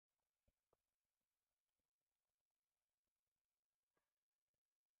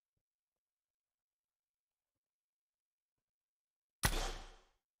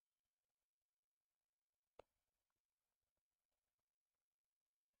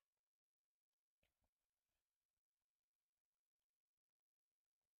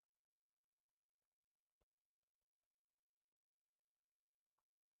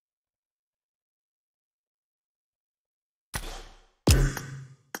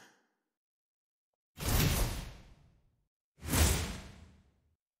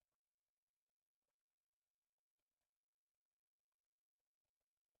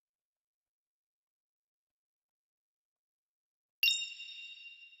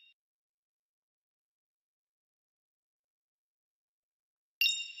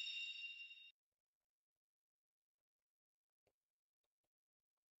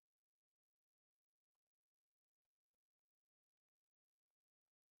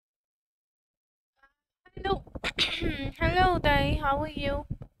Hello. Hello, Dai. How are you?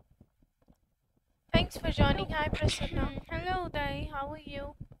 Thanks for joining. Hi, Prasanna. Hello, Dai. How are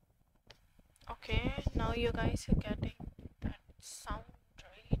you? Okay, now you guys are getting that sound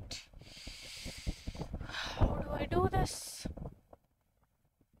right. How do I do this?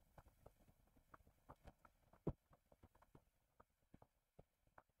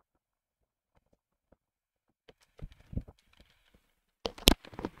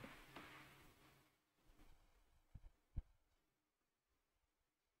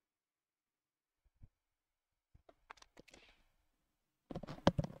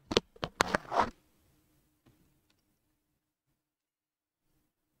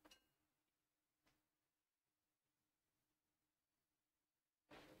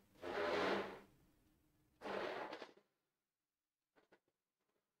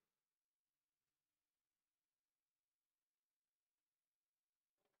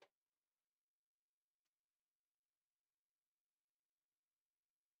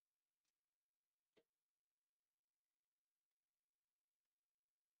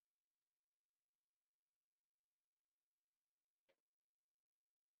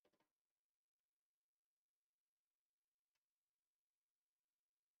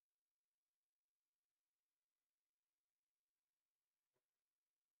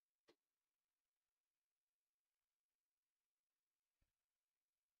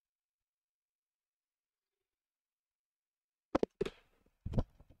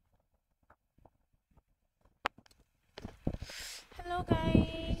 Hello,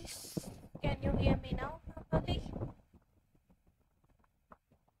 guys. Can you hear me now properly?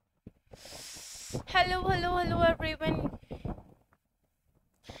 Hello, hello, hello, everyone.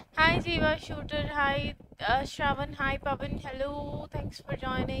 Hi, Jiva Shooter. Hi, Shravan. Hi, Pavan. Hello. Thanks for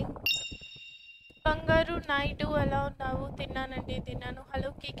joining. Bangaru Naidu. Hello. Navu Tinnanandi Tinnanu.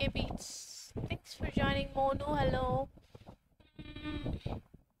 Hello, KK Beats. Thanks for joining. Monu. Hello.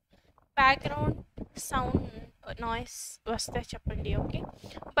 Background sound noise వస్తే చెప్పండి okay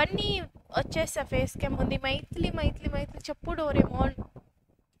Bunny వచ్చేసా face cam ఉంది మైథిలి మైథిలి మైథిలి చెప్పు Doraemon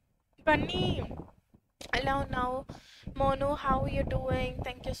Bunny ఎలా ఉన్నావు Monu how you doing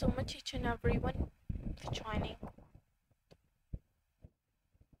thank you so much each and every one for joining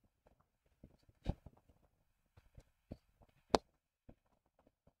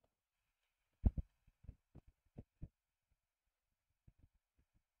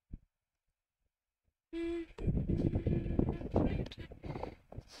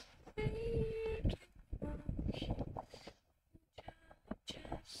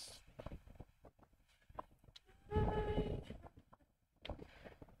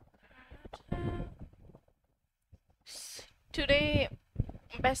today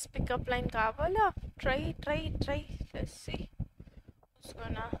best pickup line kavala try let's see who's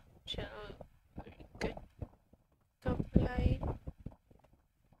gonna chill good pickup line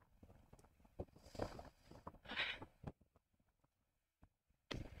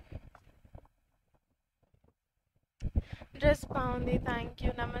dress boundy thank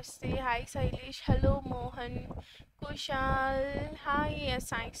you namaste hi Sailesh hello Mohan Kushal hi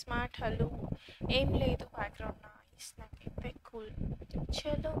Sai Smart hello aim ledu background nice nakite cool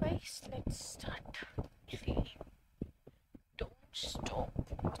chalo guys let's start don't stop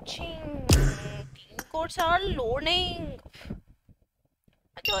watching team codes are loading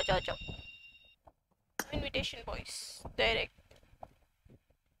acho acho acho invitation boys direct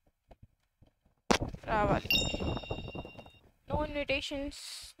ravali no invitations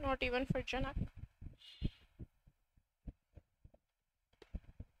not even for Janak.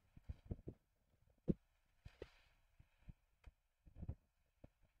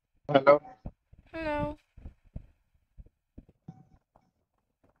 Hello. Hello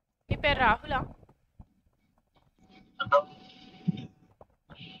నీ పేరు రాహులా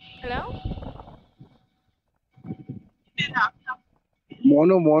hello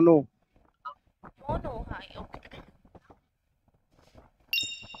Mono, Mono. Monu hi okay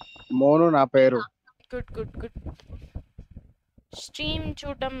Mono na పేరు. Good good good stream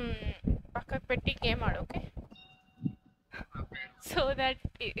చూడడం పక్కకు పెట్టి game ఆడు okay so that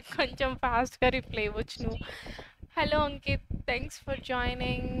కొంచెం ఫాస్ట్గా reply ఇవ్వచ్చు నువ్వు hello Ankit thanks for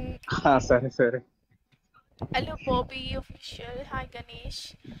joining సరే సరే. हेलो बॉबी ऑफिशियल हाय Ganesh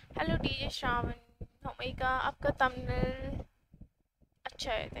hello DJ Shravan omega आपका थंबनेल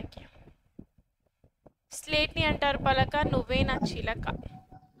अच्छा है थैंक यू स्लेट नी अंटार पलक నువ్వే నా చిలక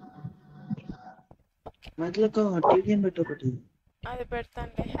మధ్యలో టీవీఎం పెట్టు ఒకటి అది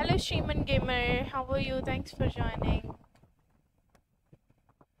పెడతానులే hello Shriman gamer how are you thanks for joining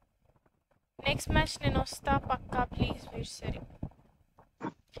next match నేను వస్తా పక్కా ప్లీజ్ వీర్ సరే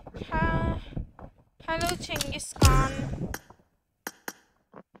Hello, Chinggis Khan.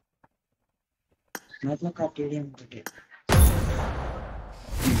 मतलब का टीडीएम बटे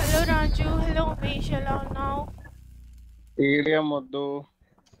Hello, Raju. Hello, Umesh. Hello, now. TDM వద్దు.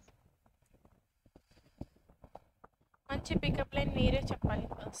 మంచి పికప్ లైన్ మీరే చెప్పాలి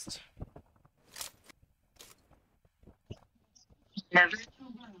ఫస్ట్.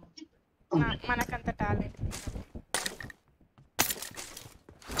 మనకంత టాలెంట్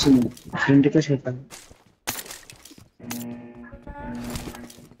फ्रेंड का शेपर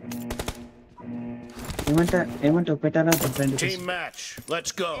ఏమంటావు పెట్టాలా friend Team match.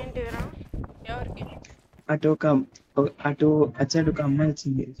 Let's go. ఏంటిదిరా ఎవరికి అటు అచ్చాడు ఒక అమ్మాయి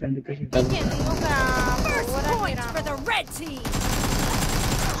వచ్చింది ఫ్రెండ్ కి నీకెందుకు for the red team.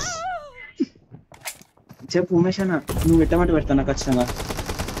 చెప్పు ఉమేష్ అన్న నువ్వు పెట్టమంటే పెడతాను ఖచ్చితంగా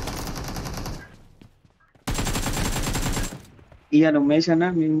ఇవాళ ఉమేష్ అన్న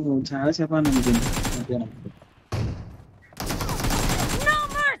మేము చాలా సేపు అన్నాం మధ్యాహ్నం No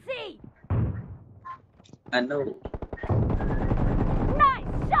mercy. అన్నో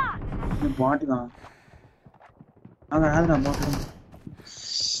Nice shot. బాట్గా రాదురా bat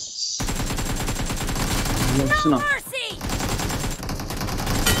No mercy.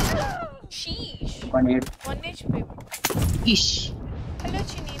 Sheesh. 1 HP. ఇష్ Hello,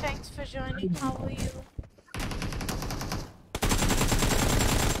 Chini. Thanks for joining. How are you?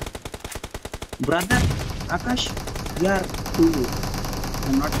 Brother Akash యార్ టు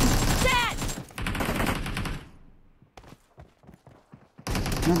నాట్ Dead.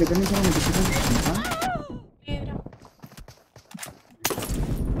 నా దగ్గర నుంచి ఏమైనా డిస్టర్బెన్స్ వస్తుందా లేదురా.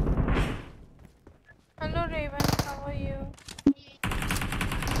 Hello, Raven. How are you?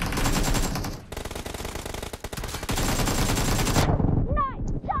 Nice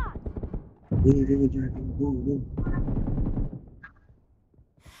shot.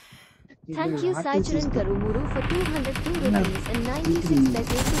 Thank you, Saicharan Karumuru, for 202 rupees and 96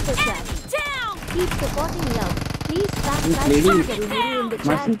 paise super chat. Down. Keep supporting love. Please tag Saicharan Karumuru in the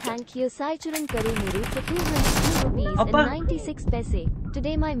chat. Thank you, Saicharan Karumuru, for 202 rupees and 96 paise.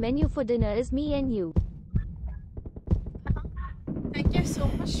 Today my menu for dinner is me and you. Thank you so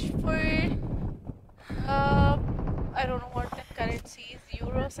much for I don't know what the currency is,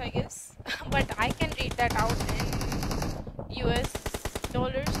 euros I guess, but I can read that out in US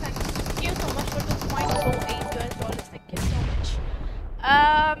dollars. Thank you so much for $2.08 US. Thank you so much.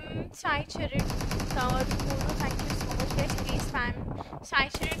 Sai Charit Kawarpuru, thank you so much guys. Please spam Sai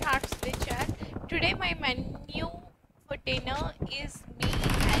Charit hearts in the chat. Today my menu for dinner is me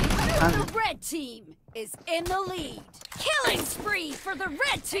and The red team is in the lead. Killing spree for the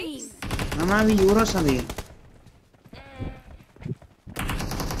red team. అమ్మా అవి euros అవి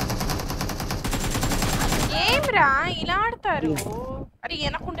ఏమ్రా ఇలా ఆడతారు. అరే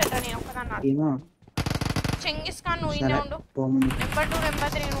ఎనకుంటా నేను ఒకదాన్ని ఆడు. ఏమో చెంగిస్ ఖాన్ నువ్వు ఇన్నే ఉండు. నెంబర్ 2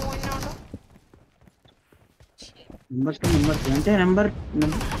 నెంబర్ 3 నువ్వు ఇన్నే ఉండు. నెంబర్ 2 అంటే నెంబర్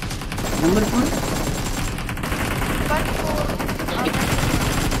 4 నెంబర్ 4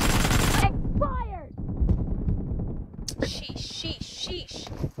 Expired. షీష్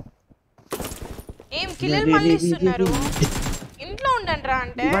ఏం కిల్లర్ మళ్ళీ ఇస్తున్నారు. ఇంట్లో ఉండండి రా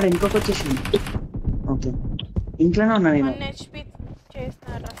అంటే వాడు ఇంకొక వచ్చేసింది ఓకే ఇంట్లోనే ఉన్నా నేను 1 HP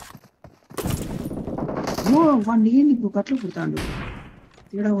చేస్తున్నారా. ఓ వాడు ఏంటి ఇప్పుడు కట్లు పుడతాడు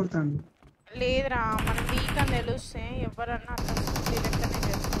తేడా కొడతాడు లేదురా మనం వీక్ అని తెలిస్తే ఎవరన్నా అట్లా లెక్కనే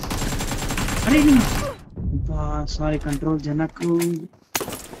చేస్తారు. అరే సారీ కంట్రోల్ జనకు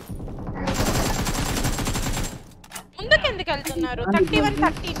ముందుకు ఎందుకు వెళ్తున్నారు.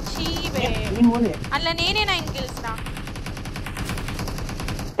 31-13 చీవే అలా నేనే 9 kills రా.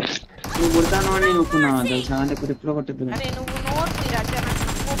 నువ్వు కొడతాను అని నేను ఒప్పుకున్నా తెలుసా అంటే ఇప్పుడు ఎప్పుడో కొట్టద్దు అరే నువ్వు నోరు తీరా జనం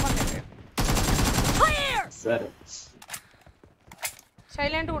కోపం లేదు. Clear. సరే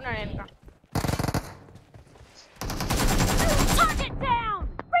సైలెంట్గా ఉన్నాడు వెనక. Target down.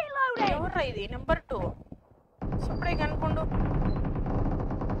 Reloading. ఎవర్రా ఇది number 2 సప్పుడే కనుకోండు.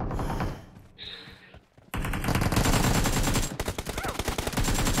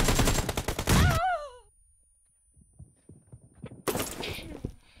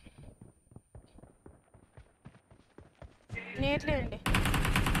 నేట్లేండి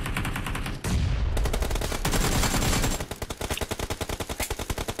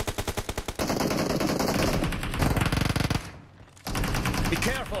Be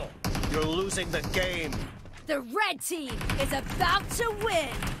careful. You're losing the game. The red team is about to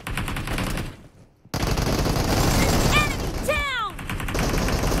win. Enemy down.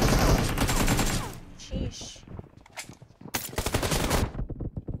 Sheesh.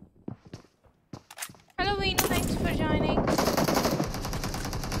 Hello Veenu, thanks for joining.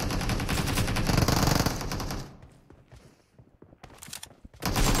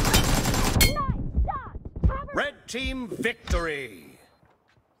 team victory.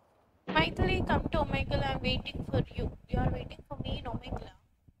 Mythili, come to Omegle. I'm waiting for you. You are waiting for me in Omegle.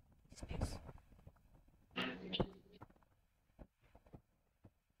 Please.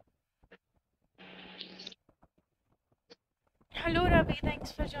 Hello Ravi, thanks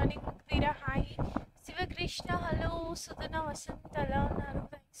for joining. Muktira, hi. Siva Krishna, hello. Sudhana Vasant, hello.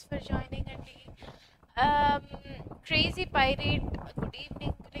 Thanks for joining. Crazy Pirate, good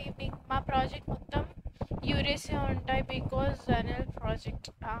evening, good evening. My project మొత్తం USA ఉంటాయి because Zanel project.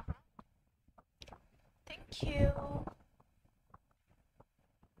 Thank you.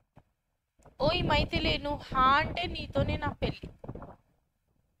 ఓయ్ మైథిలి, నువ్వు హా అంటే నీతోనే నా పెళ్ళి.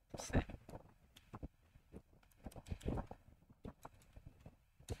 సరే.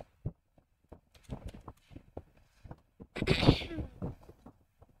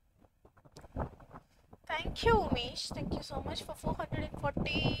 Thank you, Umesh. Thank you so much for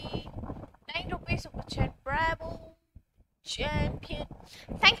 449 rupees super chat. Bravo, champion.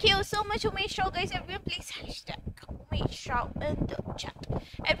 Thank you so much, Umesh Rao. Guys, everyone please hashtag Umesh Rao in the chat.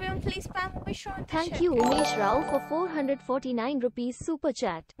 Everyone please spam Umesh Rao in the chat. Thank you, Umesh Rao, for 449 rupees super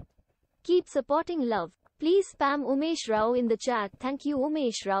chat. Keep supporting love. Please spam Umesh Rao in the chat. Thank you,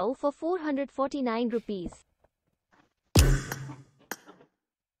 Umesh Rao, for 449 rupees.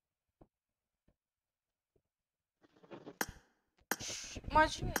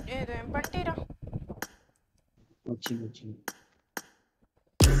 Majnu, Bantera. వచ్చింది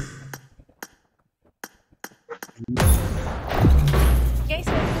Guys,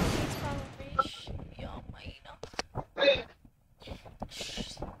 everyone please spam Umesh. Yeah, Maina.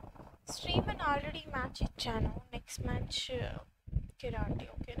 Stream and already match ichano. Next match Kirati,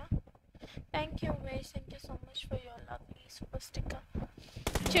 okay na? Thank you, Umesh. Thank you so much for your lovely super sticker.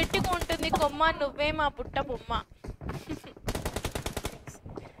 చెట్టుకు ఉంటుంది కొమ్మ, నువ్వే మా పుట్ట బొమ్మ.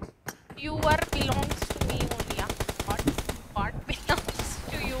 Your belongs to me only. What belongs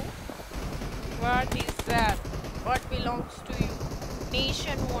to you? What is that? What belongs to you?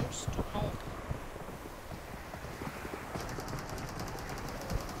 Nation wants to know.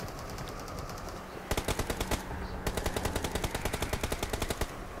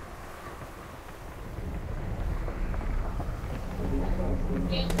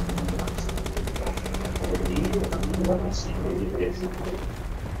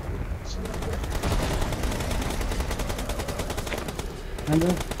 Hello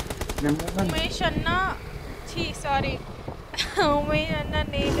number Umesh అన్న sorry Umesh అన్న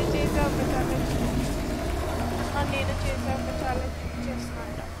నేను చేసాక చాలా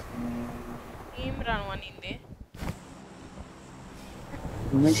చేస్తున్నట్ట. ఏం రాను అనింది.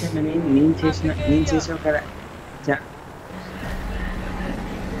 ఉమేష్ అన్న నేను చేసావు కదా.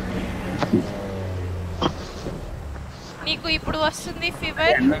 నీకు ఇప్పుడు వస్తుంది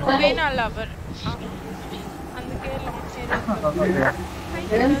ఫీవర్, నువ్వే నా లవర్. అందుకే లాంచ్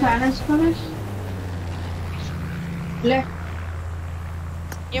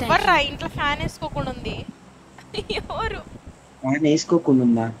ఎవర్రా ఇంట్లో ఫ్యాన్ వేసుకోకుండా ఉంది? ఎవరు ఫ్యాన్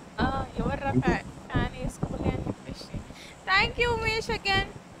వేసుకోకుండా ఎవర్రా ఫ్యాన్ వేసుకోలే అని చెప్పేసి. Thank you Umesh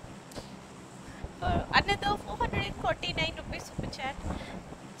again another 449 rupees super chat,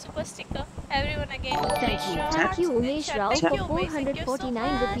 super sticker. Everyone again, Thank you, Umesh Rao, for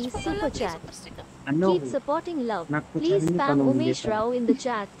 449 rupees super chat. Keep supporting love. Please spam Umesh Rao in the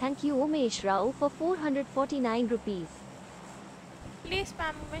chat. Thank you, Umesh Rao, for 449 rupees. Please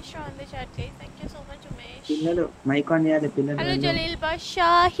spam Umesh Rao in the chat, guys. Thank you so much, Umesh. పిల్లలు mic on చేయాలి పిల్లలు. Hello Jalil Basha,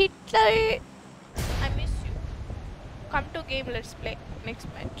 Hitler. I miss you. Come to game, let's play next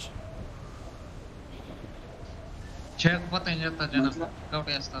match. చేయకపోతే ఏం చేస్తా జనం? Out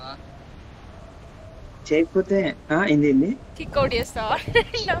చేస్తావా? చేయకపోతే ఏంది కిక్ అవుట్ చేస్తావా?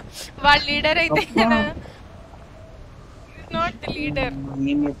 వాళ్ళ లీడర్ అయితే నాట్ ది లీడర్.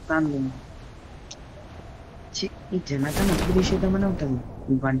 ఏం చెప్తాను ఈ జనతా ఎప్పుడు తీసేద్దామని ఉంటుంది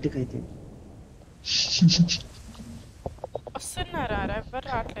ఈ వంటికైతే. వస్తున్నారా? ఎవరు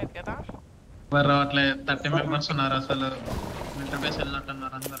రావట్లేదు కదా. ఎవరు రావట్లేదు. 30 మెంబర్స్ ఉన్నారు. అసలు మిలిటరీ బేస్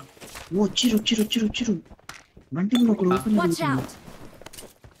వెళ్ళినట్టున్నారు అందరూ. వచ్చిరు బంటి ఒక లోపల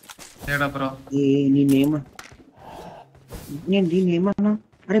ఏడా బ్రో? నేను దీన్ని ఏమన్నా?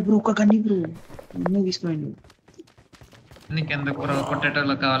 అరే బ్రో ఒక గన్ని బ్రో నేను తీసుకోండి. నీకెందుకు బ్రో?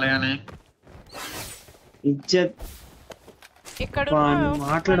 పొటాటోలు కావాలి అని ఇజ్జత్ ఇక్కడ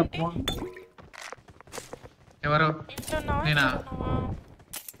మాట్లాడపో. ఎవరు? నేనా?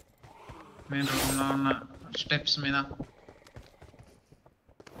 నేను రూమ్లో ఉన్న స్టెప్స్ మీద.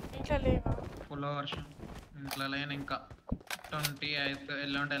 ఇంట్లో లేవా? ఫుల్ వర్షం. ఇంట్లో లేని ఇంకా 20 అయితే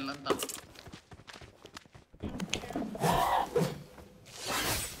ఎల్లుండి వెళ్ళొద్దాం.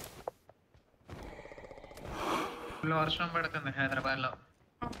 ఫుల్ వర్షం పడుతుంది హైదరాబాద్ లో.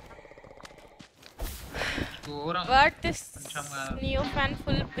 What this new fan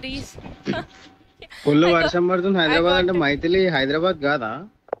full breeze. Full వర్షం పడుతుంది హైదరాబాద్ అంటే మైథిలి హైదరాబాద్ కాదా?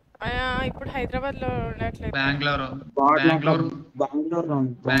 ఇప్పుడు హైదరాబాద్ లో ఉండట్లేదు. బెంగళూరు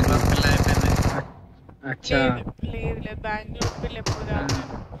లేదు బెంగళూరు పిల్ల ఎప్పుడు కాదు.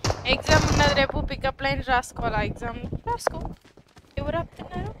 ఎగ్జామ్ ఉన్నది రేపు. Pickup line రాసుకోవాలా? ఎగ్జామ్ రాసుకో. ఎవరు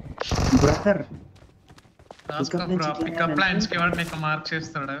ఆపుతున్నారు? బ్రదర్ పికప్ లైన్స్ కి ఎవరు నీకు మార్క్స్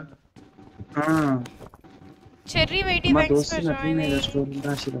ఇస్తాడు? Cherry waiting thanks for joining.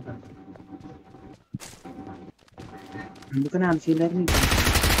 అందుకనే ఆ ఫీలర్ ని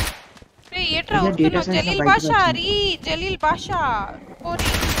ఏట్రా వస్తున్నావు? జలీల్ బాషా జలీల్ బాషా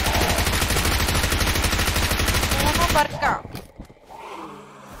కోరి mono Barkha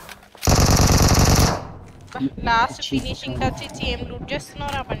last finishing touch ఇచ్చి ఏం లూట్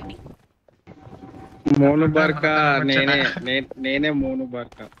చేస్తున్నారా బండి? మోను బర్కా నేనే మోను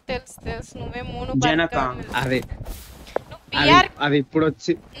బర్కా. తెలుసు నువ్వే మోను బర్కా. అదే అది ఇప్పుడు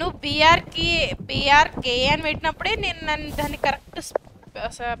వచ్చి నువ్వు బిఆర్కే అని పెట్టినప్పుడే నేను దాన్ని కరెక్ట్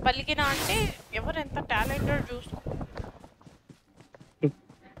పలికినా అంటే ఎవరు ఎంత టాలెంటెడ్ చూసుకో.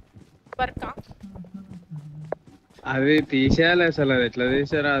 బర్కా అది తీసేయాలి అసలు. అది ఎట్లా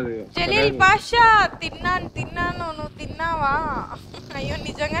తీసారా? అది జలీల్ బాషా తిన్నాను నువ్వు తిన్నావా? అయ్యో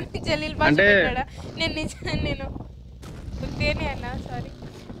నిజంగానే జలీల్ బాషా తిన్నాడా? నేను గుర్తేనే అన్నా. సారీ.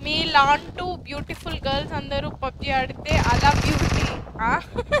 మీ లాంటి బ్యూటిఫుల్ గర్ల్స్ అందరూ పబ్జి ఆడితే అలా beauty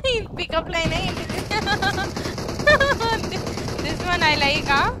pickup line this one I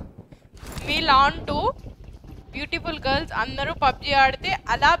like. మీ లాంటి బ్యూటిఫుల్ గర్ల్స్ అందరూ పబ్జి ఆడితే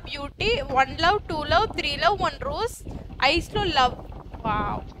అలా beauty. 1 love 2 love 3 love 1 rose ice లో లవ్.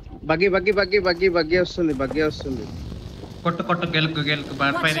 వావ్. బగ్గి వస్తుంది. కొట్టు గెలుకు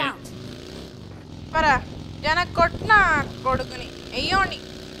బాడపై పరా జనక్ కొట్టిన కొడుకుని అయ్యోని.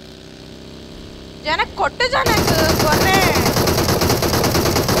 జనక్ కొట్టు జనక్ గొర్రె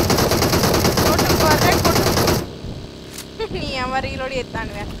కొట్టు నీ ఎవరు ఈరోడు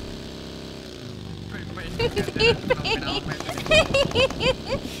ఎత్తాను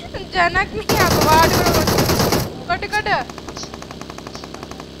జనక్ నీ వాడు కొట్టు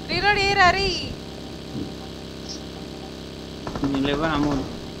రీలోడ్ ఏ రీ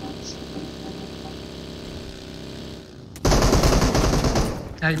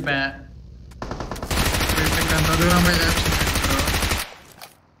అయిపోయా.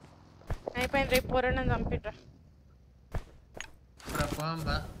 అయిపోయింది. రేపు పోరాడని చంపిట్రా.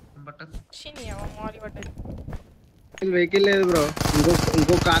 వెహికల్ లేదు బ్రో.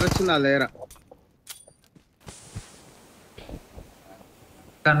 ఇంకో కార్ వచ్చింది వాళ్ళ దగ్గర.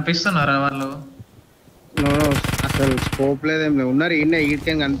 కనిపిస్తున్నారా వాళ్ళు? అసలు స్కోప్ లేదేం లేదు. ఉన్నారు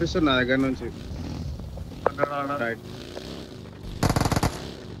ఈడికేం కనిపిస్తుంది నా దగ్గర నుంచి.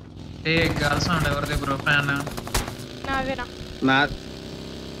 గర్ల్స్ అండి ఎవరిది బ్రో? ఫ్యాన్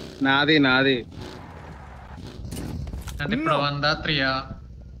నాది అంటే ఇప్పుడు 103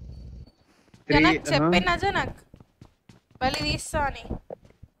 చెప్పినా జనక్ బలి తీస్తా అని.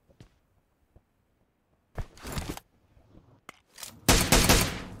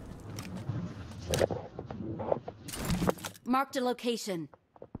 Marked a location.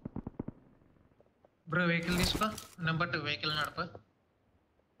 Bro, vehicle తీసుకో. Number 2 vehicle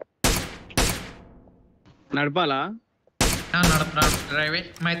నడపాలా? నడపరా డ్రైవ్.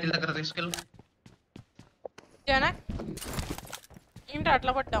 మైథిలి దగ్గర తీసుకెళ్ళు. జనక్ ఏంటి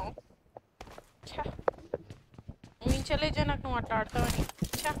అట్లా పడ్డావు? ఊహించలే జనక్ నువ్వు అట్లా ఆడతావని.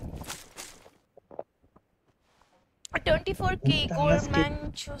 24K గోల్డ్ మ్యాన్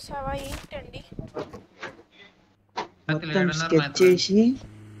చూసావా? ఏంటండి మొత్తం స్కెచ్ చేసి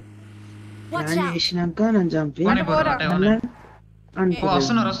ప్లాన్ చేసినాక నన్ను చంపి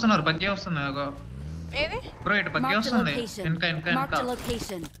వస్తున్నారు బగ్గే వస్తున్నారు. ఏది బ్రో ఇటు బగ్గే వస్తుంది. ఇంకా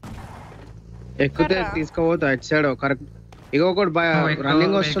ఎక్కితే తీసుకుపోతా అటు సైడ్ కరెక్ట్. ఇగో ఒకడు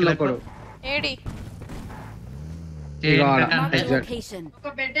రన్నింగ్ వస్తుంది. ఒకడు ఏడి ఒక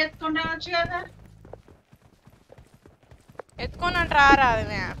బెడ్ ఎత్తుకొని రావచ్చు కదా. ఎత్తుకొని రారా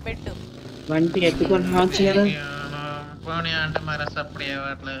బెడ్ వంటి ఎత్తుకొని రావచ్చు కదా. పోనీ అంటే మరి సప్పుడు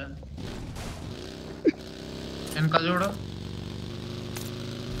అట్లా వెనక చూడు.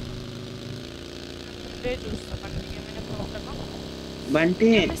 బంటి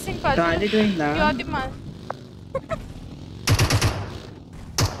టాయిలెట్ పోయిందా?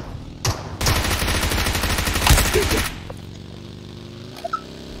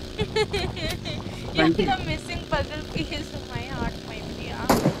 The missing puzzle piece of my heart, my dear.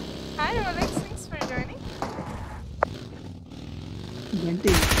 Hi Rolex, thanks for joining.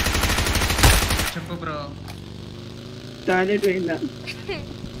 Bunty చెప్పు బ్రో. టాయిలెట్ పోయిందా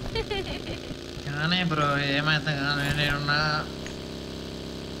కానీ బ్రో ఏమైతే కానీ నేనున్నా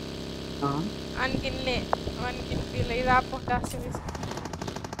అన్కిన్లే అన్కిన్లే ఇది ఆపు కాస్త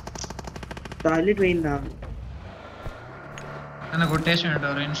టాయిలెట్ పోయిందా నన్ను కొట్టేసిండు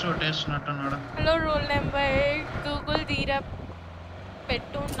rinse కొట్టేసినట్టున్నాడు. Hello roll number Google తీరా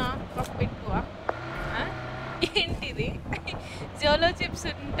పెట్టున్నా పెట్టువా ఏంటిది జోలో చిప్స్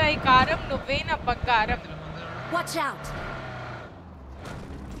ఉంటాయి కారం నువ్వే నా బంగారం. Watch out.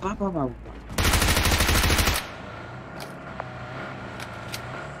 పాపా బాబు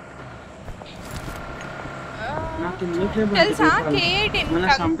తెలుసా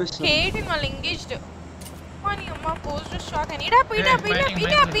K18 వాళ్ళు ఎంగేజ్డ్ అని అమ్మ పోస్ట్ షాక్ అని ఇడా పిడా పిడా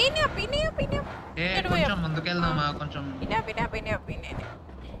పిడా పిడా పిడా పిడా ఏ కొంచెం ముందుకెళ్దామా కొంచెం పిడా పిడా పిడా పిడా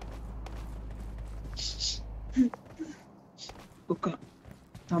ఒక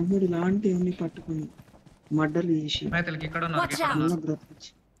తమ్ముడు లాంటివన్నీ పట్టుకుని మడ్డలు చేసి మైథిలికి ఇక్కడ ఉన్నారు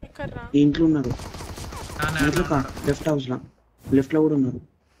ఇంట్లో ఉన్నారు లెఫ్ట్ హౌస్ లో లెఫ్ట్ లో కూడా ఉన్నారు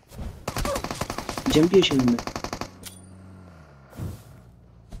జంప్ చేసి ఉన్నారు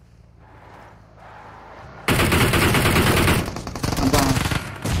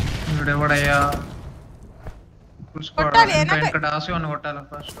ఎవడయ్యా ఇక్కడ ఆశివన్ని కొట్టాలి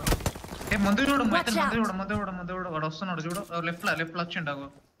ఫస్ట్. ఏ ముందు చూడు మైథిలి ముందు చూడు వాడు వస్తున్నాడు చూడు లెఫ్ట్ లో వచ్చిండు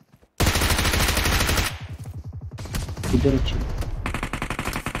ఇద్దరు వచ్చారు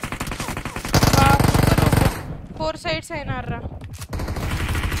 4 సైడ్స్ అయినారా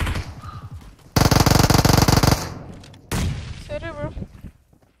సరే బ్రో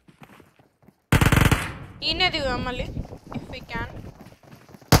ఈనేది మళ్ళీ if we can.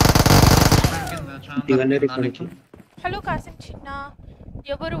 Hello Kasim చిన్న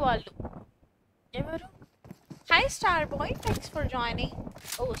ఎవరు వాళ్ళు ఎవరు hi star boy thanks for joining.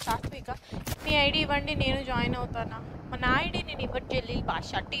 ఓ సాత్విక మీ ఐడి ఇవ్వండి నేను జాయిన్ అవుతానా. మన ఐడి నేను ఇవ్వట్ జల్లీల్ భాష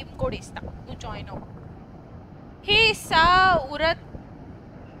టీమ్ కోడ్ ఇస్తా నువ్వు జాయిన్ అవ్వు. హే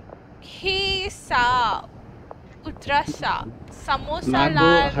సా ఉద్రసా సమోసా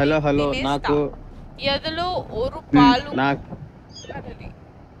హలో నాకు ఎదలో ఓరు పాలు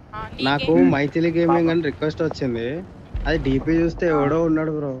నాకు మైథిలి గేమింగ్ అని రిక్వెస్ట్ వచ్చింది. అది డిపి చూస్తే ఎవడో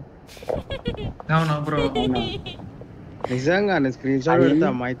ఉన్నాడు బ్రో. అవునా బ్రో నిజంగా నేను స్క్రీన్ షాట్ పెడతా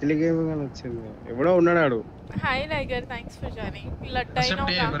మైథిలి గేమింగ్ అని వచ్చింది ఎవడో ఉన్నాడు. Hi Liger thanks for joining. లట్టైనో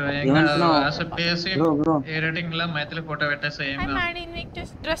A rating లో మైథిలి ఫోటో పెట్టేసా ఏం కాదు. హాయ్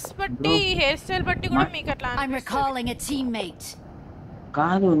ఇన్విక్టస్ డ్రెస్ బట్టి హెయిర్ స్టైల్ బట్టి కూడా మీకు అట్లా I'm recalling a teammate.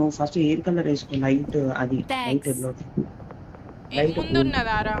 కాదు నువ్వు ఫస్ట్ హెయిర్ కలర్ వేసుకో లైట్ అది లైట్ ఎల్లో ముందు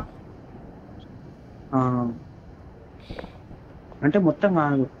ఉన్నదారా అంటే మొత్తం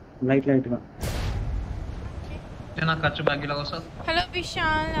కాదు లైట్ గా నా ఖర్చు బాగిలా వస్తుంది. Hello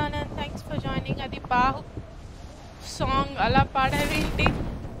Vishal Anand thanks for joining. అది బాహు సాంగ్ అలా పాడారేంటి?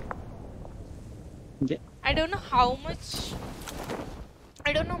 I don't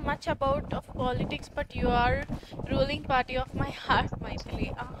know much about of politics but you are ruling party of my heart Mythili.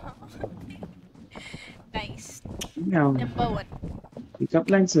 Nice. Number 1 pickup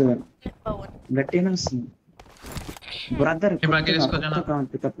lines number 1 గట్టినస్ brother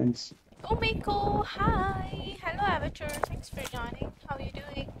pickup lines. Oh Miko hi hello avatar thanks for joining. How are you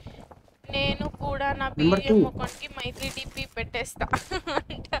doing? నేను కూడా నా BGM account కి Maithili DP పెట్టేస్తా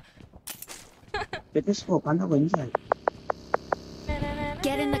పెట్టేసుకో పన్న కొంచెం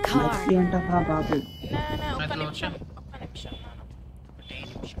Get in the car. బాబు ఒక్క నిమిషం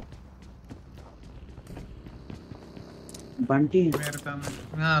బంటి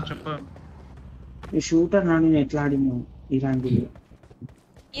చెప్పు ఈ షూటర్ నా నేను ఎట్లా ఆడినా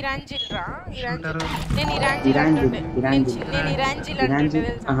ఇరాంజిల్ రా నేను ఇరాంజిల్ అంటుండే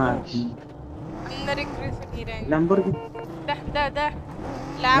తెలుసా అందరికి ఇరాంజిల్ నంబర్ దా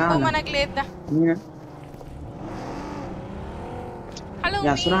ల్యాంబో మనకు లేదా. హలో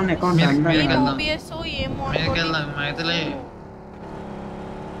యస్రాన్ అకౌంట్ ఓబిఎస్ ఏమో మైథిలి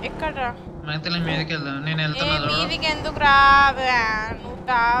ఎక్కడ్రా మైథిలి మీదకి వెళ్దాం నేను వెళ్తున్నా. మీదికి ఎందుకు రావా నువ్వు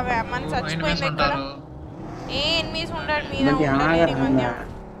తావా మన చచ్చిపోయింది ఎక్కడ ఏ ఎనిమిస్ ఉంటాడు మీద ఉండలేని మధ్య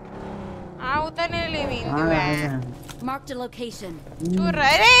ఆవుతానే లేవి Marked a location.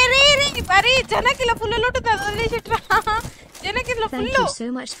 మరి జనకిల ఫుల్ లోటు వదిలేసిట్రా జనకిల full. Thank you so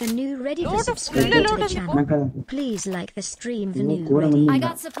much for new ready to subscribe to the channel. Please like the stream for new ready. I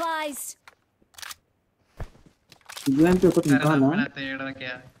got supplies. UMP ఒకటి ఇవ్వాలా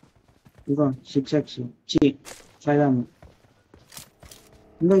ఇగో 6x చి 5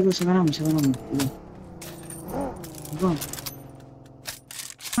 ఇగో 7 ఇగో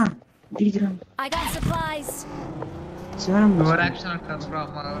దీదిరా I got supplies. 7 over action అంటారు bro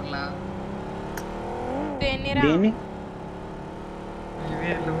అమ్మలా దేనిరా దేని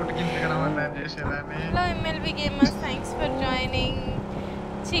ఇవే లోటుకి ఇంతకన్నా మనం చేసేదాన్ని. Hello ఎంఎల్వి gamers, thanks for joining.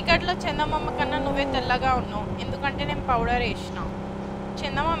 చీకట్లో చందమామ కన్నా నువ్వే తెల్లగా ఉన్నావు, ఎందుకంటే నేను పౌడర్ వేసిన.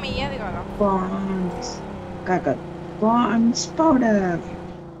 చందమామ వేయదు కదా. Pond's powder.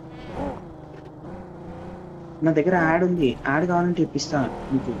 నా దగ్గర యాడ్ ఉంది, యాడ్ కావాలంటే ఇప్పిస్తా,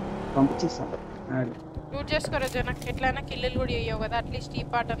 మీకు పంపించేస్తా యాడ్. యూజ్ చేసుకోరా జన, ఎట్లయినా కిల్లులు కూడా వేయవు కదా, అట్లీస్ట్ ఈ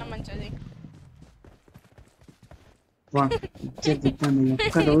పాట అన్న మంచిది.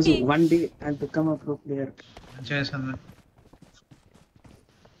 ఒక్క రోజు 1 day and become a pro player. చేసాను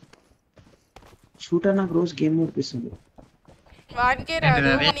షూటర్ నాకు రోజు గేమ్ నేర్పిస్తుంది. వానికే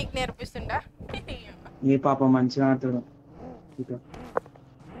రాదు, నీకు నేర్పిస్తుండా? ఏ పాప మంచిగా ఆడతాడు.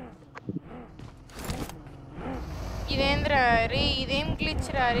 ఇదేంద్రా రీ, ఇదేం గ్లిచ్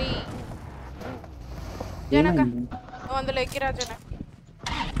రా రీ. జనక అందులో ఎక్కిరా జన.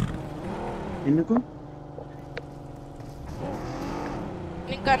 ఎందుకు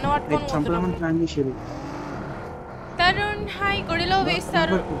నీకు గన్ను పట్టుకొని చంపడానికి ప్లాన్ చేశారు. తరుణ్ హాయ్. గుడిలో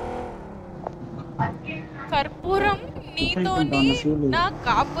వేస్తారు కర్పూరం, నీతోని నా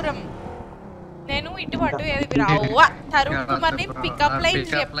కాపురం. నేను ఇటు అటు ఏది రావా తరుణ్ కుమార్. నేను పికప్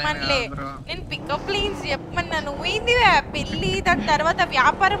లైన్స్ చెప్పమనిలే, నేను పికప్ లైన్స్ చెప్పమన్నా. నువ్వేంది పెళ్ళి దాని తర్వాత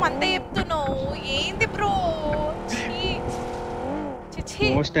వ్యాపారం అంతా చెప్తున్నావు, ఏంది బ్రో?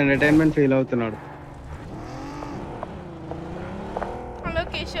 మోస్ట్ ఎంటర్టైన్మెంట్ ఫీల్ అవుతున్నాడు. Hello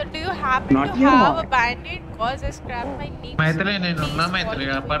Keshav, do you happen to have a bandit cause I scrapped my knee? Maithili నేను ఉన్నా మైథిలి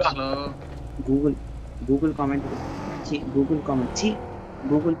అప్పట్లో. Google comment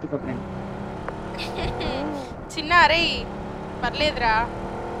Google pickup line. చిన్న అరే పర్లేదురా.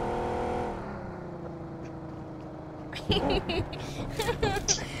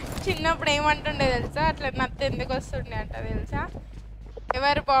 చిన్నప్పుడు ఏమంటుండే తెలుసా, అట్లా నత్త ఎందుకు వస్తుండే అంట తెలుసా?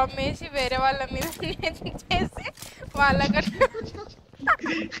 ఎవరు బాంబు వేసి వేరే వాళ్ళ మీద చేసి వాళ్ళకన్నా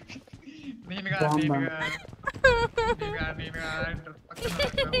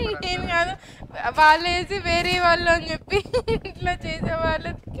నేను కాదు వాళ్ళు వేసి వేరే వాళ్ళు అని చెప్పి ఇట్లా చేసే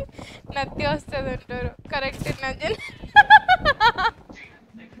వాళ్ళకి నత్తి వస్తుంది అంటారు. కరెక్ట్ నజన్.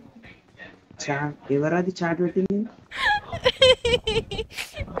 ఎవరది చాట్ పెట్టింది?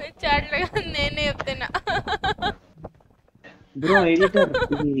 చాట్లో నేనే చెప్తున్నా. బ్రో ఎడిటర్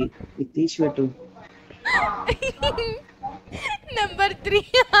ఇది తీసి పెట్టు. నెంబర్ 3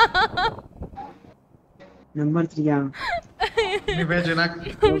 నువ్వే జనక్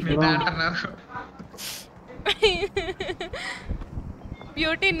నిన్న అంటున్నారు.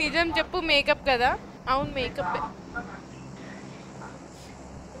 బ్యూటీ నిజం చెప్పు, మేకప్ కదా? అవును మేకప్.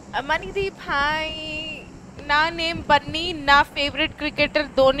 మణిదీప్ హాయ్. నా నేమ్ బన్నీ, నా ఫేవరెట్ క్రికెటర్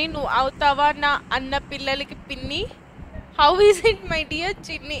ధోని. నువ్వు అవుతావా నా అన్న పిల్లలకి పిన్ని? How is it my dear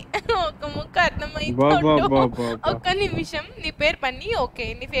చిన్ని? ఒక ముక్క అర్థమైంది. ఒక్క నిమిషం. నీ పేరు బన్నీ, ఓకే.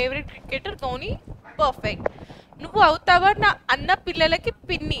 నీ ఫేవరెట్ క్రికెటర్ ధోని, పర్ఫెక్ట్. నువ్వు అవుతావా నా అన్న పిల్లలకి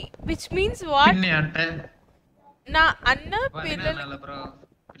పిన్ని, విచ్ మీన్స్ వాట్? అంటే నా అన్న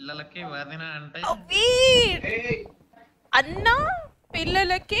పిల్లలకి వదిన అంటే అన్న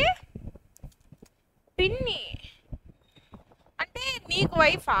పిల్లలకి పిన్ని అంటే నీకు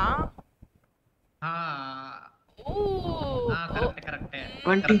వైఫా?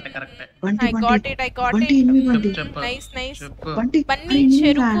 I got it. Nice. Bunny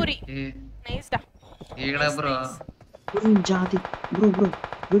cherukuri. Nice da. Ega bro. Jati.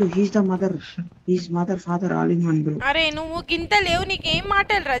 Bro, he's the mother. He's mother, father, all in one, bro. అరే నువ్వు గింత లేవు, నీకేం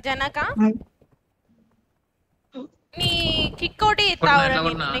మాటలు రా జనక? నీ కిక్ అవుట్ ఇస్తావురా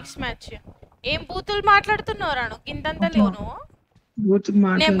నెక్స్ట్ మ్యాచ్. ఏం బూతులు మాట్లాడుతున్నావురా నువ్వు? గింతంతా లేవు నువ్వు.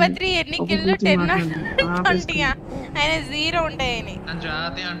 నెంబర్ 3 ఎన్ని కిల్లు? 10 20. ఆయన 0 ఉంటాయని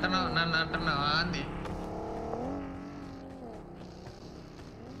జాతి అంటున్నావు, నన్ను అంటున్నావా? అంది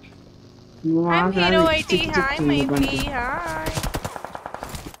హీరో 80. హాయ్ మైత్రి. హాయ్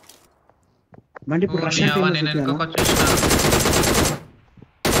బండి ఇప్పుడు రష్యన్ నేను ఇంకొక వచ్చేసిన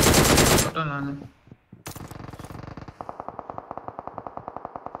ఫోటో నాను.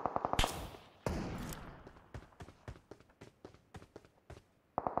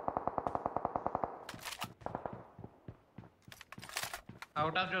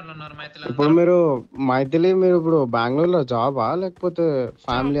 అవుట్ ఆఫ్ జోన్ ఉన్నారు మైథిలి. ఇప్పుడు మీరు ఇప్పుడు బెంగళూరులో జాబా లేకపోతే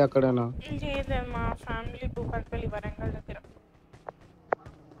ఫ్యామిలీ అక్కడేనా? లేదమ్మా, ఫ్యామిలీ భూపాలపల్లి వరంగల్ దగ్గర.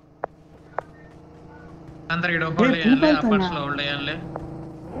 అందరు ఇడ హోల్డ్ చేయాలి, అపార్ట్స్ లో హోల్డ్ చేయాలి.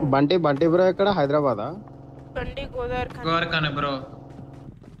 బంటి బ్రో ఎక్కడ? హైదరాబాదా? బండి గోవర్ఖానే బ్రో.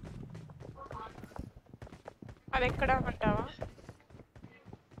 అది ఎక్కడ అంటావా?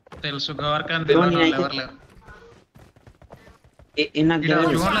 తెలుసు గోవర్ఖాన్ తెలియదు ఎవరు లేరు. నాకు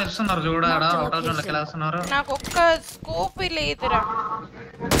జోన్ వేస్తున్నారు చూడ, అవుట్ ఆఫ్ జోన్ లెక్క వేస్తున్నారు. నాకు ఒక్క స్కోప్ లేదురా.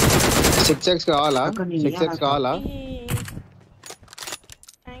 6x కావాలా 6x కావాలా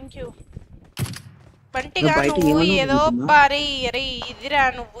థాంక్యూ బంటిగా నువ్వు ఏదో పారి అరే ఇదిరా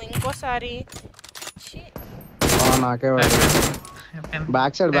నువ్వు ఇంకోసారి నాకే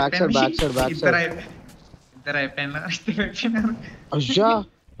బ్యాక్ సైడ్ ఇద్దరు అయిపోయినా అయ్యా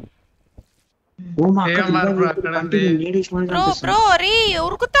బ్రో రీ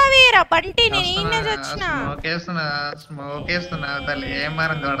ఉరుకుతావేరా బంటి నేనే చచ్చిన స్మోకేస్తున్నా తల్లి ఏం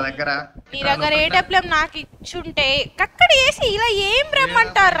మారింది వాడి దగ్గర నీ దగ్గర ఏడబ్ల్యూఎం నాకు ఇచ్చుంటే కక్కడ వేసి ఇలా ఏం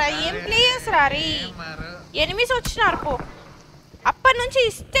రమ్మంటారా ఏం ప్లేయర్స్ రా రీ ఎనిమిస్ వచ్చినారు పో అప్పటి నుంచి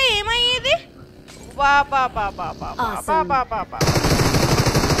ఇస్తే ఏమయ్యేది బా బా బా బా బా బా బా బా బా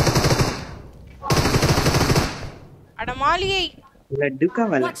అడ మాలి లడ్డు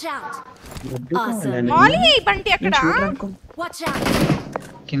కావాలి మాలి బంటి అక్కడ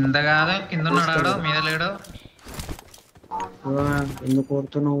కింద కాదు కింద ఉన్నాడు మీద లేడు ఎందుకు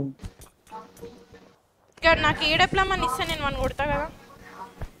కొడుతున్నావు ఇక్కడ నాకు ఏడబ్ల్యూఎం అని ఇస్తే నేను వన్ కొడతా కదా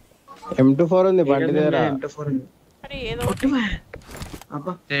M24 ఉంది బండి దగ్గర అరే ఏదో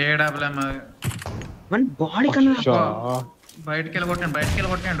అబ్బా ఏడబ్ల్యూఎం మన బాడీ కన్నా బయటికి వెళ్ళి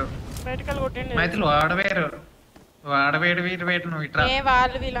కొట్టాడు మైథిలి వాడవేడు వీరు వేటు నువ్వు ఇట్లా ఏ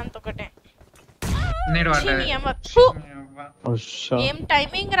వాళ్ళు వీళ్ళంత ఒకటే నీడు ఏం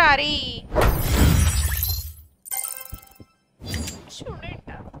timing రారి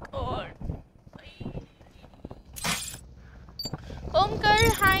Omkar,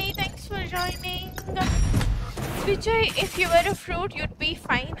 hi, thanks for joining. Vijay, if you were a fruit, you'd be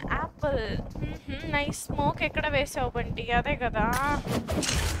fine. Apple. Nice smoke. Ekkada vesavu banti ade kada.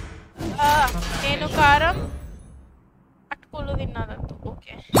 Nenu karam అటుకులు తిన్నదంతా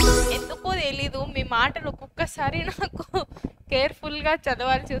ఓకే ఎందుకో తెలీదు మీ మాటలు ఒక్కొక్కసారి నాకు కేర్ఫుల్గా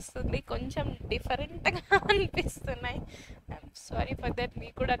చదవాల్సి వస్తుంది కొంచెం డిఫరెంట్గా అనిపిస్తున్నాయి ఐఎమ్ సారీ ఫర్ దట్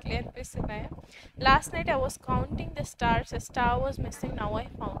మీకు కూడా అట్లే అనిపిస్తున్నాయి last night I was counting the stars a star was missing now I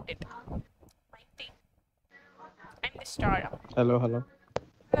found it I'm the star hello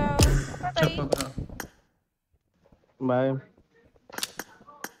bye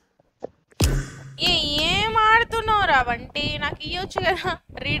ఏం ఆడుతున్నావురా వంటి నాకు ఇవ్వచ్చు కదా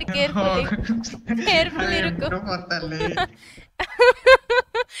రీడ్ కేర్ఫుల్ ఇరుకు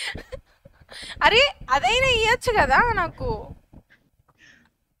అరే అదైనా ఇవ్వచ్చు కదా నాకు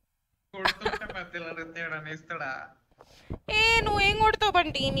నువ్వేం కొడతావు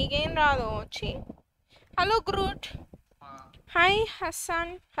బంటి నీకేం రాదు వచ్చి hello గ్రూట్ hi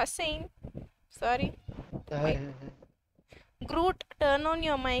హసైన్ sorry గ్రూట్ turn on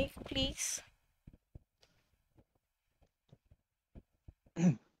your mic please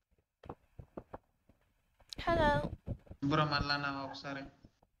hello bro మళ్ళా నా ఒకసారి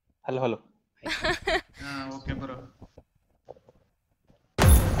hello okay bro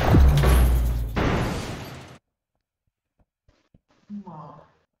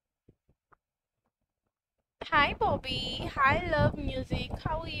Hi Bobby, hi love music,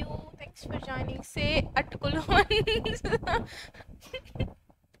 how are you? Thanks for joining. Say atkulu once.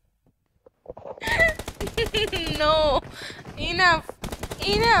 No, enough.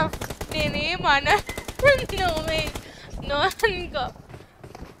 Nene mana. No way. No anka.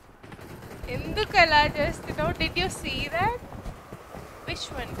 ఎందుకు అలా చేస్తున్నావు? Did you see that? Which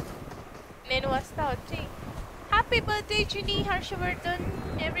one? నేను వస్తా వచ్చి. Happy birthday Ginny Harshavardhan.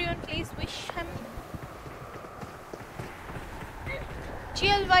 Everyone please wish him.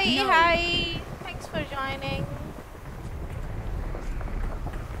 GLY, hi. Thanks for joining.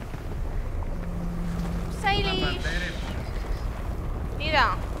 Sailesh. Nida.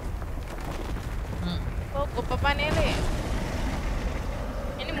 Oh, goppa panele.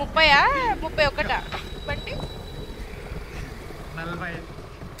 Ini 31 banti. 40.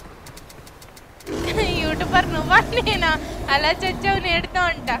 YouTuber నువ్వా నేనా అలా చచ్చావు నేడుతూ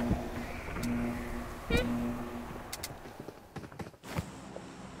ఉంటా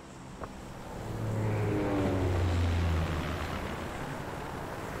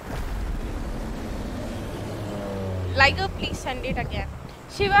Liger, please send it again.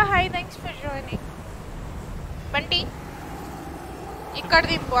 Shiva, hi, thanks for joining. Banti, ikkada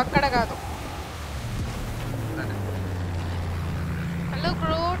dimpu, akkada kaadu. Hello,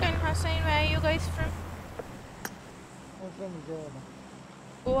 Groot and Hussain, where are you guys from? I'm from Vijayawada.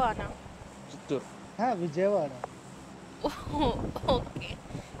 Goa, na? Chittoor. Ha, Vijayawada. Oh, okay.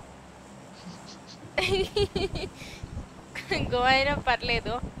 Goa aina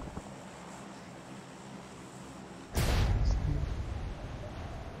parledu.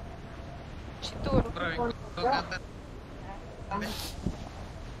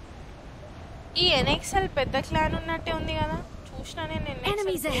 ఈ ఎన్ఎక్స్ఎల్ పెద్ద clan ఉన్నట్టే ఉంది కదా చూసినానే నేను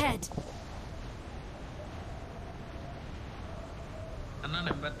Enemies ahead. అన్న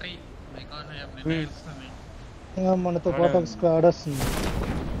number 3 మైకాన్ నేను తెలుస్తుంది. మనతో పాటు ఒక స్క్వాడ్ వస్తుంది.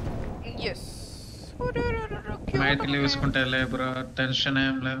 ఎస్ మైథిలి చూసుకుంటే లే బ్రో, టెన్షన్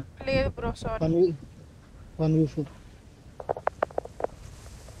ఏం లేదు. లేదు బ్రో, సారీ. 1v4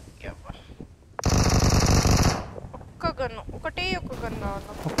 ఒక్క గన్ను, ఒకటే ఒక గన్ కావాలి.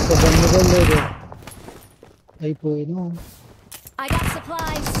 ఒక్క గన్ను కూడా లేదు. అయిపోయినా I got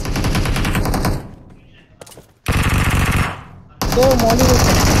supplies. So morning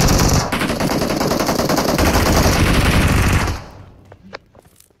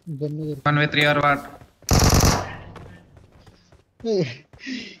gun 1v3 are what?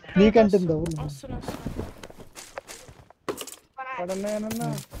 నీకంటుందా వస్తున్నా. పడనేనన్నా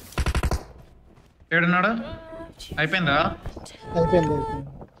ఏడున్నాడు? అయిపోయిందా? అయిపోయింది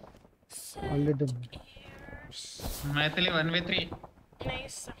already. Maithili 1v3.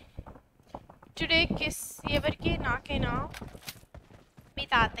 Nice. Today kiss ఎవరికి? నాకేనా? మీ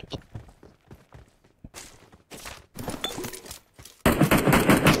తాతకి.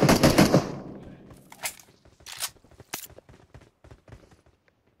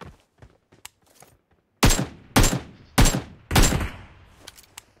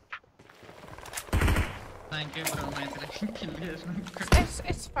 Thank you bro, Mythili. Kill చేసినందుకు.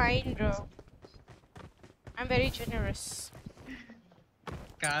 It's fine bro. I'm very generous.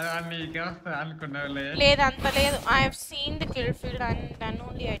 కాదా నీకే వస్తా అనుకున్నావులే. లేదు అంత లేదు. I have seen the kill field and then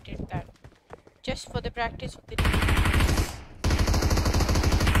only I did that. Just for the practice of the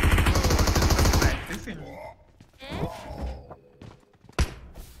practicing.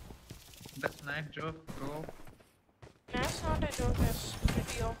 That's nice joke bro. That's not a joke, that's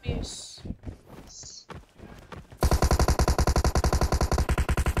pretty obvious.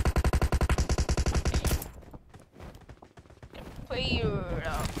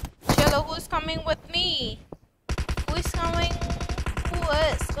 Chalo, who's coming with me? Who is coming? Who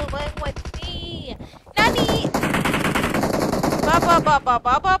is going with me? Nani! Baba.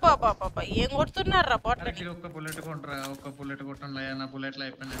 ఏం కొడుతున్నారా బాట్లని? ఒక్క bullet కొట్టరా, ఒక్క bullet కొట్టండి. నా బుల్లెట్ల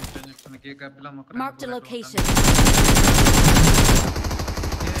అయిపోయినా చెప్తానికి గబ్బిలా మొక్క. Marked a location.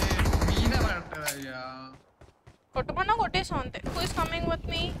 మీనే పడతయ్యా. కొట్టమన్నా కొట్టేసాం అంతే. Who is coming with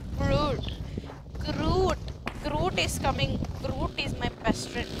me? Groot is coming. Groot is my best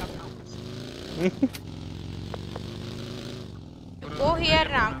friend from now. Go here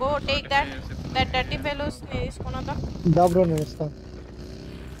now. Go take that dirty fellows ni తీసుకున్నాదా? The bro నేను ఇస్తా.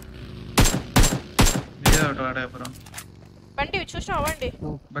 ఏదో వాడే బ్రో. బండి చూసావా బండి?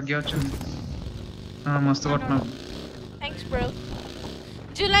 బగ్గి వచ్చింది. మస్తు కొట్టినావు. Thanks bro.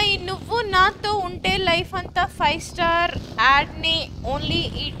 జులై నువ్వు నాతో ఉంటే లైఫ్ అంతా 5 స్టార్ యాడ్ ని ఓన్లీ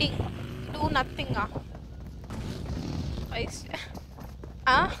ఈటింగ్ డూ నథింగ్.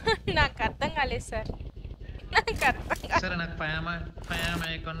 నాకు అర్థం కాలేదు సార్.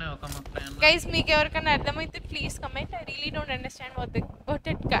 గైస్ మీకు ఎవరికైనా అర్థమైతే please comment. I really don't understand what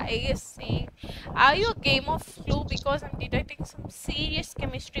that guy is saying. Are you a game of clue? Because I'm detecting some serious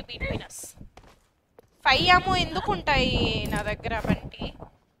chemistry between us. 5 ammo ఎందుకు ఉంటాయి నా దగ్గర Bunty?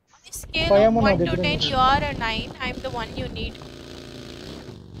 Scale of 1 to 10 you are a 9. I'm the one you need.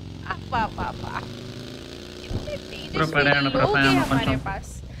 అబ్బా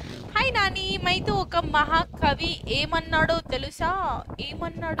hi Nani, మైతో ఒక మహాకవి ఏమన్నాడో తెలుసా?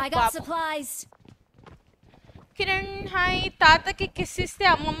 ఏమన్నాడు? కిరణ్ హాయ్. తాతకి కిస్ ఇస్తే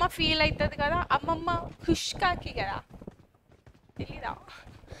అమ్మమ్మ ఫీల్ అవుతుంది కదా, అమ్మమ్మ ఖుష్కాకి కదా, తెలీదా?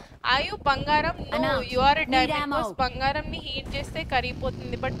 ఆయు బంగారం యు ఆర్ డైమండ్. బంగారం ని హీట్ చేస్తే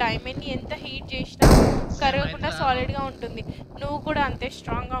కరిగిపోతుంది, బట్ డైమండ్ ని ఎంత హీట్ చేసినా కరగకుండా సాలిడ్ గా ఉంటుంది. నువ్వు కూడా అంతే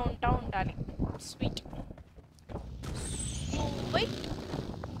స్ట్రాంగ్ గా ఉండాలి. Sweet. Wait.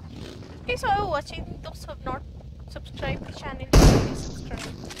 Please all watching. Those who have not subscribed to the channel, please subscribe.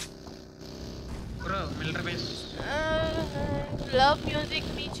 Bro, military base. Love music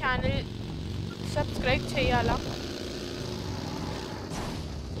me channel subscribe cheyala.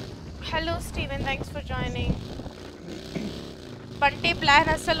 Hello Steven, thanks for joining. Bunty plan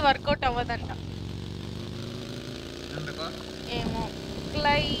asal workout avadanta. Endako? Emo.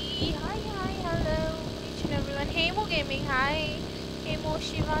 Clay. Hi, hello. Everyone. Hemo Gaming, hi. Hemo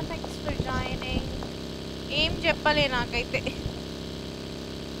Shiva, thanks for joining. ఏం చెప్పలే నాకైతే.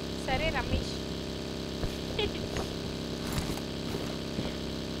 సరే రమేష్.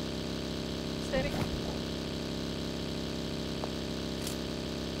 సరే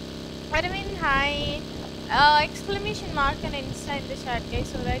Arvind, hi. Exclamation mark and Insta in the chat guys,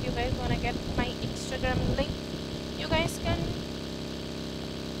 so that you guys wanna get my Instagram link. You guys can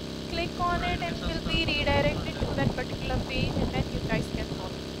click on it and will be redirected to that particular page and then you guys can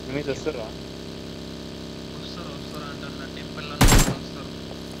follow. Enemies వస్తారా? వస్తారు అంటున్నా temple లో వస్తారు.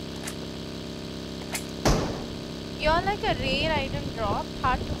 You're like a rare item drop,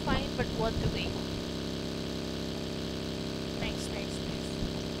 hard to find but worth the wait. Nice.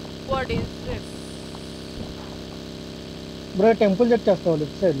 What is this? Bro temple check చేస్తావు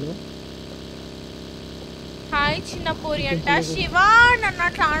left side లో. Hi చిన్న పూరి అంట. శివ నన్ను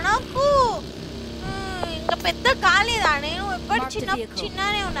అట్లా అనకు, ఇంకా పెద్ద కాలేదా? నేను ఎప్పుడు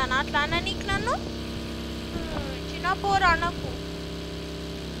చిన్ననే ఉన్నాను. అట్లా అన్న నీకు నన్ను చిన్న పూర అనకు.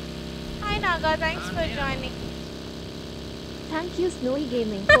 Hi Naga, thanks for joining. Thank you Snowy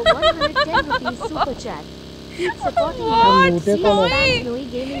Gaming for 110 rupees super chat. Keep supporting What? Snowy? Snowy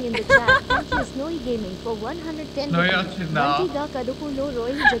Gaming in the chat. Thank you Snowy Gaming for 110 rupees. Bantiga kadupulo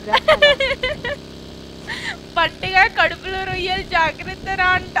royal jagrata. పట్టిగా కడుపులో రొయ్యలు జాగ్రత్త రా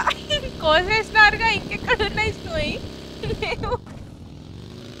అంట. కోసేసినారుగా, ఇంకెక్కడ ఉన్నాయి స్నోయి?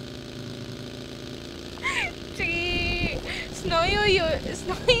 స్నోయి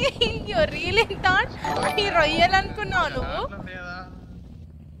real thought ఈ రొయ్యలు అనుకున్నావు నువ్వు?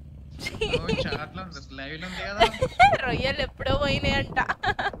 రొయ్యలు ఎప్పుడో పోయినాయి అంట.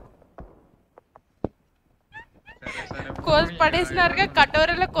 కోసి పడేసినారుగా,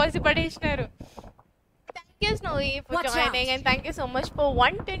 కటోరలో కోసి పడేసినారు. Thank you Snowy for joining and thank you so much for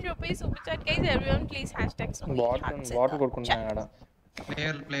 110 rupees super chat guys. Everyone please hashtag Snowy. Bat కొడుకుంటున్నా ఆడ.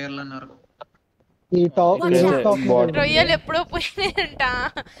 ప్లేయర్లు అన్నారు. ఈ టాప్ రొయ్యలు ఎప్పుడో పోయినాయంట.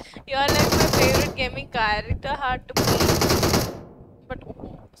 You are like my favorite gaming character, hard to play but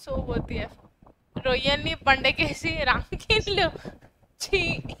so worth the effort. రొయ్యల్ని పండకేసి రాంకిన్లు ఛీ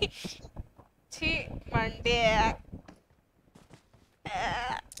Monday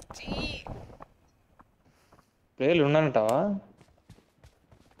ఛీ. ప్లేయర్లు ఉన్నారంటావా?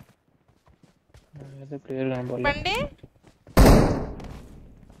 ప్లేయర్లు బండి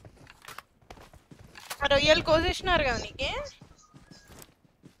రొయ్యలు కోసేసినారు కదా నీకే.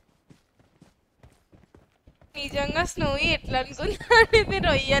 నిజంగా స్నోయి ఎట్లా అనుకున్నాడు ఇది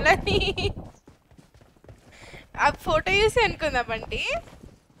రొయ్యలని? ఆ ఫోటో చూసి అనుకుందా బండి?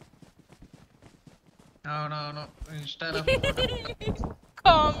 అవునవును, ఇన్స్టాలో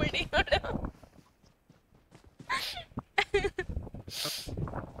కామెడీ కూడా.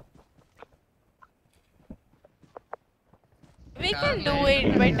 We can do it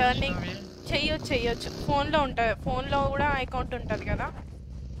by turning. చెయ్యొచ్చు. ఫోన్లో ఉంటుంది, ఫోన్లో కూడా అకౌంట్ ఉంటుంది కదా,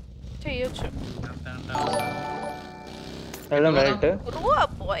 చెయ్యొచ్చు.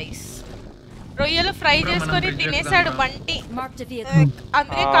 బాయ్స్ రొయ్యలు ఫ్రై చేసుకొని తినేసాడు బంటి.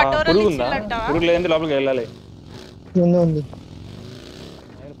 అందుకే కటోరలు ఇచ్చినట్ట. లోపలికి వెళ్ళాలి.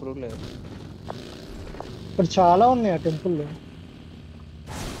 ఇక్కడ చాలా ఉన్నాయి ఆ టెంపుల్లో.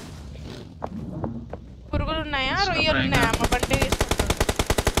 పురుగులు ఉన్నాయా, రొయ్యలు ఉన్నాయా? మా బండి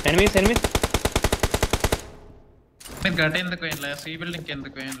ఎనిమిస్ మీరు గడ్డ ఎందుకు పోయినలా? సీ బిల్డింగ్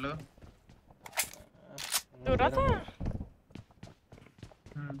ఎందుకు పోయినలు?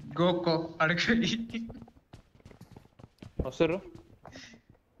 గోకో అడుగు వస్తారు.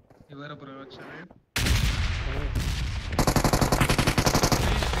 ఎవరు బ్రో వచ్చారు?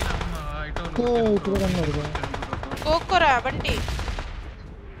 గోకోరా బంటి.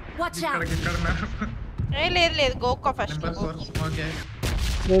 లేదు గోకో ఫస్ట్.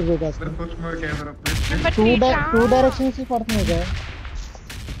 టూ డైరెక్షన్స్ పడుతున్నాయి కదా.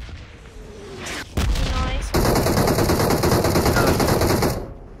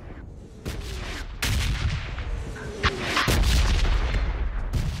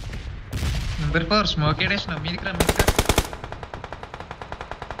 స్మోక్ ఏడేసిన మీదికి రా.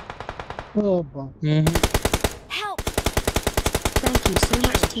 Thank you so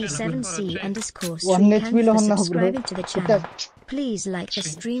much T7C _streakanth for subscribing to the channel. Please like the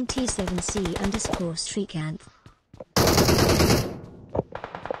stream T7C _streakanth.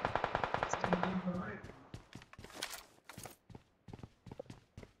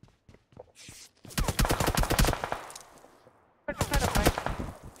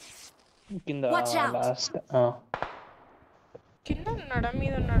 కింద లాస్ట్ కింద ఉన్నాడా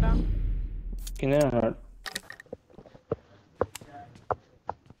మీద ఉన్నాడా? కింద ఉన్నాడు.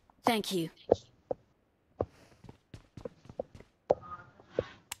 Thank you.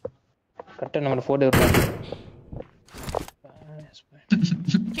 కరెక్ట్ నెంబర్ 4 ఎవరు?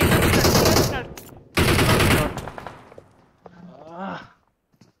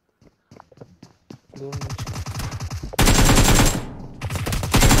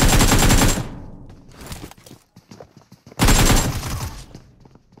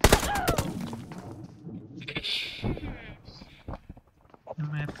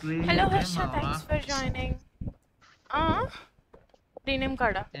 Hello Harsha, thanks for joining. Rename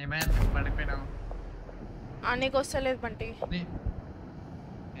kada. ఏమైంది పడిపోయినావు? నీకు వస్తలేదు బంటి.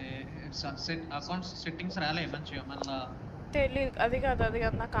 అకౌంట్స్ సెట్టింగ్స్ రాలే మంచిగా మళ్ళా. తెలియదు, అది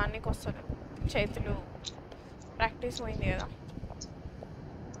కాదు నాకు ఆనికి వస్తలేదు. చేతులు ప్రాక్టీస్ పోయింది కదా.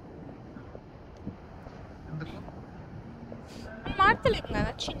 ఎందుకు మార్తలేం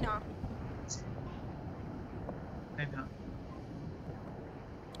కదా చిన్న.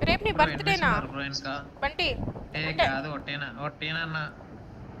 రేపు నీ బర్త్డేనా బంటి? కాదు ఒట్టేనా.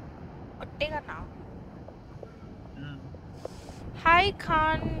 Hi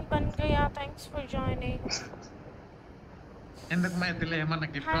Khan bun Gaya, thanks for joining. ఎందుకు మైథిలి ఏమన్నా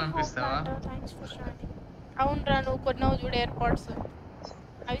గిఫ్ట్ పంపిస్తావా? Thanks for joining. అవునరా, నువ్వు కొన్నావు చూడు ఎయిర్పోర్ట్స్,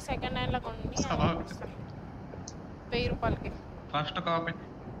 అవి సెకండ్ హ్యాండ్ లో కొని 1000 రూపాయలకి.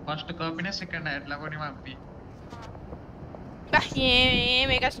 ఫస్ట్ కాపీనే సెకండ్ హ్యాండ్ లో కొని పంపి. ఏం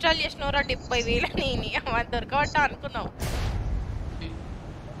ఎక్స్ట్రా చేసినవరా 70,000 నేను దొరకబట్ట అనుకున్నావు.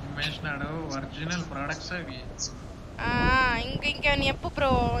 ఉమేష్నాడు ఒరిజినల్ ప్రొడక్ట్స్ అవి. ఇంకేమని చెప్పు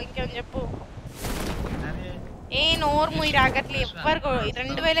బ్రో, ఇంకేమని చెప్పు. ఏ నోరు మూయి రాగట్లే, ఎవ్వరు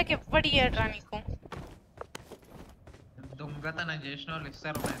 2000కి ఎవ్వడు ఇయ్యడ్రా నీకు. దొంగతనం చేసిన వాళ్ళు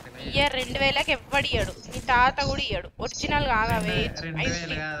ఇస్తారు. 2000కి ఎవ్వడు ఇయ్యడు, నీ తాత కూడా ఇయ్యడు. ఒరిజినల్ కాదవే.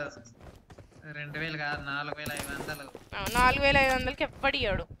 2000 కాదు 4500. 4500కి ఎవ్వడు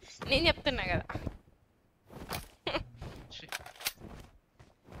ఇయ్యడు, నేను చెప్తున్నా కదా.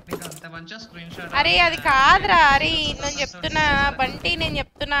 అరే అది కాదురా, అరే నేను చెప్తున్నా బంటి, నేను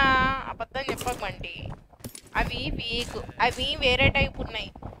చెప్తున్నా, అబద్ధం చెప్పకు బంటి. అవి వీక్, అవి వేరే టైప్ ఉన్నాయి.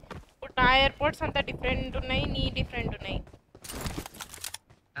 ఇప్పుడు నా ఎయిర్పోర్ట్స్ అంతా డిఫరెంట్ ఉన్నాయి, నీ డిఫరెంట్ ఉన్నాయి.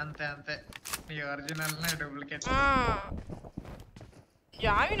 అంతే నీ ఒరిజినల్ నే డూప్లికేట్.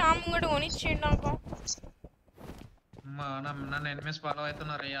 జావి నా ముంగడు కొనిచ్చిండు నాకు. నన్ను ఎనిమిస్ ఫాలో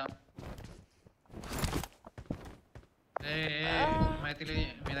అవుతున్నారు అయ్యా. మైథిలి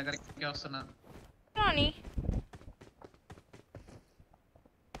మీ దగ్గరికి వస్తున్నా.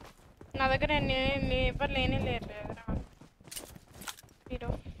 నా దగ్గర ఎవరు లేనే లేరు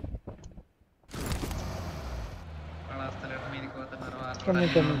మీదికి పోతున్నారు.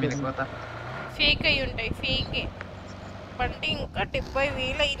 ఫేక్ అయి ఉంటాయి, ఫేకే బంటి. ఇంకా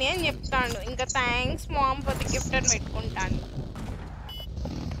 70,000 అయినాయి అని చెప్తాను. ఇంకా thanks ma'am for the gift అని పెట్టుకుంటాను.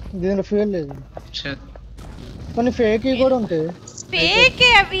 దీనిలో ఫెయిల్ లేదు, కొన్ని ఫేక్ కూడా ఉంటాయి. ఫేకే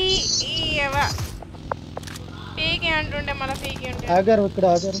అవి, ఫేకే అంటుండే మన ఫేకే ఉంటాయి. ఆగారు ఇక్కడ,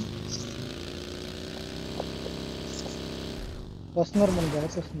 ఆగారు వస్తున్నారు, మన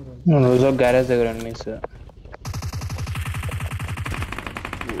గ్యాస్ వస్తున్నారు. రోజు గ్యారేజ్ దగ్గర మిస్.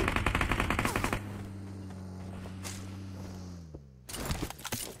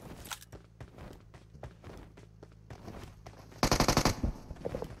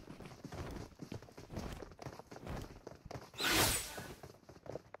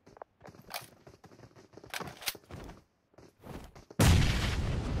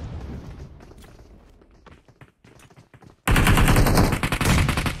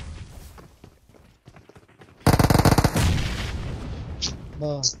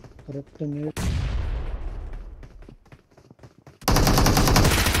 కరెక్ట్ మీరు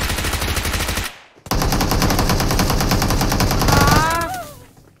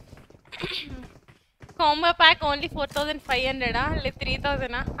combo pack only 4,500 like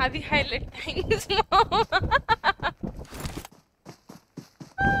 3,000 అది highlight. Thanks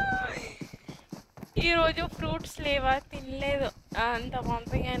ఈ రోజు ఫ్రూట్స్ లేవా, తినలేదు, అంత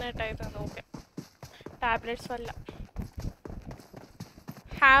వామిటింగ్ అయినట్టు అవుతుంది. ఓకే, టాబ్లెట్స్ వల్ల.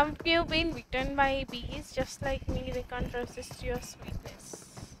 Have you been bitten by bees? Just like me, they can't resist your sweetness.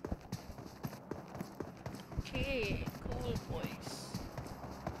 Okay, cool boys.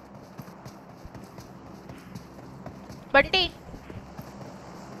 Bunty!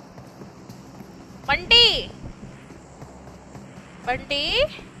 Bunty! Bunty!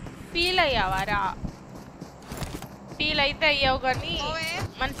 Feel అయ్యావారా? Feel అయితే అయ్యావు కానీ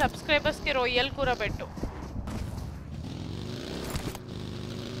మన సబ్స్క్రైబర్స్కి రొయ్యల కూర పెట్టు.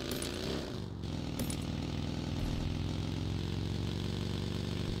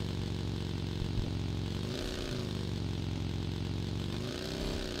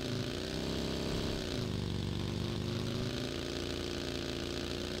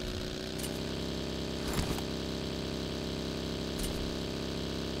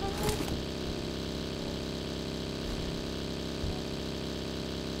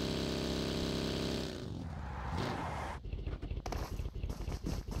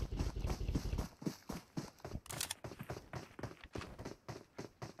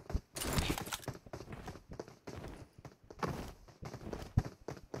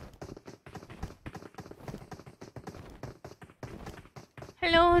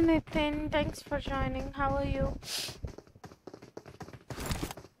 Hello Nitin, thanks for joining. How are you?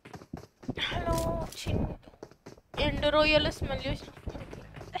 Hello Chintu. ఎండు రొయ్యల స్మెల్ చూసిన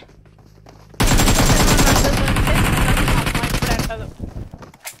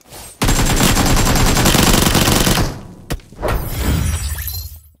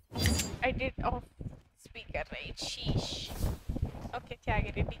I did off speaker, right? Sheesh. Okay,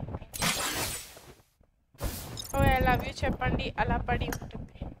 త్యాగిరెడ్డి. Oh, I love you చెప్పండి అలా పడి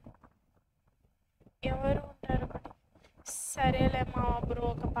ఉంటుంది. ఎవరు ఉంటారు పడి? సరేలే మా బ్రో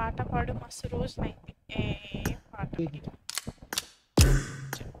ఒక పాట పాడు మస్తు రోజునైంది. ఏ పాట?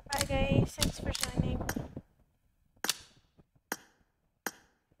 Bye guys, thanks for joining.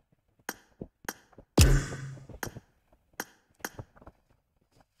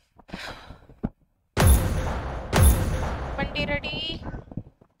 Bunty ready?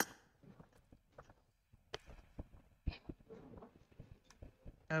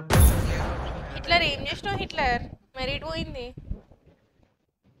 Hitler ఏం చేసినావు హిట్లర్? మెరిట్ పోయింది.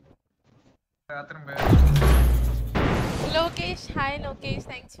 Lokesh, hi Lokesh,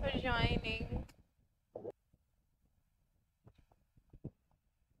 thanks for joining.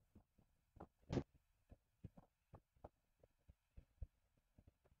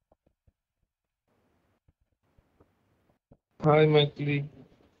 Hi, Mythili.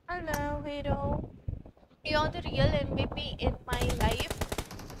 Hello, hero. You're the real MVP in my life.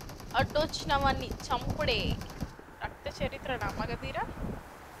 అడ్డొచ్చినవన్నీ చంపుడే రక్త చరిత్ర మగధీరా.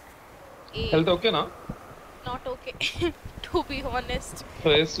 హెల్త్ ఓకేనా? Not okay to be honest.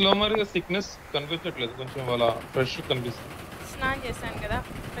 Face లో మరి sickness కనిపించట్లేదు, కొంచెం అలా ఫ్రెష్ కనిపిస్తుంది. స్నానం చేశాను కదా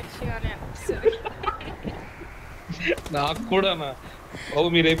ఫ్రెష్ గానే అనిపిస్తుంది. నాకు కూడా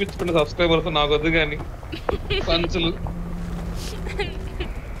మీరు వేయించుకున్న సబ్స్క్రైబర్స్ నాకు వద్దు కానీ పంచులు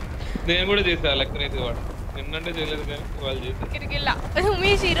నేను కూడా చేసా లెక్కనైతే వాడు నిన్నంటే చేయలేదు కానీ వాళ్ళు చేశారు.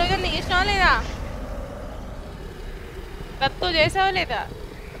 ఉమేష్ ఈరోజు చేసినావా లేదా? దత్తు చేసావా లేదా?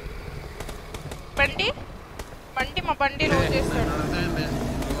 బండి మా బండి రోజు చేస్తాడు.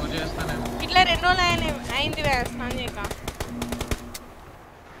 ఇట్లా 2 రోజులు అయింది స్నానం చేయక.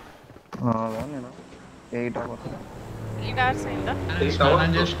 8 hours అయిందా?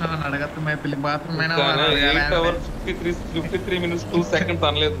 8 hours 53 minutes 2 seconds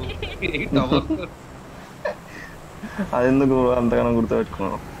అనలేదు. 8 hours అదెందుకు అంతగానో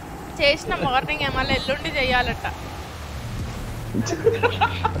గుర్తుపెట్టుకున్నాను? చేసిన మార్నింగ్ మళ్ళీ ఎల్లుండి చెయ్యాలట.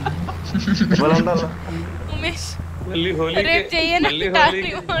 ఉమేష్ రేపు చెయ్యనండి.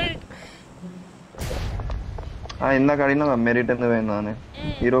 ఇందాక అడిగినా మెరిట్ ఎందుకు పోయిందా అని.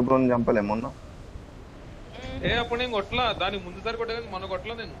 హీరో బ్రోని చంపలే మొన్న. అప్పుడు నేను కొట్లా, దాని ముందుసారి కొట్టే మన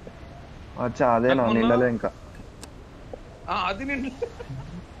కొట్లా నేను. అచ్చా అదేనా నిండలే ఇంకా. అది నిండ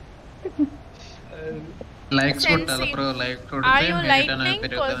లైక్స్ కొట్టాలి బ్రో, లైక్ కొడితే మెరిట్ అనేది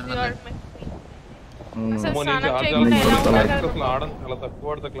పెరుగుతుంది.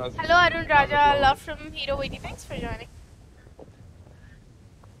 Hello Arun Raja, love from Hero Witty, thanks for joining.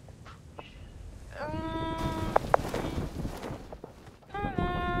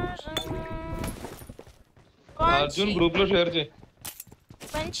 Arjun group లో షేర్ చేయి.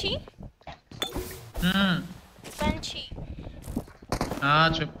 పంచి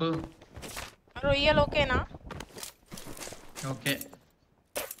చెప్పు. రొయ్యలు ఓకేనా? ఓకే.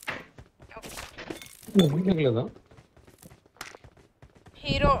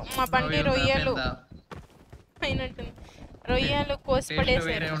 హీరో మా బండి రొయ్యలు అయినట్టుంది. రొయ్యలు కోసి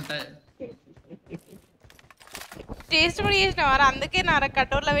పడేసారు. టేస్ట్ కూడా చేసినావారా? అందుకే నారా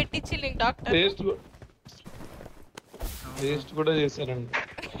కటోర్లో పెట్టించి నీకు డాక్టర్. టేస్ట్ కూడా చేశారండి.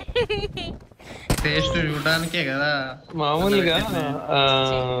 టేస్ట్ చూడడానికే కదా. మామూలుగా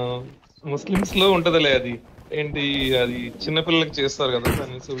ముస్లిమ్స్ లో ఉంటదిలే అది ఏంటి, అది చిన్నపిల్లలకి చేస్తారు కదా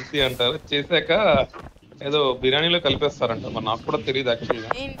దాన్ని సుల్తి అంటారు. చేశాక ఏదో బిర్యానీలో కలిపేస్తారంట. మరి నాకు కూడా తెలియదు యాక్చువల్ గా.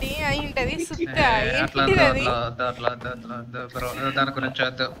 ఏంటి అయింటది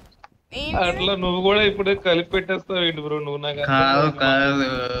అట్లా నువ్వు కూడా ఇప్పుడు కలిపి పెట్టేస్తావు ఏంటి బ్రో? నువ్వు నాకు కాదు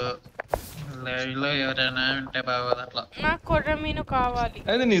ఎవరైనా ఉంటే బాగోదు అట్లా. నాకు కొర్రమీను కావాలి.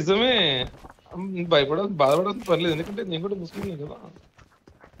 అది నిజమే, భయపడదు బాధపడదు పర్లేదు, ఎందుకంటే నేను కూడా ముస్లిం కదా.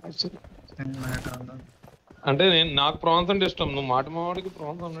 అంటే నాకు ప్రాన్స్ అంటే ఇష్టం, నువ్వు మాటికి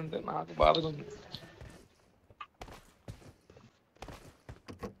ప్రాన్స్ అంటే నాకు బాధగా ఉంది.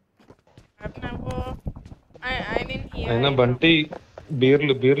 అయినా బంటి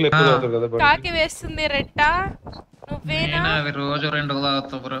బీర్లు ఎక్కువ తాగుతారు కదా. కాకి వేస్తుంది రెట్ట, నువ్వేనా? రోజు 2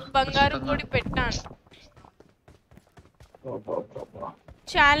 తాగుతావు బ్రో. బంగారు పొడి పెట్టాను.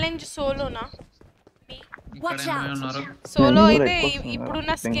 Challenge Solana? సోలో అయితే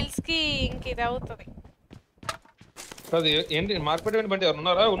ఇప్పుడున్న స్కిల్స్ కి ఇంక ఇది అవుతుంది. అది ఏంటి మార్కెట్ ఏంటి బండి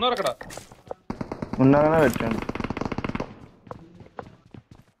ఎవరు ఉన్నారు అక్కడ ఉన్నారనే పెట్టాను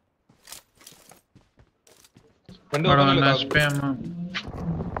బండి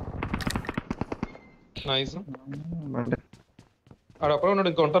నైస్ ఆడ అక్కడ ఉన్నాడు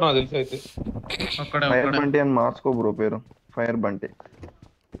ఇంకా ఉంటారు నాకు తెలిసి అయితే ఫైర్ బంటి అని మార్చుకో బ్రో పేరు ఫైర్ బంటి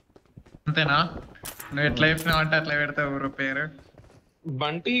అంతేనా నువ్వు ఎట్లా చెప్పినావు అంటే అట్లా పెడతావు బ్రో పేరు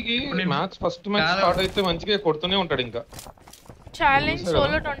బంటికి మ్యాచ్ ఫస్ట్ మ్యాచ్ స్టార్ట్ అయితే మంచిగా కొడుతూనే ఉంటాడు ఇంకా ఛాలెంజ్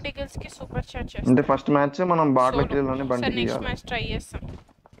సోలో 20 కిల్స్ కి సూపర్ చాట్ చేస్తాం అంటే ఫస్ట్ మ్యాచ్ మనం బాట్ల కిల్లోనే బంటికి నెక్స్ట్ మ్యాచ్ ట్రై చేస్తాం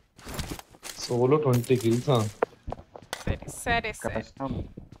సోలో 20 కిల్స్ సరే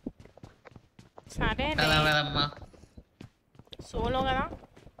అమ్మా సోలో కదా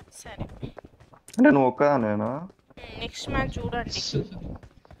సరే అంటే నువ్వు ఒక్కదానేనా నెక్స్ట్ మ్యాచ్ చూడండి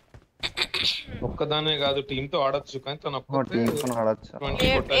ఒక్కదానే కాదు టీమ్ తో ఆడొచ్చు కానీ తన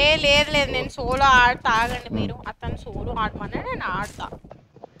లేదు నేను సోలో ఆడతా ఆగండి మీరు అతను సోలో ఆడమని నేను ఆడతా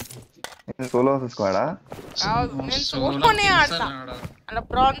సోలో స్క్వాడా నేను సోలోనే ఆడతా అలా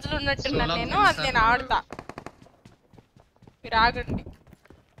బ్రాంజ్ లో ఉన్నట్టున్నా నేను అది నేను ఆడతా మీరు ఆగండి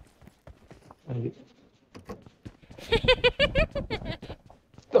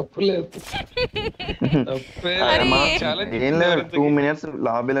తప్పులేదు 2 minutes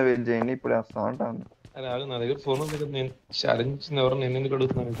లాబీలో వెయిట్ చేయండి ఇప్పుడు వస్తా అంటాను అరే ఆగు నా దగ్గర ఫోన్ ఉంది కదా నేను ఛాలెంజ్ ఎవరు నేను ఎందుకు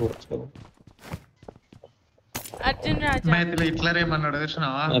అడుగుతున్నాను చూడొచ్చు కదా అర్జున్ రాజా మైథిలి హిట్లర్ ఏమన్నాడు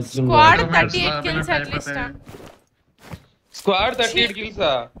చూసినావా squad 38 kills at least squad 38 kills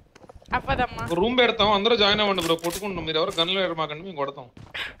అప్పదమ్మా room పెడతాం అందరూ జాయిన్ అవ్వండి బ్రో కొట్టుకుంటాం మీరు ఎవరు గన్లు వేయరు మాకండి మేము కొడతాం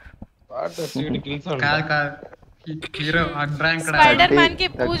స్క్వాడ్ 38 కిల్స్ కాదు హీరో అన్రాంక్డ్ స్పైడర్ మ్యాన్ కి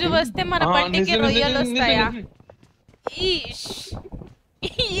పూజ వస్తే మన బండికి రొయ్యలు వస్తాయా ఈష్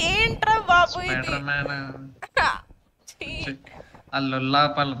ఏంట్రా బాబు ఇది స్పైడర్ మ్యాన్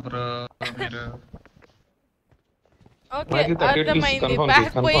అల్లల్లాపల్ బ్రో మీరు ఓకే అర్థమైంది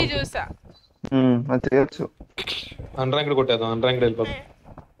బ్యాక్ పోయి చూసా అది చేయొచ్చు అన్రాంక్డ్ కొట్టేద్దాం అన్రాంక్డ్ వెళ్ళిపోదాం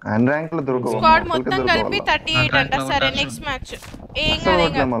అన్రాంక్డ్ లో దొరకవు స్క్వాడ్ మొత్తం కలిపి 38 అంట సరే నెక్స్ట్ మ్యాచ్ ఏం కాదు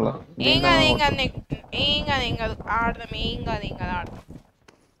ఆడదాం ఏం కాదు ఆడదాం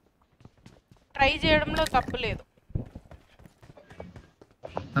ట్రై చేయడంలో తప్పు లేదు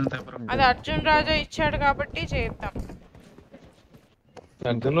అది అర్జున్ రాజా ఇచ్చాడు కాబట్టి చేద్దాం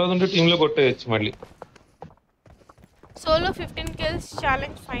అర్జున్ రాజా ఉంటే టీమ్ లో కొట్టేయచ్చు మళ్ళీ solo 15 kills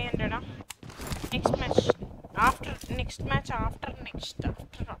challenge 500 next match after next match after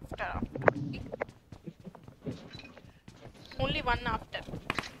only one after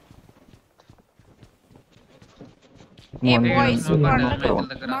A boys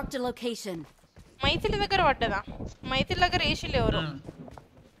Marked a location. Maithili దగ్గర పడ్డదా మైథిలి దగ్గర ఏసీలు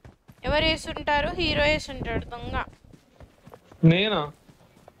ఎవరు వేసుంటారు హీరో వేసుంటాడు దొంగ నేనా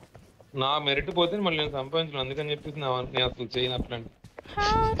నా మెరిట్ పోతే మళ్ళీ నేను సంపాదించను అందుకని చెప్పేసి నేను అసలు చేయను అట్లాంటి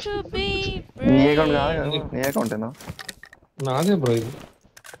నాదే బ్రో ఇది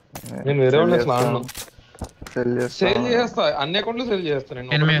నేను వేరే వాళ్ళు అసలు ఆడను సేల్ చేస్తా అన్ని అకౌంట్లు సేల్ చేస్తా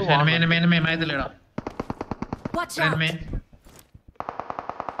నేను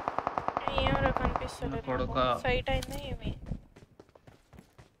ఏమరా కనిపిస్తలేదు సైట్ అయిందా ఏమి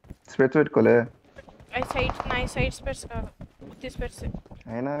స్పెట్స్ పెట్టుకోలే సైట్ స్పెట్స్ కాదు ఉత్తి స్పెట్స్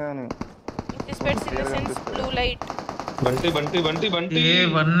అయినా గాని ఉత్తి స్పెట్స్ in the sense blue light Bunty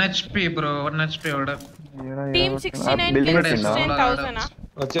 1 HP bro 1 HP order team 69 kills 10000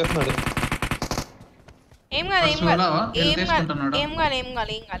 వచ్చేస్తున్నాడు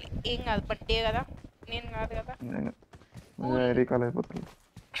ఏం కాదు బట్టే కదా నేను కాదు కదా రీకాల్ అయిపోతుంది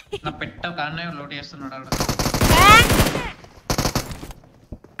నా పెట్ట కానే లోడ్ చేస్తున్నాడు ఆడ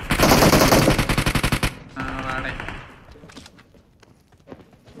వాడే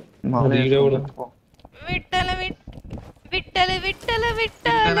విట్టల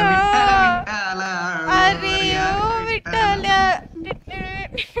అరే విట్టల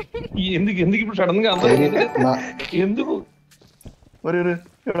ఎందుకు ఇప్పుడు సడన్ గా ఎందుకు మరి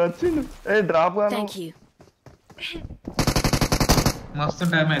ఇక్కడ వచ్చిండు డ్రాప్ గాను మస్తు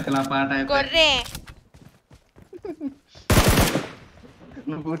టైం అయితే ఆ పాట అయితే గొర్రె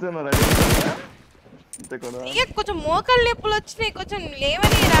నువ్వు కూర్చున్నా ఇక కొంచెం మోకాలు నొప్పులు వచ్చినాయి కొంచెం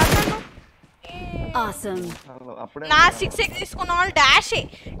లేవని రాను నా 6x తీసుకున్న వాళ్ళు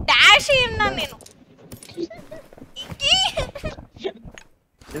డాష్ ఉన్నాను నేను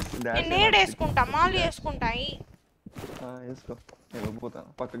నేను వేసుకుంటా మాలు వేసుకుంటాయి వేసుకో నేను వెళ్ళిపోతాను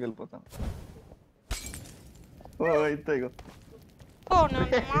పక్కకి వెళ్ళిపోతాను అయితే ఇగో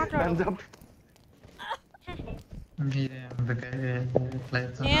మాట్లాడు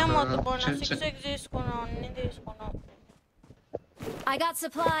ఏమొద్దు పోనా 6x తీసుకున్నావు అన్ని తీసుకున్నావు I got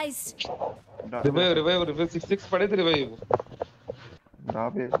supplies. రివైవ్ 6 పడేది రివైవ్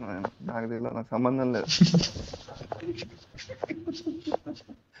డ్రాప్ చేసిన నాకు తెలియదు, నాకు సంబంధం లేదు.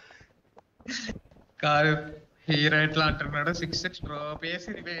 కాదు హీరో ఎట్లా అంటున్నాడు 6x డ్రాప్ వేసి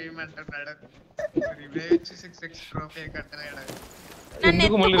రివైవ్ అంటున్నాడు. రివైవ్ ఇచ్చి 6x డ్రాప్ కట్టలేడు.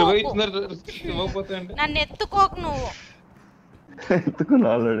 నన్ను ఎత్తుకోకు నువ్వు. ఎత్తుకున్నా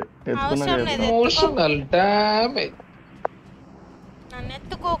ఆల్రెడీ. Emotional damage. నన్ను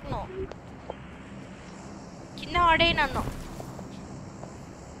ఎత్తుకోకు నువ్వు, కింద పడే నన్ను.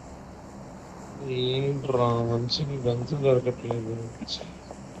 ఏంట్రా మంచి గన్స్ దొరకట్లేదు.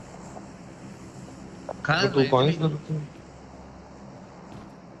 2 కాయిన్స్ దొరుకుతుంది.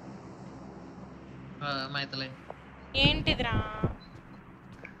 మైథిలి ఏంటిదిరా?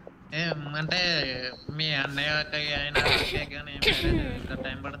 అంటే మీ అన్నయ్య అయినా ఇంకా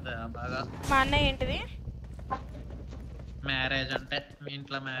టైం పడుతుందా బాగా? మా అన్నయ్య ఏంటిది మ్యారేజ్ అంటే మీ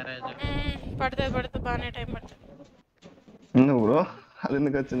ఇంట్లో మ్యారేజ్ పడుతుంది బాగానే టైం పడుతుంది. బ్రో అది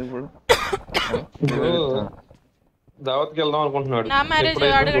ఎందుకు వచ్చింది ఇప్పుడు? దావత్కి వెళ్దాం అనుకుంటున్నాడు. నా మ్యారేజ్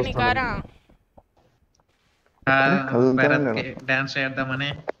అడగండి కారా డాన్స్ చేద్దామని.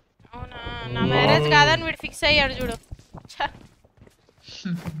 అవునా? నా మ్యారేజ్ కాదని వీడు ఫిక్స్ అయ్యాడు చూడు.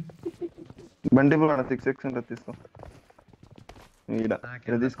 బండి బ్రో 6x అంటే తీసుకో. ఈడ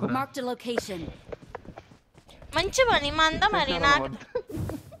ఇక్కడ తీసుకో. Marked a location. మంచి పని మంద మరి నాకు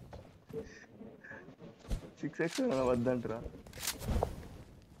 6x వద్దంటరా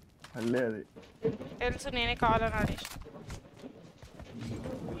అల్లే అది తెలుసు, నేనే కావాలని ఆడేసి.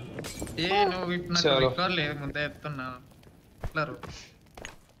 ముందే ఎత్తున్నా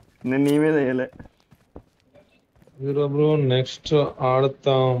నేను నీ మీద వేయలే. Bro next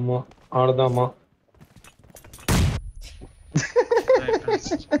ఆడదామా?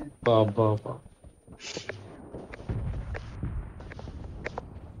 బాబా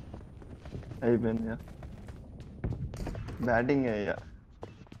అయిపోయింది. బ్యాటింగ్ అయ్యా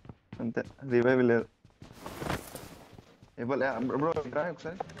అంతే, రివైవ్ లేదు. బ్రో ఇట్రా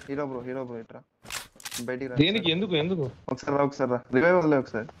ఒకసారి. హీరో బ్రో ఇట్రా బయటికి రా. దేనికి? ఎందుకు ఒకసారి రా. రివైవ్ వదిలే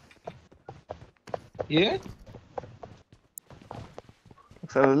ఒకసారి.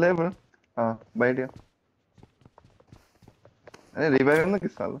 ఒకసారి వదిలే బ్రో బయట. అదే రివైవ్ ఎందుకు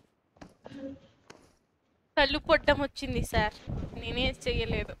ఇస్తాను? తలుపు పొట్టం వచ్చింది సార్, నేనేం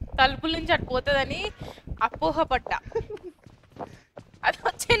చెయ్యలేదు. తలుపుల నుంచి అటు పోతుందని అపోహపడ్డా, అది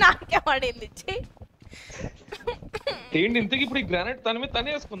వచ్చి నాకే పడింది. ఏంటి ఇంతకి ఇప్పుడు ఈ గ్రానైట్ తన మీద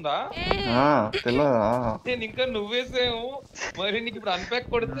తనే వేసుకుందా? నేను ఇంకా నువ్వేసావు మరి, నీకు ఇప్పుడు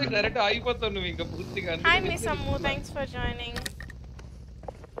అన్పాక్ కొడితే డైరెక్ట్ ఆగిపోతావు నువ్వు ఇంకా పూర్తిగా. Hi miss Ammu, thanks for joining.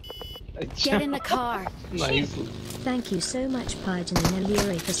 Get in the car. Nice. Thank you so much Pajan and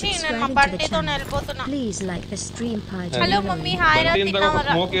Elira for subscribing to the channel. Please like the stream Pajan. Hello mummy, hi ra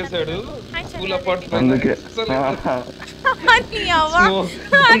tinavara. Smoke చేసాడు పూల పట్ అందుకే అని అవ్వ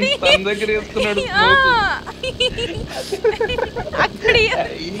అని తన దగ్గర వేసుకున్నాడు అక్కడి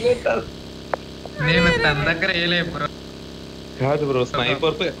నేను తన దగ్గర వేయలే బ్రో. కాదు బ్రో,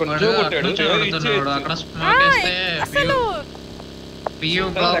 స్నైపర్ తో ఎక్కడ నుంచో కొట్టాడు. అక్కడ స్మోక్ వేస్తే అసలు పియు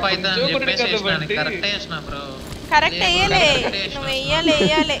డ్రాప్ అయితే అని చెప్పేసి వేసినాను. కరెక్ట్ వేసినా బ్రో. కరెక్ట్ వేయలే, నువ్వు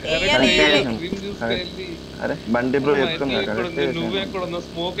వేయాలి. అరే బండి బ్రో చెప్తున్నా నువ్వు ఎక్కడ ఉన్నావు,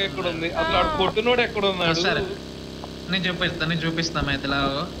 స్మోక్ ఎక్కడ ఉంది, అసలు ఆడు కొట్టునోడు ఎక్కడ ఉన్నాడు? సరే నేను చూపిస్తా మైథిలా.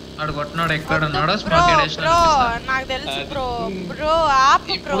 ఆడు కొట్టినోడు ఎక్కడ ఉన్నాడో స్మోక్ వేసినా. నాకు తెలుసు బ్రో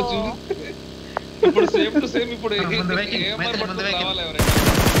ఆపు బ్రో. ఇప్పుడు సేమ్ టు సేమ్ ఇప్పుడు రావాలి ఎవరైనా.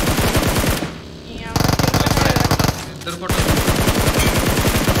 ఇద్దరు కొట్టు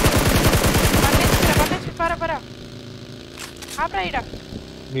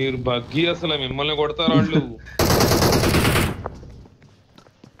మీరు బగ్గి అసలు మిమ్మల్ని కొడతారు వాళ్ళు.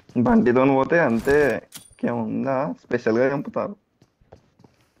 బండితో పోతే అంతే, ఇంకేముందా స్పెషల్ గా చంపుతారు.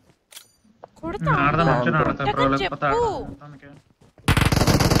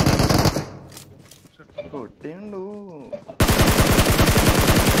 కొట్టిండు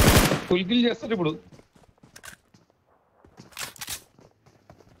ఫుల్ కిల్ చేస్తారు ఇప్పుడు.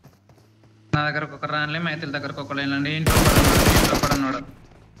 నా దగ్గరకు ఒక రాన్లే, మైథిలి దగ్గరకు ఒక లేనండి. ఇంట్లో పడున్నాడు.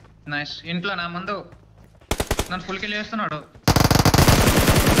 నైస్. ఇంట్లో నా ముందు నన్ను ఫుల్ కిల్ చేస్తున్నాడు.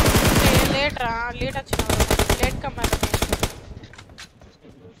 లేట్ వచ్చిన లేట్ కమ్మర్.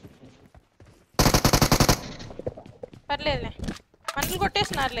 పర్లేదులే, మనల్ని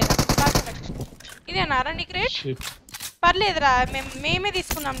కొట్టేస్తున్నారు లేదా? ఇదేనారా నీకు రేట్? పర్లేదురా, మేమే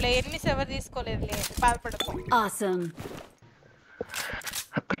తీసుకున్నాంలే, ఎనిమిస్ ఎవరు తీసుకోలేదులే, బాధపడకు.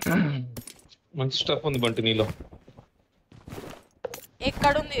 మంచి స్టఫ్ ఉంది బంటి నీలో.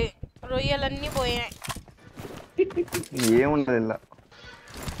 ఎక్కడుంది? రొయ్యలన్నీ పోయాయి. ఏముండదు ఇలా.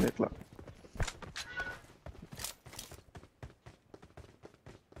 ఎట్లా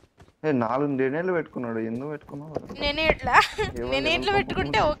 4 గ్రెనేడ్లు పెట్టుకున్నాడు. ఎందుకు పెట్టుకున్నావు? నేనేట్లా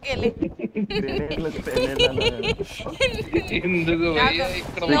పెట్టుకుంటే ఓకేలే.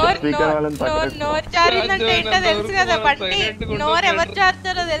 నోరు జారిందంటే ఏంటో తెలుసు కదా బంటి. నోరు ఎవరు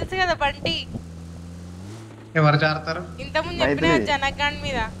జారుతారో తెలుసు కదా బంటి. ఎవరు జారుతారు? ఇంతకుముందు చెప్పిన జనగాన్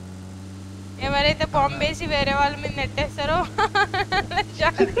మీద ఎవరైతే బాంబు వేసి వేరే వాళ్ళ మీద నెట్టేస్తారో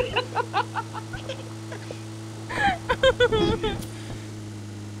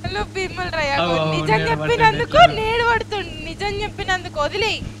హలో భీమల్ రయ్య నిజం చెప్పినందుకు నేడు పడుతుంది. నిజం చెప్పినందుకు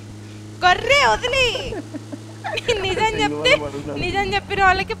వదిలే గొర్రె వదిలే. నిజం చెప్పిన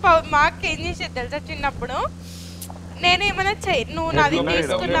వాళ్ళకి మాకు ఏం చేసేది తెలుసా చిన్నప్పుడు? నేనేమన్నా నువ్వు నాది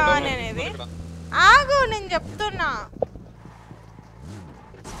తీసుకున్నావా అనేది. ఆగు నేను చెప్తున్నా.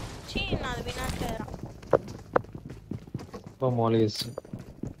 నాది వినట్లేరా?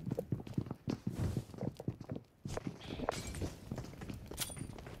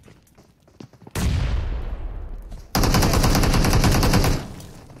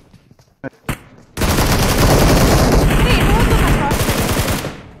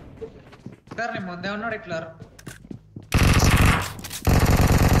 ముందే ఉన్నాడు ఇట్లా.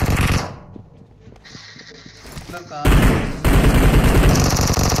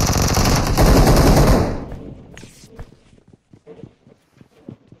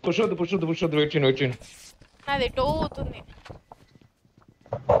 పుష్ వెయిట్ చేయండి. నాది టో అవుతుంది.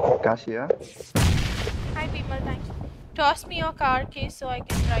 కాశియా hi people thanks. Toss me your car keys so I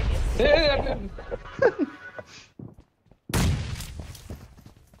can drive you.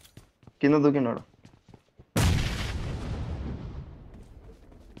 కింద దూకినాడు.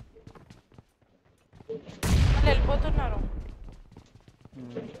 వెళ్ళిపోతున్నారు.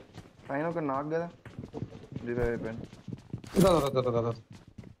 పైన ఒక నాక్ కదా. రివైవ్ అయిపోయింది.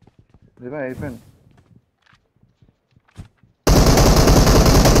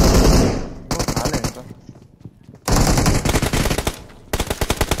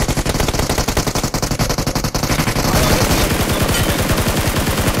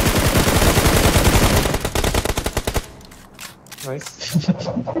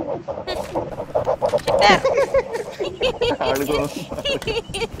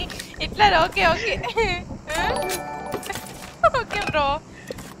 ఇట్లా okay okay okay bro.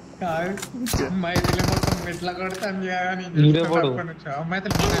 Maithili మొత్తం మెట్ల కొడతాను.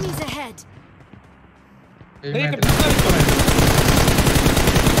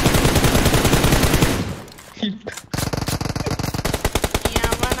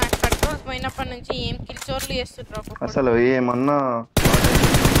 నాకు కంట్రోల్స్ పోయినప్పటి నుంచి ఏం కిల్చోర్లు చేస్తుండ్రు అసలు. ఏమన్నా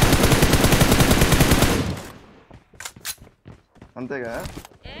అంతేగా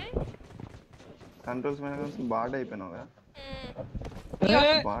కంట్రోల్స్ మీద బాగా అయిపోయినావు కదా.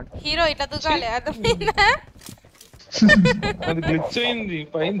 హీరో ఇట్లా దూకాలి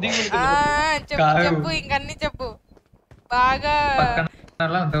చెప్పు ఇంకన్నీ చెప్పు. బాగా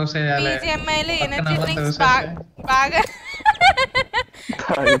BGMI లో ఎనర్జీ డ్రింక్స్ బాగా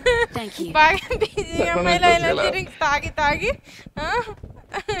BGMI లో ఎనర్జీ డ్రింక్స్ తాగి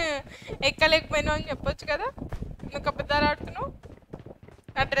ఎక్కలేకపోయినావు అని చెప్పొచ్చు కదా. నువ్వు అబద్ధాలు ఆడుతున్నావు.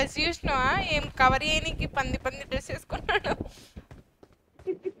 ఆ డ్రెస్ చూసినావా? ఏం కవర్ చేయడానికి పంది డ్రెస్ వేసుకున్నాడు.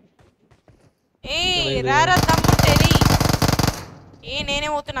 ఏ రారా తమ్ముడు తెలి. నేనే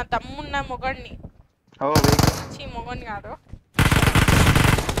పోతున్నా తమ్మున్న మొగడిని. మొగడిని కాదు.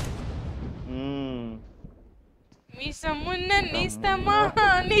 మీసమున్న నిస్తమా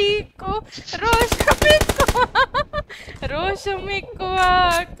నీకు రోషం ఎక్కువ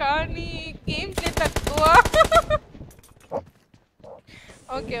కానీ ఏం తక్కువ.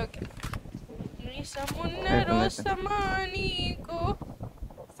 Okay okay. మీసమున్న రోషమా నీకు.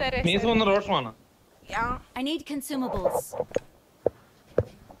 సరే మీసమున్న రోషమానా? I need consumables.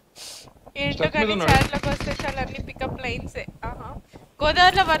 ఏంటో కానీ చాట్లోకి వస్తే చాలా అన్ని పికప్ లైన్సే.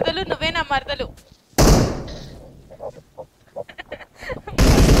 గోదావరిలో వరదలు నువ్వే నా మరదలు.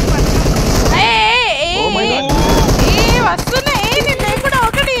 వస్తున్నా నేను కూడా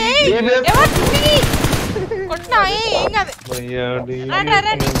ఒకటి కొట్టినా ఏం కాదు. రండి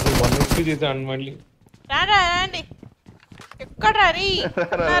ఎక్కడ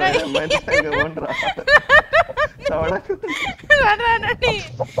రండి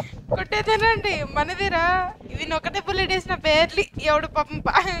కొట్టేదేనండి మనదిరా. ఇది ఒకటే బుల్లెట్ వేసిన పేర్లి ఎవడు పాపం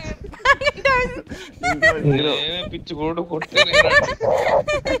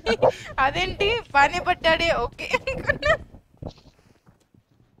అదేంటి బానే పట్టాడే. ఓకే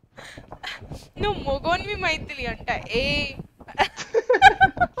నువ్వు మొగోన్వి మైథిలి అంట.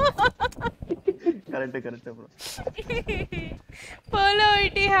 Polo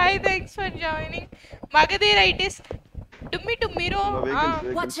IT, hi, thanks for joining. Magadhir IT, Tummi Tummiro.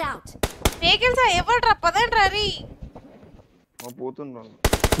 Watch out. Vehicles ఎవరు పదండి రీ పోతున్నా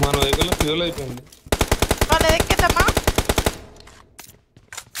మన వెహికల్ ఫ్యూల్ అయిపోయింది. వాళ్ళ ఎక్కేద్దామా?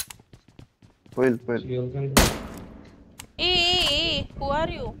 పోయి who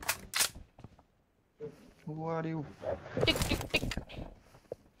are you? Tick tick tick.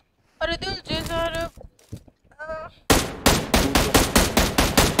 అరే దిల్ చేశారు.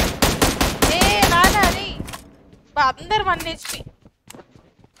 రాదా రీ అందరు 1 HP.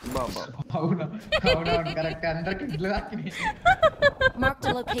 Marked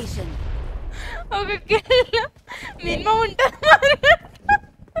a location. ఒక కిల్ మినిమం ఉంటుంది.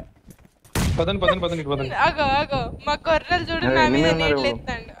 పదండి. ఆగో మా కొర్రలు చూడు నా మీద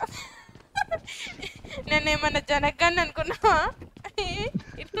నీళ్ళెత్తాడు. నేనేమన్నా జనగాన్ని అనుకున్నావా?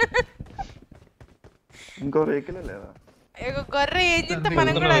 ఇంకో వెహికల్ లేదా? గొర్రె ఏం చేస్తే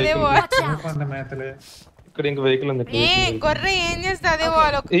మనం కూడా అదే ఇక్కడ ఇంకో వెహికల్ ఉంది. గొర్రె ఏం చేస్తే అదే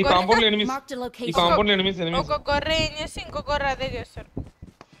వాళ్ళు. ఈ కాంపౌండ్ లో ఎనిమిస్ ఒక గొర్రె ఏం చేస్తే ఇంకో గొర్రె అదే చేస్తారు.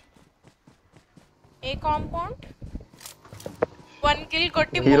 ఏ కాంపౌండ్ 1 kill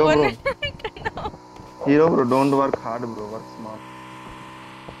కొట్టి hero bro don't work hard bro work smart.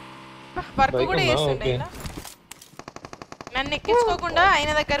 Work కూడా చేస్తుండే ఇలా. నన్ను ఎక్కించుకోకుండా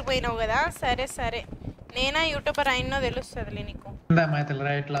ఆయన దగ్గరికి పోయినావు కదా. సరే నేనా యూట్యూబర్ అయినో తెలుస్తుందిలే నీకు.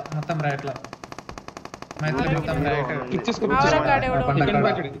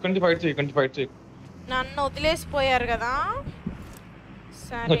 నన్ను వదిలేసిపోయారు కదా.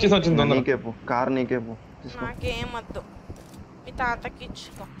 కార్ నీకేపు నాకేం వద్దు. మీ తాతకి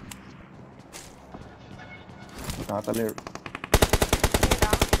ఇచ్చుకో. తాత లేడు.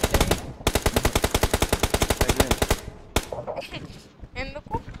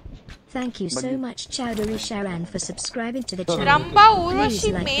 ఎందుకు? Thank you so much Chowdhury Sharan for subscribing to the channel. Ramba Urvashi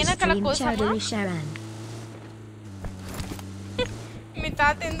Menakala kosama. Chowdhury Sharan. మీ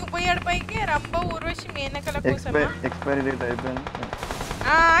తాత ఎందుకు పోయాడు పైకి? రంభ ఊర్వశి మేనకల కోసమా? ఎక్స్పైరీ డేట్ అయిపోయింది.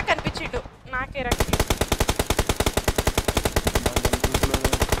 కనిపించిండు నాకే రక్కి.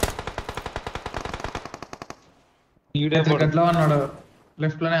 గట్లా ఉన్నాడు.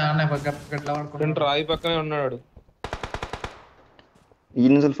 లెఫ్ట్ లోనే ఆనే గట్లా వాడుకుంటాడు. రాయి పక్కనే ఉన్నాడు.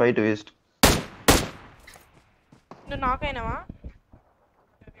 Initial fight waste. నువ్వు నాకైనావా?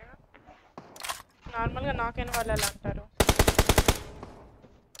 నార్మల్ గా నాకైన వాళ్ళు అలా అంటారు.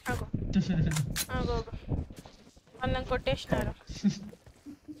 ఆగో వాళ్ళని కొట్టేసినారు.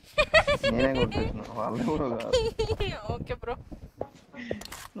 Okay bro.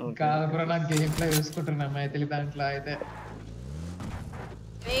 కాదు బ్రో నాకు గేమ్ ప్లే చూసుకుంటున్నా మైథిలి దాంట్లో అయితే.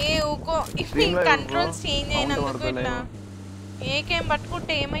 ఊకో కంట్రోల్స్ చేంజ్ అయినందుకు ఇట్లా ఏకేం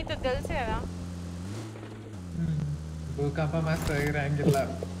పట్టుకుంటే ఏమైతుందో తెలుసు కదా. భూకంప మాస్టర్ ర్యాంక్ ఇలా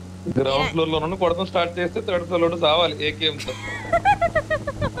గ్రౌండ్ ఫ్లోర్ లో కొడతాం స్టార్ట్ చేస్తే థర్డ్ ఫ్లోర్ లో సావాలి ఏకేం తో.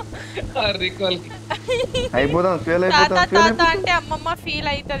 తాత అంటే అమ్మమ్మ ఫీల్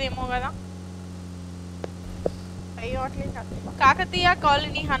అవుతుందేమో కదా. అయ్యో అట్లే కాకతీయ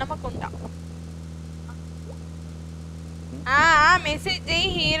కాలనీ హనుమకొండ. మెసేజ్ చేయి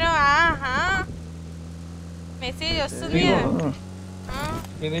హీరో. మెసేజ్ వస్తుంది.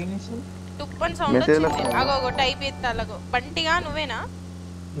 టుప్పని సౌండ్ వచ్చింది. అగో టైప్ ఎత్తా అలాగో. బంటిగా నువ్వేనా?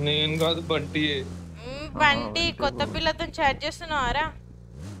 నేను కాదు బంటి. బంటి కొత్త పిల్లతో చాట్ చేస్తున్నావారా?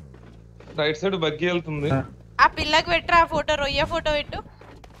 రైట్ సైడ్ బగ్గి వెళ్తుంది. ఆ పిల్లకి పెట్టరా ఆ ఫోటో. రొయ్య ఫోటో పెట్టు.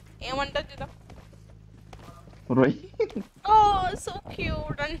 ఏమంటావు చూద్దాం. ఓ సో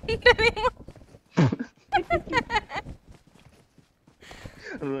క్యూట్ అంటారేమో.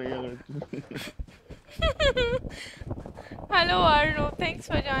 Hello అర్ను, thanks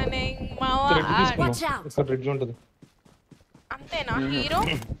for joining. అంతేనా హీరో?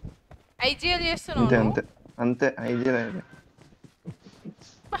 ఐజీఎల్ చేస్తున్నావు? అంతే ఐజీఎల్.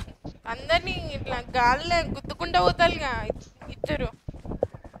 అందరినీ ఇట్లా గాల్లో గుద్దుకుంటా పోతారుగా ఇద్దరు.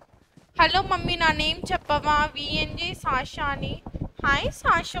 హలో మమ్మీ నా నేమ్ చెప్పవా? విఎన్జి సాషా అని. హాయ్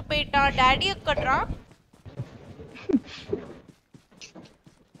సాషా బేట. డాడీ ఎక్కడ్రా?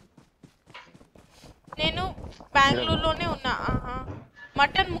 నేను బెంగళూరులోనే ఉన్నా.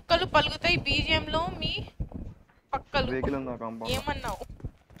 మటన్ ముక్కలు పలుకుతాయి BGM లో మీ పక్కలు. ఏమన్నావు?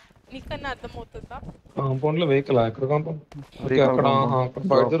 నీకన్నా అర్థమవుతుందా? కాంపౌండ్ లో వెహికల్ ఎక్కడ కాంపౌండ్?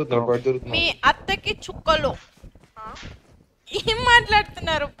 మీ అత్తకి చుక్కలు. ఏం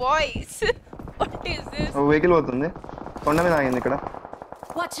మాట్లాడుతున్నారు boys? What is this? Vehicle పోతుంది. కొండ మీద ఆగింది ఇక్కడ.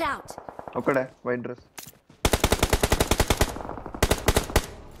 Watch out. ఒక్కడే వైట్ డ్రెస్.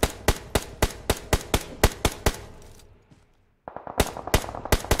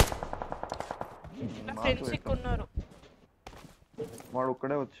 ఫ్రెండ్స్ ఉన్నారు. వాడు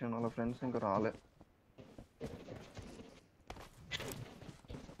ఒక్కడే వచ్చాడు. వాళ్ళ ఫ్రెండ్స్ ఇంకా రాలే.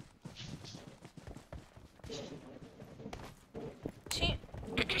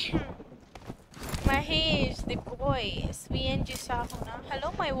 Mahesh, the boy, SVNG Sahuna. Hello,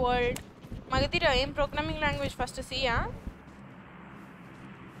 my world. Magadira, in programming language first to see, yeah?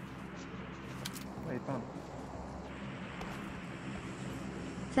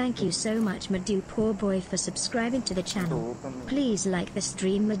 Thank you so much, Madhu Poor Boy, for subscribing to the channel. Please like the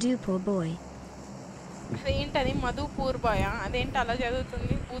stream, Madhu Poor Boy. అదేంటది Madhu poor bye అదేంటి అలా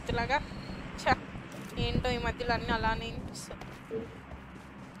చదువుతుంది బూత్లాగా ఏంటో ఈ మధ్యలో అన్ని అలానే వినిపిస్తుంది.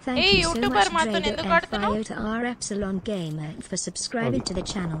 Thank Hey, you so YouTuber much, మాతో ఎందుకు ఆడుతున్నావు? Drago FIO to R Epsilon Gamer for subscribing to the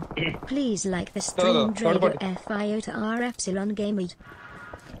channel. Please like the stream, Drago FIO to R Epsilon Gamer.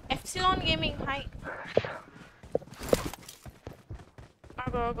 Epsilon Gaming, hi.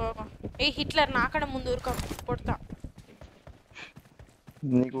 ఆగో ఏ హిట్లర్ నాకడ ముందు ఊరుక కొడతా.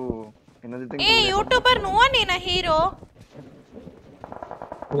 నీకు ఏ YouTuber నువ్వా నేనా hero?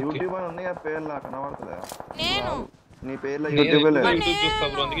 YouTuber ఉంది ఆ పేరు నాకు కనబడతలే. నేను నీ పేర్లో యూట్యూబర్ లేదు. యూట్యూబ్ చూస్తా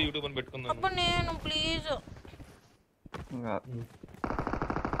బ్రో అందుకే యూట్యూబ్ అని పెట్టుకున్నాను. అబ్బా నేను ప్లీజ్.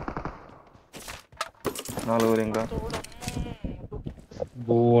 నాలుగురు ఇంకా.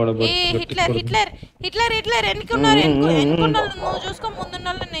 ఏ హిట్లర్ ఎన్నుకున్నారు నువ్వు చూసుకో ముందున్న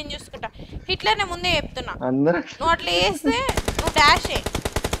వాళ్ళని నేను చూసుకుంటా. హిట్లర్ నే ముందే చెప్తున్నా. నువ్వు అట్లా వేస్తే నువ్వు డాష్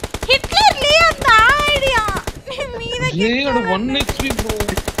హిట్లర్ లే అంత ఐడియా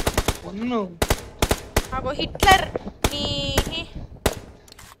అగో హిట్లర్ నీ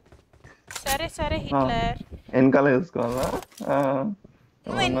సరే హిట్లర్ వెనకాల చూసుకోవాలా?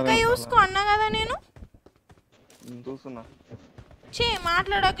 నువ్వు వెనక చూసుకో అన్నా కదా నేను చూస్తున్నా.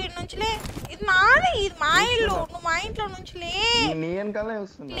 మాట్లాడక ఇటు నుంచిలే. ఇది నాది, ఇది మా ఇల్లు. నువ్వు మా ఇంట్లో నుంచిలే. నీ వెనకాలే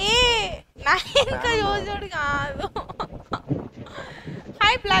చూస్తున్నా. లే నా వెనక చూసాడు కాదు.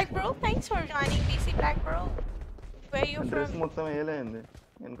 Hi black bro, thanks for joining BC black bro. Where you from? Dress మొత్తం ఏలేంది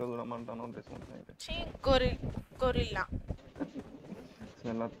వెనక చూడమంటాను. డ్రెస్ మొత్తం అయితే గొరిల్లా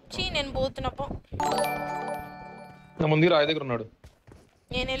నేను పోతున్నపో. నా ముందు రాయి దగ్గర ఉన్నాడు.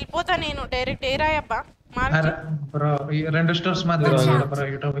 నేను వెళ్ళిపోతా. నేను డైరెక్ట్ ఏ రాయబ్బా బ్రో ఈ రెండు స్టోర్స్ మధ్యలో ఉన్నాడు బ్రో.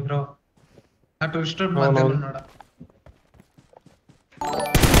 యూట్యూబ్ బ్రో అటు స్టోర్ మధ్యలో ఉన్నాడు.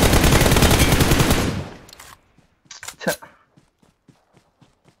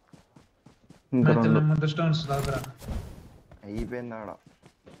 ముందు స్టోన్స్ దగ్గర అయిపోయింది ఆడ.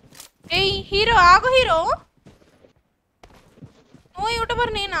 ఏయ్ హీరో ఆగు. హీరో నువ్వు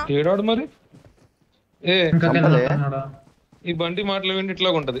యూట్యూబర్ నేనా? ఏడాడు మరి ఈ బండి మాటలు వింటే ఇట్లా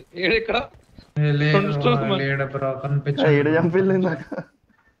ఉంటది. ఏడెక్కడ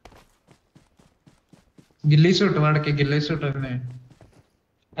గిల్లీ సూట్ వాడికి గిల్లీ సూట్ ఉంది.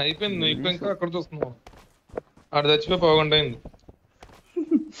 అయిపోయింది. నువ్వు ఇంకా అక్కడ చూస్తున్నావు. ఆడ చచ్చిపోయి పోగొండ అయింది.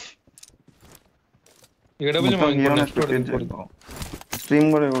 స్ట్రీమ్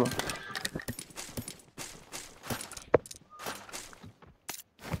కూడా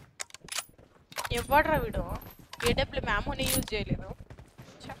ఎవడ్రా వీడు? ఏడబ్ల్యూ మ్యామోని యూజ్ చేయలేదు.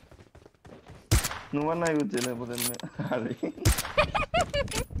 నువ్వన్నా యూజ్ చేయలేకపోతే అది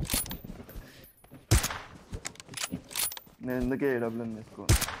నేను ఎందుకే ఏడబ్ల్యూ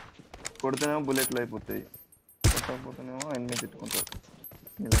తీసుకోను. కొడితేనేమో బుల్లెట్లు అయిపోతాయి, కొట్టకపోతేనేమో అన్నీ తిట్టుకుంటారు.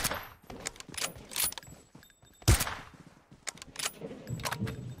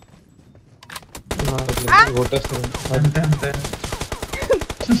 అంతే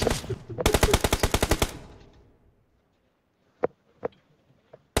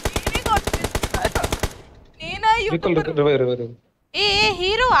ఏ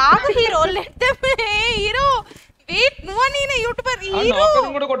హీరో ఆగు. Hero let them. Hero wait. నువ్వు నేనే యూట్యూబర్. హీరో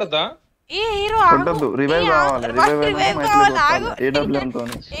కూడా కొట్టదా? ఏ హీరో ఆగు. కొట్టదు. రివైవ్ కావాలి. రివైవ్ కావాలి. ఏడబ్ల్యూ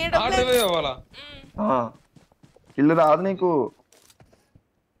తోని రివైవ్ అవ్వాలా? కిల్ రాదు నీకు.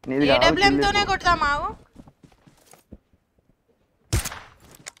 నీది కాదు. ఏడబ్ల్యూ తోనే కొడతాం. ఆగు.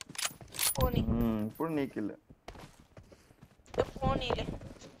 ఇప్పుడు నీ కిల్. పోనీలే.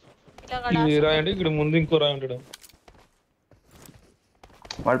 ఈ రాయండి ఇక్కడ ముందు ఇంకో రాయి ఉంటాడు.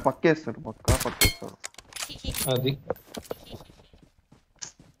 వాడు పక్కేస్తాడు. పక్కేస్తాడు. అది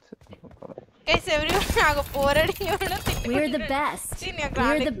guys everyone ఆగో పోరడి ఎవడో we're the best.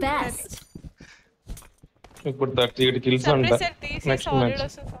 We're the best. ఇప్పుడు 38 కిల్స్ అంట. నెక్స్ట్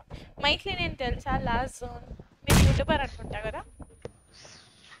మ్యాచ్ మైథిలి నేను తెలుసా లాస్ట్ జోన్ మీరు యూట్యూబర్ అనుకుంటా కదా.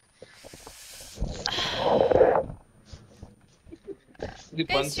 ఇది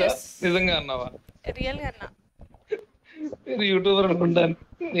పంచా నిజంగా అన్నావా? రియల్ గా అన్నా. మీరు యూట్యూబర్ అనుకుంటాను.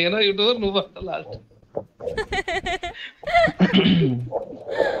 నేను యూట్యూబర్, నువ్వు అంట లాస్ట్.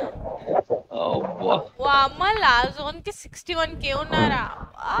 అమ్మ లాస్ట్ జోన్ కి 61k ఉన్నారా?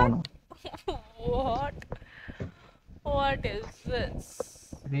 What is this?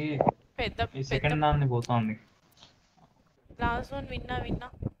 ఈ సెకండ్ నాన్ని పోతుంది. లాస్ట్ వన్ విన్నా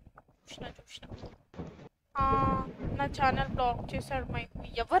చూసిన నా ఛానల్ బ్లాక్ చేశాడు మైక్.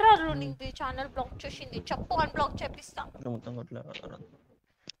 ఎవరారు నీకు ఛానల్ బ్లాక్ చేసింది చెప్పు, అన్బ్లాక్ చేపిస్తా.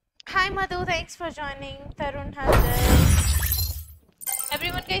 Hi Madhu, thanks for joining. Tarun has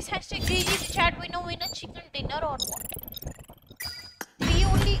everyone guys hashtag GG in the chat. We know win a chicken dinner or what?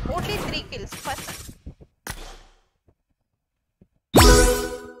 Only 3 kills first.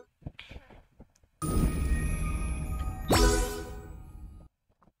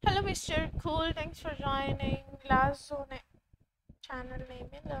 Hello Mr. Cool, thanks for joining. Last zone channel name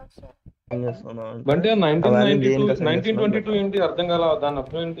is last zone. బండి 1922 ఏంటి అర్థం కాల, దాని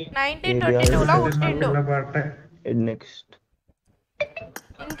అర్థం ఏంటి? 1922 లో పుట్టిండు. Next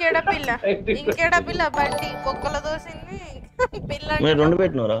ఇంకేడ పిల్ల బండి కుక్కల దోసింది పిల్ల. మీరు రెండు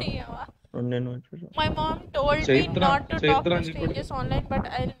పెట్టినోరా? My mom told me not to talk to strangers online, but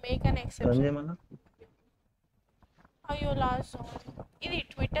I'll make an exception. అయ్యో లాస్ట్ ఇది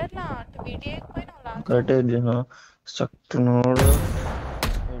ట్విట్టర్ లా ట్వీట్ చేయకపోయినా last correct structure.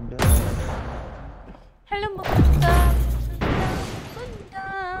 Hello Mukunda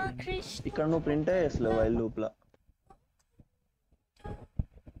Krishna. ఇక్కడ నువ్వు ప్రింట్ అయ్యేసలేవు వైల్ లూప్ లా.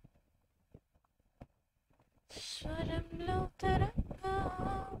 స్వరంలో తరంగా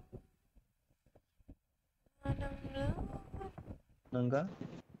మనంలో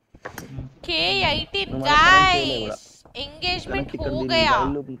K18 guys engagement हो गया.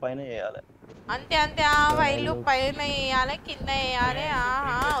 పైన చేయాలి అంతే ఆ వైల్ లూప్ పైన వేయాలి, కింద వేయాలి.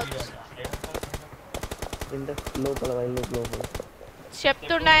 లోపల వైల్ లూప్ లోపల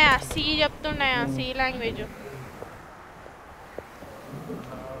చెప్తున్నాయా సి లాంగ్వేజ్.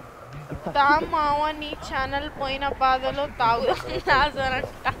 మావ నీ ఛానల్ పోయిన బాధలో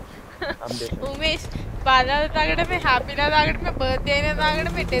తాగుదానంట. ఉమేష్ బాధలు తాగడమే, హ్యాపీగా తాగడమే, బర్త్డే అయినా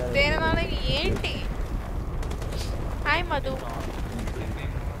తాగడమే, డెత్ అయినా తాగడమే ఏంటి? హాయ్ మధు.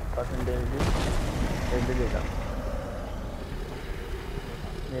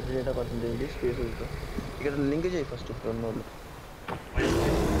 ఇక్కడ లింక్ చేయి ఫస్ట్ నోళ్ళు.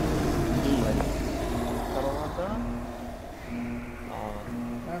 తర్వాత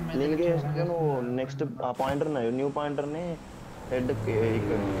లింక్ చేస్తే నువ్వు నెక్స్ట్ ఆ పాయింటర్ న్యూ పాయింటర్ని హెడ్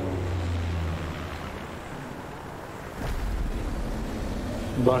ఇక్కడ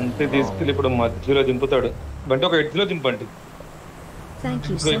బంటి తీసుకెళ్ళి ఇప్పుడు మధ్యలో దింపుతాడు. బంటి ఒక ఎడ్జ్లో దింపండి,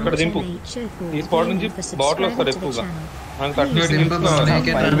 ఇక్కడ దింపు. ఈ స్పాట్ నుంచి బాటిల్ వస్తాడు ఎక్కువగా.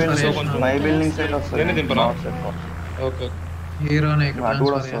 దింపనా? Okay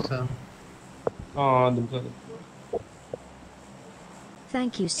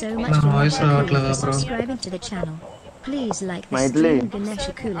Thank you so much for subscribing to the channel. Please like the stream Ganesh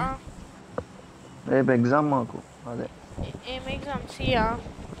Kula. రేపు ఎగ్జామ్ మాకు. అదే ఏం exam? Chia?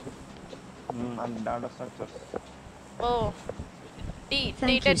 Data structures. Oh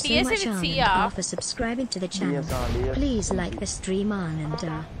Thank you so much for subscribing to the channel. Please like the stream on and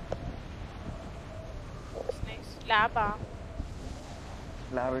lab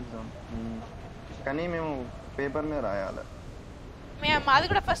exam. కానీ మేము paper మీద రాయాలి. మాది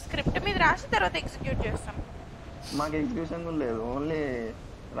కూడా ఫస్ట్ స్క్రిప్ట్ మీద రాసి తర్వాత ఎగ్జిక్యూట్ చేస్తాం. మాకు ఎగ్జిక్యూషన్ లేదు, ఓన్లీ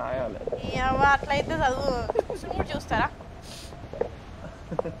రాయాలి. అట్లయితే చదువు చూస్తారా?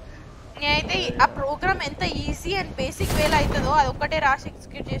 నేనైతే ఆ ప్రోగ్రామ్ ఎంత ఈజీ అండ్ బేసిక్ వేలో అవుతుందో అది ఒక్కటే రాసి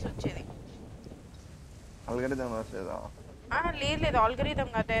ఎగ్జిక్యూట్ చేసి వచ్చేది. ఆల్గరిథం రాసేదా? లేదు ఆల్గరిథం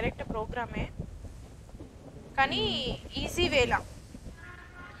కాదు, డైరెక్ట్ ప్రోగ్రామే, కానీ ఈజీ వేలా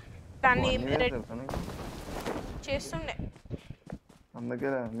దాన్ని చేస్తుండే. అందుకే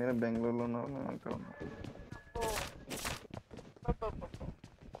మీరు బెంగళూరులో ఉన్నారు, నేను అక్కడ ఉన్నా.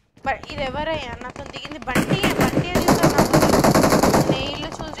 ఇది ఎవరయ్యా నాతో దిగింది? బంటి నే ఇల్లు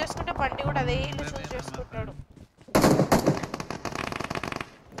చూస్ చేసుకుంటే బంటి కూడా అదే ఇల్లు చూస్ చేసుకుంటాడు.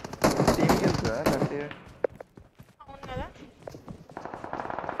 అవును కదా.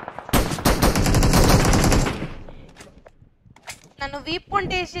 నన్ను వీప్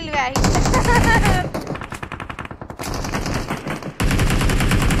పొంటేసి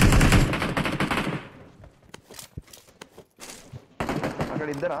అక్కడ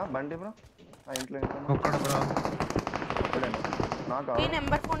ఇద్దరా బండి బ్రో? ఆ ఇంట్లో ఒక్కడ బ్రో. ఈ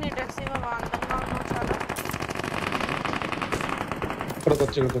నెంబర్ ఫోన్ అడ్రస్ ఇవ్వవా? అందంగా ఉన్నావు చాలా. ఇక్కడికి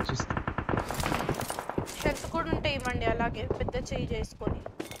షర్ట్ కూడా ఉంటాయి ఇవ్వండి, అలాగే పెద్ద చేయి చేసుకొని.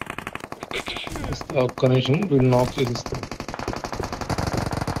 ఒక్క నిమిషం వీళ్ళు నాక్ చేసిస్తాను.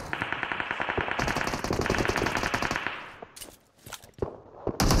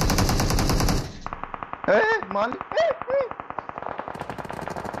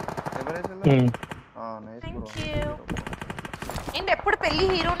 ఎప్పుడు పెళ్లి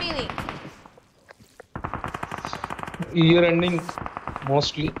హీరో నీది? Year ending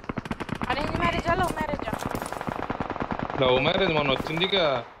mostly. అరేంజ్ మ్యారేజా లవ్ మ్యారేజా? లవ్ మ్యారేజ్ మొన్న వచ్చింది ఇక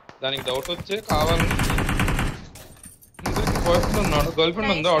దానికి డౌట్ వచ్చే కావాలని బాయ్ ఫ్రెండ్ ఉన్నాడు, గర్ల్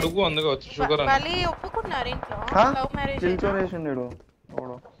ఫ్రెండ్ ఉందో అడుగు, అందుగా వచ్చి షుగర్ అని ఒప్పుకున్నారు ఇంట్లో లవ్ మ్యారేజ్.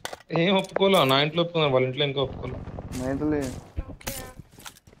 ఏం ఒప్పుకోలే, నా ఇంట్లో ఒప్పుకున్నారు, వాళ్ళ ఇంట్లో ఇంకా ఒప్పుకోలే.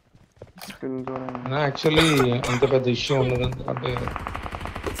 యాక్చువల్లీ అంత పెద్ద ఇష్యూ ఉండదు, అంటే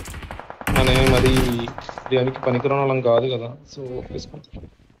మనం మరి దానికి పనికిరాని వాళ్ళం కాదు కదా, సో ఒప్పేసుకుంటాం.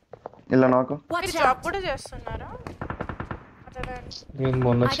 ఇలా నాకు జాబ్ కూడా చేస్తున్నారా? నేను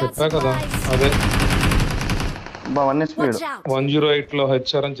మొన్న చెప్పా కదా, అదే 108 లో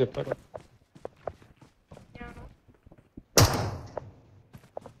హెచ్ఆర్ అని చెప్పాడు.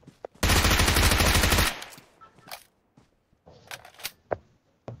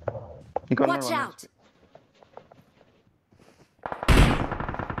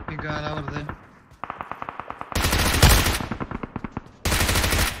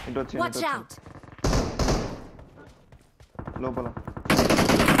 లోపల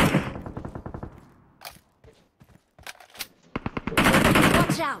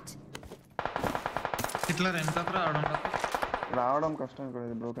రావడం కష్టం ఇక్కడ,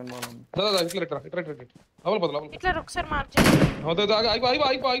 ఇది బ్రోకెన్ బాల్ ఉంది. ఇట్లా ఒకసారి మార్చేయండి.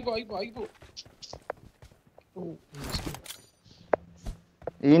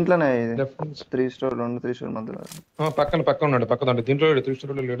 ఈ ఇంట్లోనే ఇది 3 స్టోర్ 3 స్టోర్ మధ్యలో పక్కన ఉన్నాడు, పక్కన దీంట్లో 3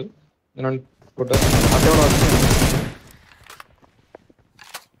 స్టోర్ లేడు.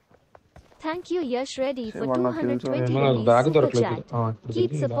 Thank you Yash Reddy for 220 rupees super chat.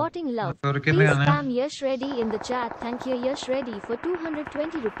 Keep supporting love. Please spam Yash Reddy in the chat. Thank you Yash Reddy for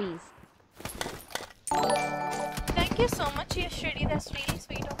 220 rupees. Thank you so much Yash Reddy, that's really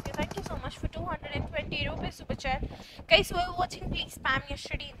sweet of you. Thank you so much for 220 rupees super chat. Guys who are watching, please spam Yash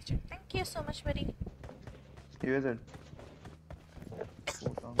Reddy in the chat. Thank you so much buddy.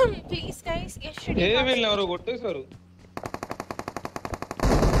 Please guys, Yash Reddy. ఏ వీళ్ళు ఎవరో కొట్టేశారు.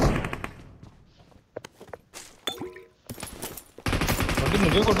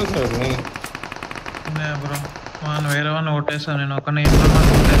 నువ్వే కొట్టేశాడు bro, మనం వేరే వాడిని కొట్టేసాను, నేను ఒక ఇంట్లో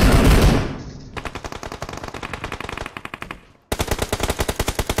కొట్టేసాను.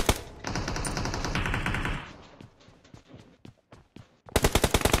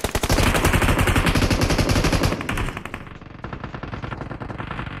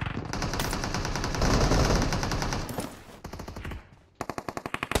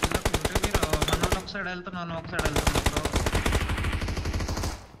 ఒకసైడ్ వెళ్తున్నాను, ఒకసైడ్ వెళ్తున్నాను.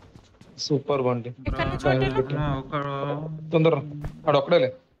 సూపర్ బండి తొందర ఆడు ఒక్కడేలే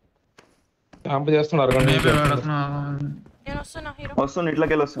క్యాంప్ చేస్తున్నాడు. వస్తుంది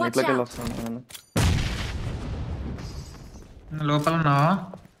ఇట్లకెళ్ళి వస్తుంది. లోపల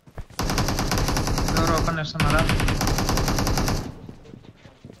ఎవరు ఓపెన్ చేస్తున్నారా?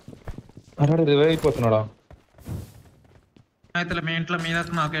 అరే రివైవ్ అయిపోతున్నాడా? అయితే మీ ఇంట్లో మీద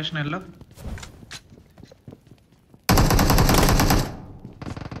అకేషన్ వెళ్ళు.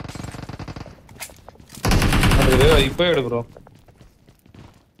 అయిపోయాడు బ్రో.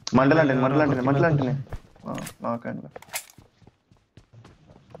 మంటలంటే నాకండి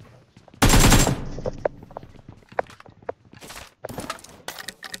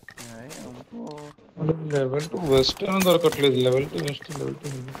లెవెల్ 2 వెస్ట్ అని దొరకట్లేదు. లెవెల్ 2 వెస్ట్, లెవెల్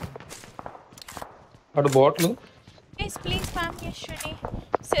 2 అటు బాట్లు. Guys, please spam Yash Reddy.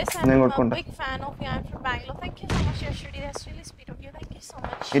 Says I'm a big fan of you. I'm from Bangalore. Thank you so much Yash Reddy. That's really sweet of you. Thank you so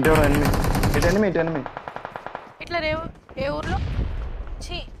much. It enemy. ఇట్లా ఏ ఊర్లో?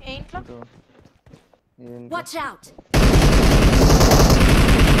 ఛీ, ఏ ఇంట్లో? Watch out.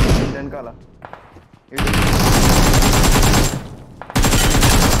 వెనకాల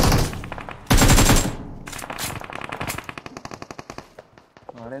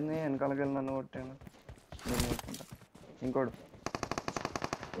ఆడేంది, వెనకాలకి వెళ్ళి నన్ను కొట్టాను. ఇంకోడు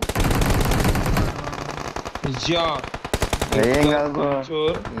ఏం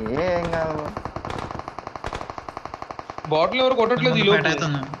కాదు. బాటిల్ ఎవరు కొట్టట్లేదు.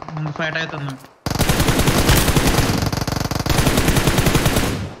 ముందు ఫైట్ అవుతుంది.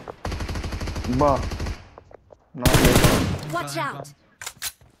 బా Watch out.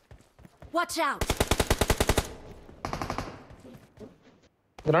 Watch out.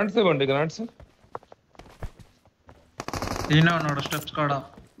 Grants ఇవ్వండి, గ్రాంట్స్. ఈయన ఉన్నాడు స్టెప్స్ కాడ.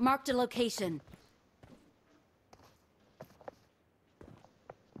 Marked a location.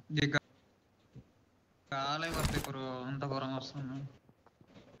 కాలే వర్తి కురు అంత ఘోరం వస్తుంది.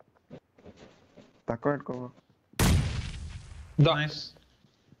 తక్కువ పెట్టుకో. నైస్.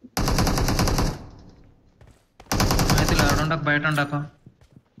 అయితే ఆడుండక బయట ఉండక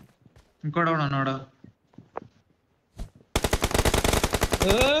ఇంకోటి కూడా ఉన్నాడు.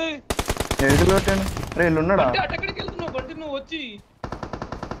 ఎదురు పెట్టాను రే ఉన్నాడా అటెక్కడికి వెళ్తున్నావు బంటి నువ్వు వచ్చి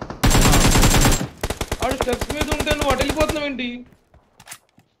ఆడు స్టెప్స్ మీద ఉంటే నువ్వు అటు వెళ్ళిపోతున్నావు ఏంటి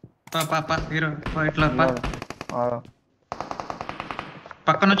ఇట్లా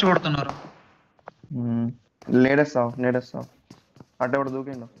పక్క నుంచి కొడుతున్నారు నేడేస్తావు అట్ట కూడా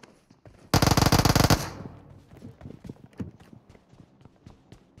దూకిండు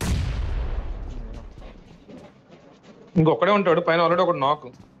ఇంకొక్కడే ఉంటాడు పైన ఆల్రెడీ ఒకటి నాక్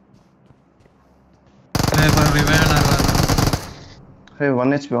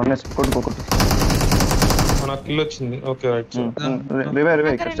 1 HP కొట్టు నాకు కిల్ వచ్చింది ఓకే రైట్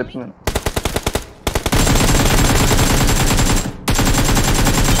రివైవ్ ఇక్కడ స్టెప్స్ మీద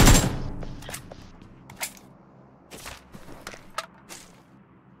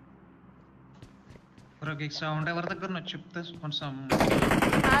సౌండ్ ఎవరి దగ్గర నువ్వు చెప్తే కొంచెం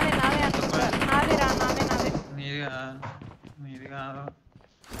నీది కాదు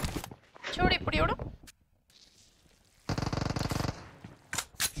చూడు ఇప్పుడు చూడు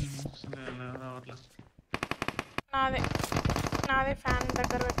నాదే ఫ్యాన్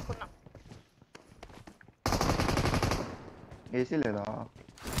దగ్గర పెట్టుకున్నా ఏసీ లేదా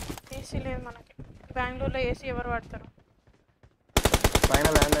ఏసీ లేదు మనకి బెంగళూరులో ఏసీ ఎవరు వాడతారు పైన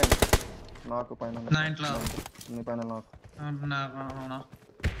ల్యాండ్ అయింది నాకు పైన నా ఇంట్లో నీ పైన నాకు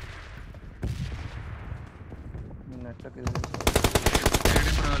నెట్కి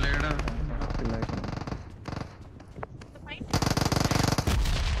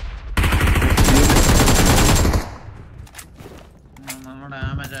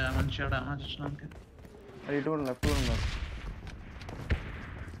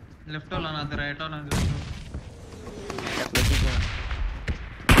లెఫ్ట్ లో నాది రైట్ లో నాది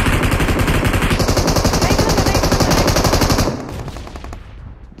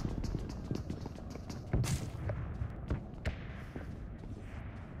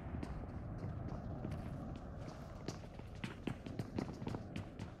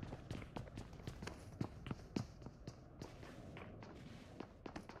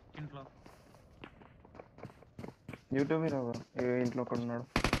యూట్యూబ్ ఇంట్లో ఒకడు ఉన్నాడు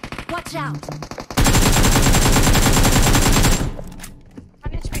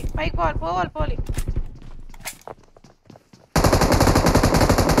పైకి పోవాలి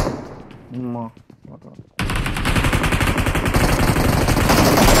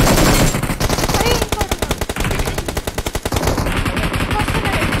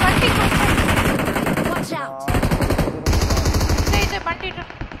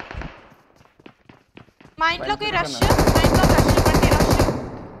మా ఇంట్లోకి రష్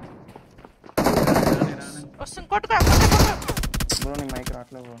వస్తుంది కొట్టుకో బ్రో నీ మైక్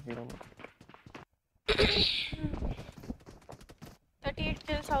రాట్లేదు హీరో 38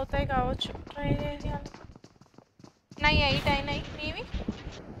 kills అవుతాయి కావచ్చు ట్రై చేసి నా 8 అయినాయి నీవి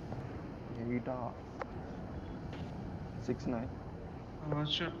 6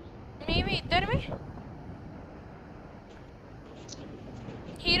 నీవి ఇద్దరివి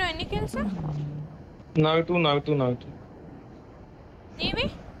హీరో ఎన్ని kills నాకు 2 నీవి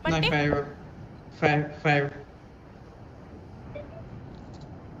 5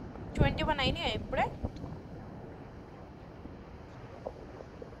 21 అయినాయి ఇప్పుడే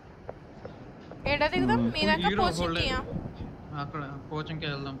ఏడా దిగుదాం మీ దాకా కోచింగ్కియా అక్కడ కోచింగ్కి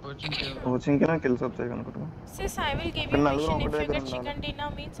వెళ్దాం కోచింగ్కి నాకు కిల్స్ వస్తాయి అనుకుంటా Sis, I will give you mission if you get chicken dinner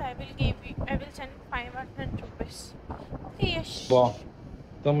means I will send 500 rupees. Okay, yes.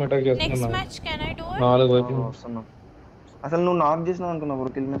 Next match can I do it? అసలు నువ్వు నాక్ చేసినావు అనుకున్నా బ్రో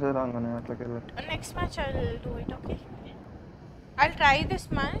కిల్ మెసేజ్ రాగానే అట్లకి వెళ్ళి Next match I will do it, okay? I'll try this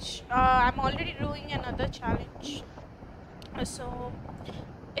match. I'm already doing another challenge. So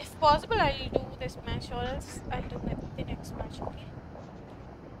if possible I'll do this match or else I'll do the next match, okay?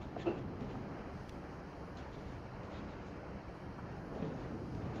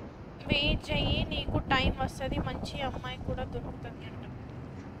 Wait చెయ్యి నీకు time వస్తుంది మంచి అమ్మాయి కూడా దొరుకుతుంది అంట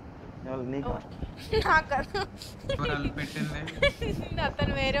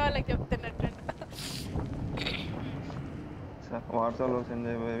అతను వేరే వాళ్ళకి చెప్తున్నట్టు వాట్సాప్లో సెండ్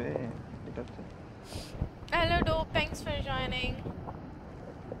అయిపోయి hello dope thanks for joining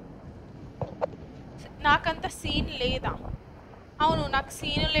నాకంత సీన్ లేదా అవును నాకు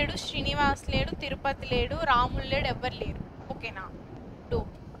సీను లేడు శ్రీనివాస్ లేడు తిరుపతి లేడు రాములు లేడు ఎవ్వరు లేరు ఓకేనా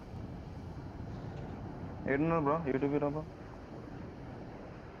dope ఏడున్నారు bro YouTube bro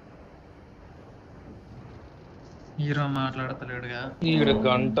hero మాట్లాడతలేడుగా ఈడ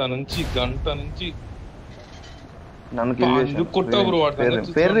గంట నుంచి నన్ను కిల్ చేశాడు కొట్టావు బ్రో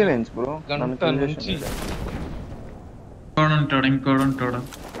ఫేర్ రివెంజ్ బ్రో గంట నుంచి ఇంకోడు ఉంటాడు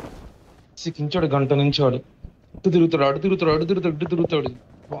సిక్కించాడు గంట నుంచి వాడు తిరుగుతాడు.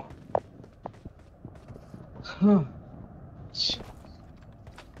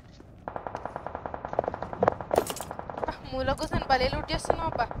 మూల కూర్చొని భలే లూట్ చేస్తున్నావు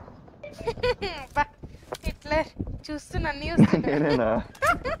అబ్బా. హిట్లర్ చూస్తున్నా అన్ని చూస్తున్నా.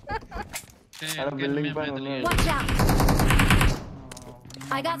 Watch out!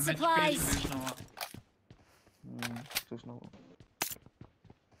 I got supplies.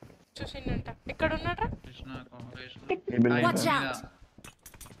 చూసిండంట. ఇక్కడ ఉన్నాడ్రా. Watch out!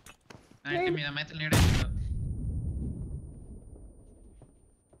 మీద మైథిలి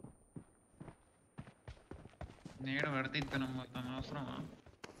నేడు పడితే ఇద్దరు మొత్తం అవసరమా?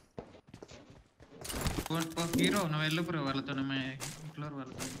 హీరో నువ్వు వెళ్ళిపోరు వాళ్ళతో ఫ్లోర్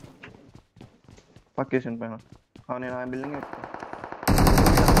వాళ్ళతో పక్కేషన్ పైన నేను ఆ building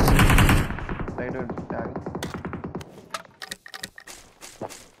side tag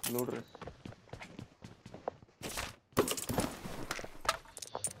blue dress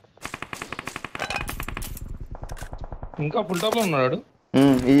ఇంకా ఫుల్ టాప్ లో ఉన్నాడు.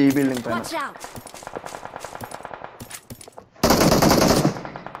 ఈ బిల్డింగ్ పైన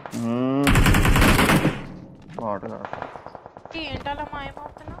ఏంటలా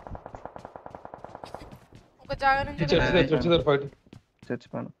మాయమవుతున్నా? ఒక జాగా నుంచి చర్చ్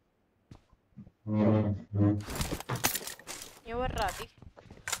పైన ఎవరు రాది?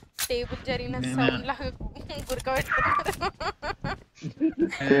 టేబుల్ జరిగిన సౌండ్ లాగా గురక పెట్టుకున్నారు.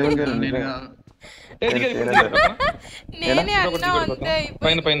 నేనే అన్నా అంతే.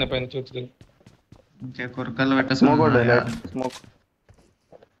 పైన పైన పైన చర్చ్ ఇంకా కురకలు పెట్ట స్మోక్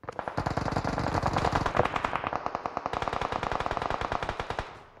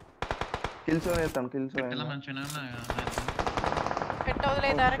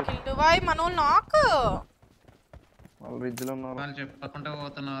పెట్టవలేదారా కిల్లు వాయ్ మనోళ్ళు నాకు చెప్పకుండా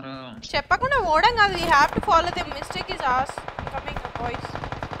పోతున్నారు. చెప్పకుండా ఓడం కాదు. We have to follow the mistake is us coming boys.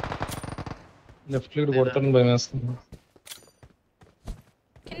 Left lead కొడతాను భయం వేస్తుంది.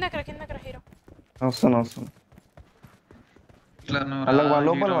 కిందకరా హీరో. వస్తాను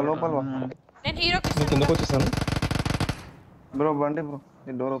లోపల నేను హీరోకి కిందకి వచ్చేసాను. బ్రో బండి బ్రో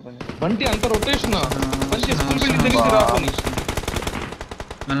ఈ డోర్ ఓపెన్ బండి అంత రొటేషన్ బండి స్కూల్ బిల్డింగ్ దగ్గరికి రాపోని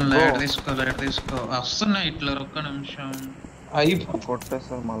మనం లైట్ తీసుకో వస్తున్నాయి ఇట్లా ఒక్క నిమిషం అయి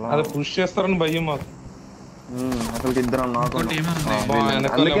కొట్టేస్తారు మళ్ళా. అది పుష్ చేస్తారని భయం మాకు. అసలు ఇద్దరు నాకు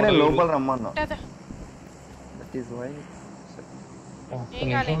అందుకే నేను లోపల రమ్మన్నా.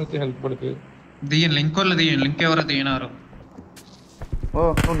 హెల్ప్ పడిపోయి దియ్యం లింక్ వాళ్ళు లింక్ ఎవరో తీయనారు.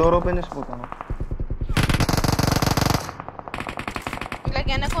 నువ్వు డోర్ ఓపెన్ చేసిపోతాను. ఇలా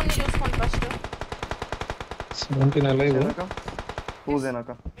వెనకొని చూసుకోండి ఫస్ట్. 17 అలైవ్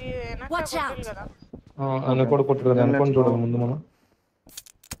పూజేనాక వెనకోడు కొట్టు కదా. వెనకోడు చూడాలి ముందు మనం.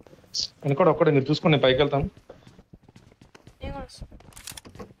 వెనకోడు ఒక్కడే మీరు చూసుకోండి. నేను పైకి వెళ్తాను.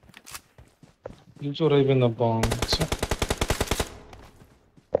 చూరు అయిపోయిందబ్బా.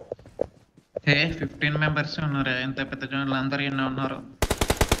 15 మెంబర్స్ ఉన్నారు. ఎంత పెద్ద జనాలు అందరూ ఎన్నో ఉన్నారు.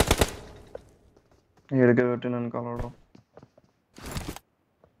 ఏడుకే పెట్టినాను కలవడం.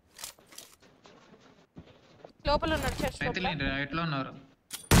 లోపల ఉన్నాడు చర్చ్ లోపల. మైథిలి రైట్ లో ఉన్నారు.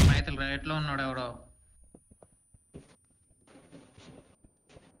 మైథిలి రైట్ లో ఉన్నాడు ఎవడో.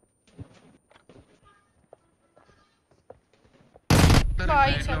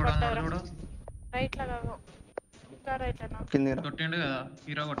 రైట్ లాగా ఇంకా రైట్ లాగా కొట్టిండు కదా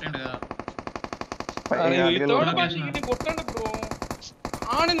హీరో కొట్టిండు కదా. కొట్టండి బ్రో.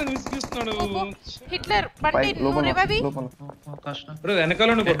 ఆడిని విసిగిస్తున్నాడు హిట్లర్. బండి నువ్వు రివైవ్ బ్రో.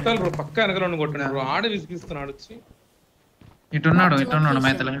 వెనకాలని కొట్టాలి బ్రో. పక్క వెనకాలని కొట్టండి బ్రో. ఆడి విసిగిస్తున్నాడు వచ్చి. ఇటున్నాడు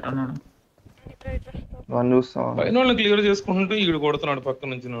మైథిలి ఇటున్నాడు. పైన వాళ్ళని క్లియర్ చేసుకుంటూ ఈడు కొడుతున్నాడు పక్క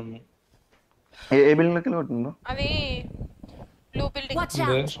నుంచి నన్ను. ఏ బిల్డింగ్ లోకి కొట్టిందో అది బ్లూ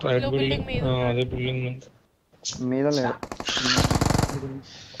బిల్డింగ్. Straight building. అదే బిల్డింగ్ మీద లేదు.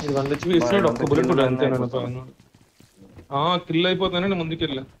 ఇది 100 HP ఇస్తాడు. ఒక్క బుల్లెట్ కూడా అంతే. నేను పైన కిల్ అయిపోతానని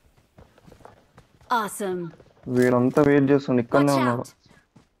ముందుకెళ్ళా. వీడంతా వెయిట్ చేస్తుండు. ఇక్కడనే ఉన్నాడు.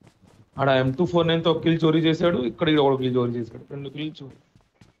 ఆడ M249 తో ఒక కిల్ చోరీ చేశాడు. ఇక్కడ ఒక కిల్ చోరీ చేశాడు. 2 కిల్ చోరీ.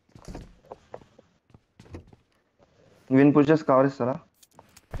 విన్ పుషెస్ కవర్ ఇస్తారా?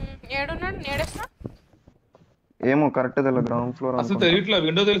 ఏడున్నాడు నేడేస్తా. ఏమో కరెక్ట్ తెలియదు. గ్రౌండ్ ఫ్లోర్ అసలు తెలియట్లా.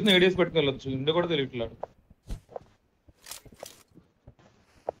 విండో తెలిసిన ఏడియస్ పెట్టుకెళ్ళొచ్చు. విండో కూడా తెలియట్లా.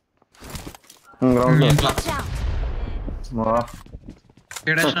 గ్రౌండ్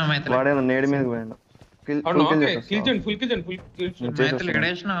వాడేమో నేడు మీదకి పోయాడు.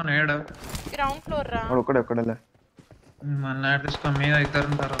 గ్రౌండ్ ఫ్లోర్ రా. ఒక్కడే మీద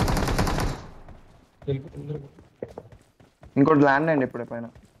ఇద్దరుంటారు. ఇంకోటి ల్యాండ్ అండి ఇప్పుడే పైన.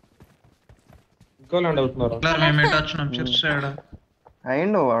 పక్క ల్యాండ్ అవుతున్నారు. మేము ఎటు వచ్చినాం చర్చ్ సైడ్.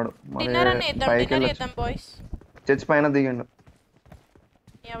 అయిండు వాడు మరి పైకి వెళ్ళొచ్చు. బాయ్స్ చర్చ్ పైన దిగిండు.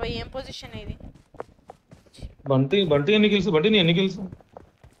 ఏం పొజిషన్ ఇది? బంటి ఎన్ని కిల్స్? బంటి నీ ఎన్ని కిల్స్?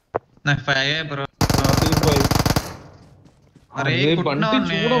 నాకు 5 బ్రో. అరే బంటి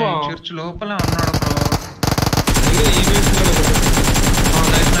చూడవా చర్చ్ లోపల ఉన్నాడు బ్రో.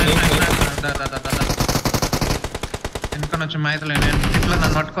 ఎందుకని వచ్చి మైథిలి ఇట్లా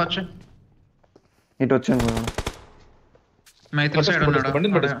నన్ను పట్టుకోవచ్చు. ఇటు వచ్చాను మైథిలి సైడ్ ఉన్నాడు.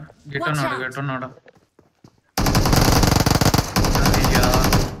 గెట్టున్నాడు.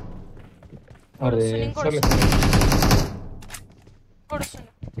 అరే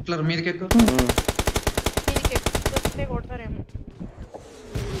ఇట్లా మీదకి ఎక్కువ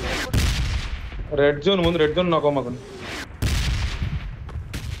రెడ్ జోన్ ముందు. రెడ్ జోన్ నాకు మాకు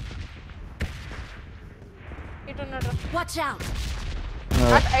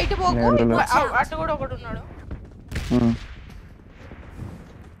అటు కూడా ఒకడు ఉన్నాడు.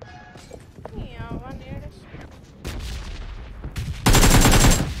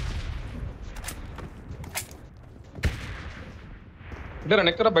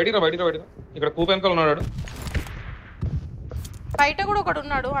 ఎక్కడ బయటికి రా. ఇక్కడ కూప వెనకాల ఉన్నాడు. బయట కూడా ఒకడు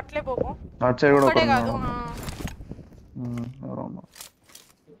ఉన్నాడు. అట్లే పోకు. ఒకటే కాదు.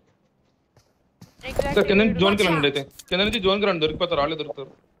 కింద నుంచి జోన్కి రండి. అయితే కింద నుంచి జోన్కి రండి. దొరికిపోతారు. వాళ్ళే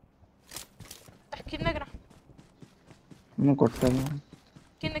దొరుకుతారు. కిందకి రా. కొట్టాను.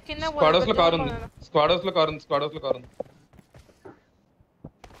 స్క్వాడ్ హౌస్ లో కారు ఉంది. స్క్వాడ్ హౌస్ లో కారు ఉంది.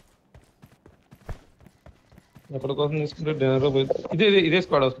 ఎక్కడ కోసం తీసుకుంటే డిన్నర్ పోయింది. ఇదే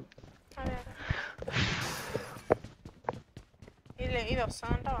స్క్వాడ్ హౌస్. ఇది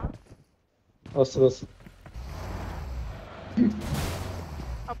వస్తుందంటావా? వస్తుంది.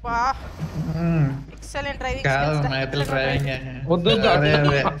 అబ్బా ఎక్సలెంట్ డ్రైవింగ్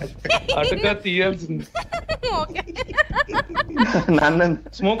అటుగా తీయాల్సింది.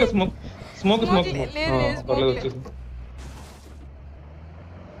 Smoke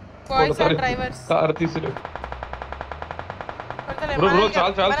car తీసిరు.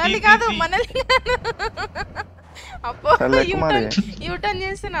 యూటర్న్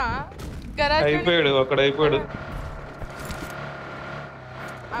చేసిన అయిపోయాడు. అక్కడ అయిపోయాడు.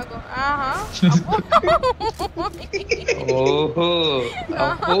 ఓహో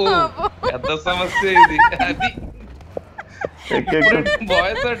పెద్ద సమస్య ఇది. అది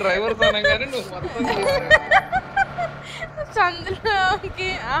బాయ్స్ డ్రైవర్స్ అనగానే నువ్వు మొత్తం చంద్రకి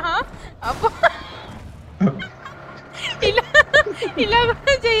అబ్బో ఇలా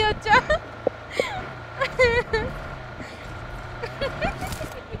కూడా చేయొచ్చా?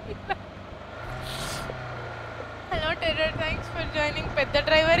 Hello terror, thanks for joining. పెద్ద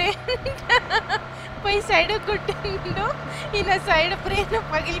డ్రైవరే పోయి సైడ్ కొట్టిండు. ఈయన సైడ్ బ్రెయిన్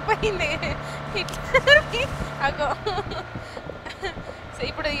పగిలిపోయింది. అగో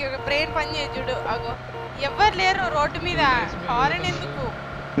ఇప్పుడు బ్రెయిన్ పని చేసి చూడు. అగో ఎవరు లేరు రోడ్డు మీద. హారన్ ఎందుకు?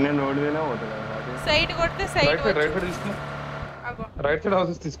 సైడ్ కొడితే సైడ్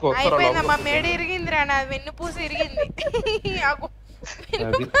అయిపోయిందమ్మా. మేడ ఇరిగింది రా. నాది వెన్నుపూస ఇరిగింది. అగో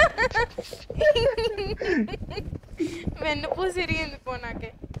వెన్నుపూస ఇరిగింది పో నాకే.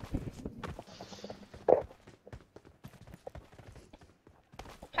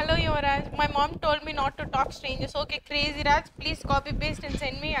 Hello Yuvraj, my mom told me not to talk strangers. Okay, crazy Raj, please copy paste and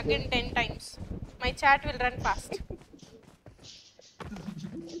send me again 10 times. My chat will run fast.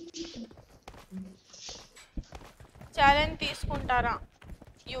 Challenge తీసుకుంటారా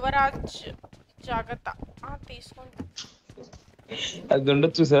యువరాజ్? జాగ్రత్త. తీసుకుంటా. అది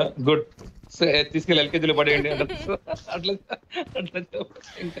ఉండొచ్చు చూసా. గుడ్. తీసుకెళ్ళి ఎల్కేజీలో పడేయండి.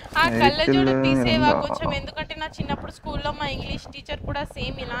 ఆ కళ్ళజోడు తీసేవా కొంచెం? ఎందుకంటే నా చిన్నప్పుడు స్కూల్లో మా ఇంగ్లీష్ టీచర్ కూడా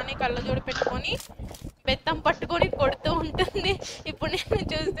సేమ్ ఇలానే కళ్ళజోడు పెట్టుకొని బెత్తం పట్టుకొని కొడుతూ ఉంటుంది. ఇప్పుడు నేను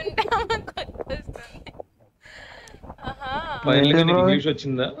చూస్తుంటే కొడుతుంది. ఇంగ్లీష్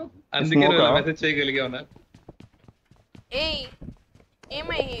వచ్చిందా? అందుకే మెసేజ్ చేయగలిగావునా? ఏయ్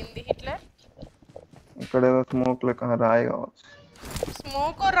ఏమైంది హిట్లర్? ఇక్కడ స్మోక్ లెక్క రాయి కావచ్చు.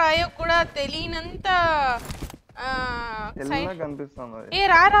 స్మోక్ రాయో కూడా తెలియనంత కనిపిస్తుంది. ఏ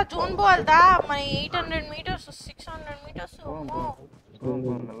రా జోన్ పోవాలదా? మన 800 metres 600 metres.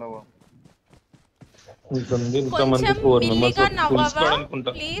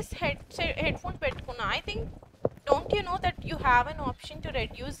 Please head phones పెట్టుకున్నా. I think don't you know that you have an option to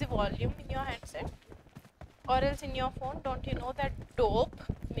reduce the volume in your headset or else in your phone? Don't you know that? Dope,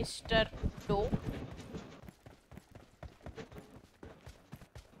 Mr. Dope.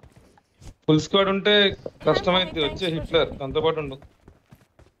 Full squad ఉంటే కష్టమైంది. వచ్చే Hitler అంత పాటు ఉండు.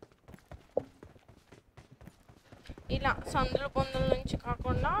 ఇలా సందుల పొందుల నుంచి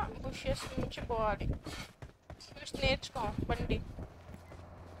కాకుండా bushes నుంచి పోవాలి. నేర్చుకో బండి.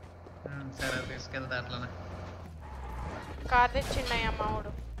 సరే తీసుకెళ్తా అట్లనే. కార్ తెచ్చిండయ్యా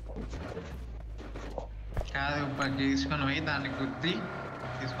మావాడు. కాదు తీసుకొని పోయి దాన్ని గుద్ది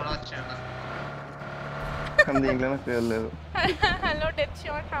తీసుకొని వచ్చాడు. Hello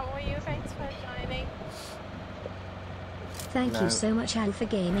Deadshot, how are you? Thanks for joining. Thank you so much Alpha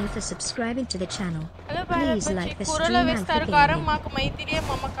Gaming for subscribing to the channel. Hello Please like the stream Alpha కారం Gaming. మాకు మైథిలి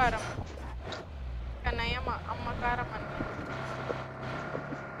మమకారం. కన్నయ్య అమ్మకారం అన్న.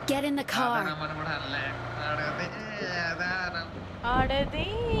 Get in the car. ఆడది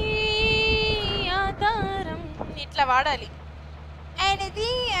ఆధారం ఇట్లా వాడాలి. ఆడది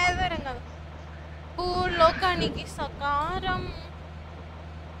ఆధారం కాదు. భూలోకానికి సకారం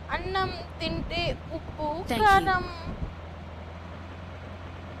అన్నం తింటే ఉప్పు కారం.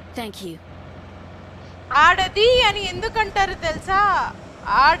 Thank you. ఆడది అని ఎందుకంటారు తెలుసా?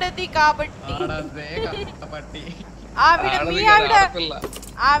 ఆడది కాబట్టి. ఆవిడ మీ ఆవిడ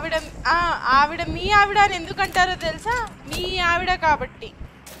ఆవిడ మీ ఆవిడ అని ఎందుకంటారో తెలుసా? మీ ఆవిడ కాబట్టి.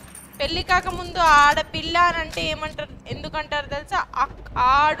 పెళ్లి కాకముందు ఆడపిల్ల అని అంటే ఏమంటారు, ఎందుకంటారు తెలుసా?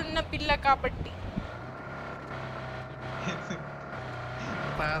 ఆడున్న పిల్ల కాబట్టి.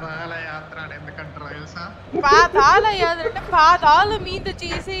 పాదాల యాత్ర ఎందుకంటారు తెలుసా? పాదాల యాత్ర అంటే పాదాల మీద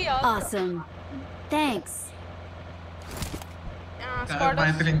చేసే Awesome. Thanks.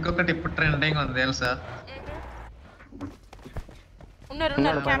 ఇంకొకటి ఇప్పుడు ట్రెండింగ్ ఉంది తెలుసా?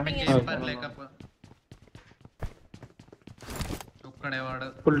 ఉన్నారు క్యాంపింగ్ ఒక్కడేవాడు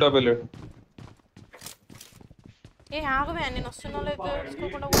ఫుల్ టాప్ వెళ్ళాడు. ఏ ఆగవే నేను వస్తున్నా లేదు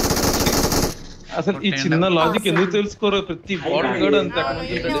తెలుసుకోకుండా. అసలు ఈ చిన్న లాజిక్ ఎందుకు తెలుసుకోరు? ప్రతి వాటర్ గార్డ్ అంతా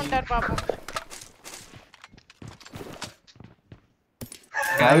ఉంటారు పాపం.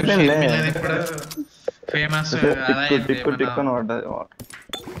 ఫేమస్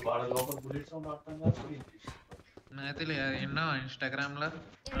మైథిలి ఎన్నో ఇన్స్టాగ్రామ్ లో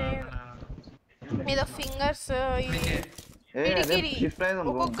మీద ఫింగర్స్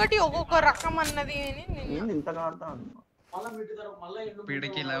ఒక్కొక్కటి ఒక్కొక్క రకం అన్నది.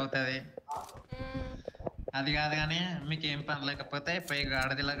 పిడికిలు అవుతుంది అది కాదు కానీ మీకు ఏం పని లేకపోతే పోయి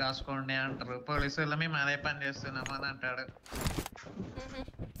గాడిదిలా కాసుకోండి అంటారు పోలీసు వాళ్ళు. మేము అదే పని చేస్తున్నాం అని అంటాడు.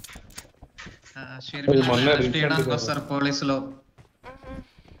 చేయడానికి వస్తారు పోలీసులు.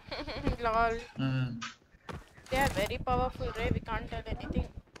 They are very powerful, Ray. We can't tell anything.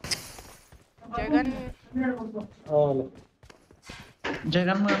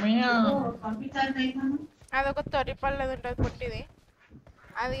 Jagan మామయ్య అదొక తొరిపల్లది ఉంటుంది పుట్టిది.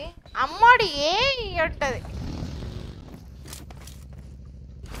 అది అమ్మోడి ఏ ఉంటది.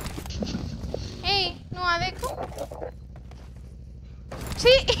 ఏయ్ నువ్వు అదేకు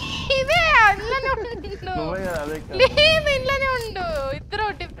ఇదే అందులోనే ఉండు. లేదు ఇంట్లోనే ఉండు. ఇద్దరు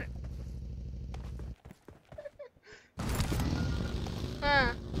డిఫరెంట్.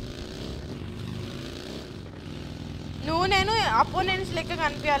 నువ్వు నేను అపోనెంట్స్ లెక్క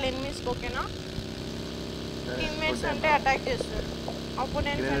కనిపించాలి ఎనిమిస్. ఓకేనా? టీమ్మేట్స్ అంటే అటాక్ చేస్తారు.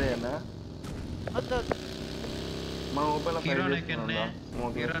 అపోనెంట్స్ వద్దు.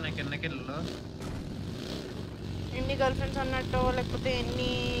 ఎన్ని గర్ల్ ఫ్రెండ్స్ అన్నట్టు లేకపోతే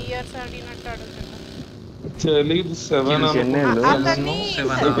ఎన్ని ఇయర్స్ అడిగినట్టు అడుగుతున్నా.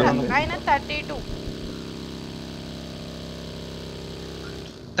 ఆయన 32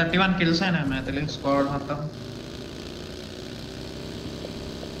 31 కిల్స్ అయినా మైథిలి స్క్వాడ్ మొత్తం.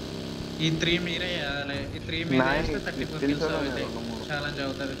 ఈ 3 మీరే చేయాలి. ఈ 3 మీరే చేస్తే 34 కిల్స్ అవుతాయి. ఛాలెంజ్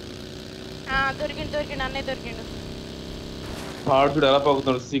అవుతుంది. దొరికిండు అన్నయ్య దొరికిండు. ఆడుడు ఎలా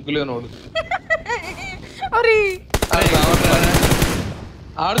పోతున్నాడు సిగ్గులేనోడు.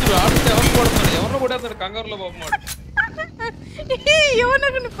 ఎవరినో కొట్టేస్తాడు కంగారులో పాపం. ఎవరినో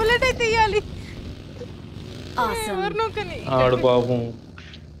బుల్లెట్ అయితే ఇయ్యాలి. ఆడు పాపం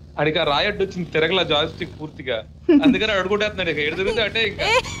అడికి ఆ రాయడ్డు వచ్చింది తిరగల జాయిస్టిక్ పూర్తిగా. అందుకని అడుగుంటేస్తున్నాడు. ఇక ఎడు తిరిగితే అంటే ఇంకా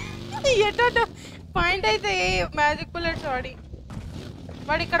ఎటో పాయింట్ అయితే మ్యాజిక్ బుల్లెట్స్ వాడి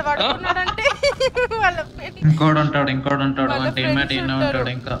వాడు ఇక్కడ పడుకున్నాడంటే ఇంకోడు ఉంటాడు మన టీమ్మేట్ ఈయన ఉంటాడు.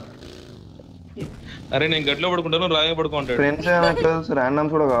 ఇంకా అరే నేను గట్లో పడుకుంటాను రాయ పడుకుంటాడు. ఫ్రెండ్స్ ఏమైనా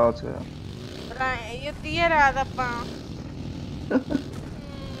రాండమ్స్ కూడా కావచ్చు కదా. అయ్యో తీయరాదప్పా.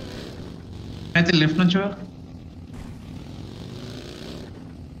 అయితే లెఫ్ట్ నుంచి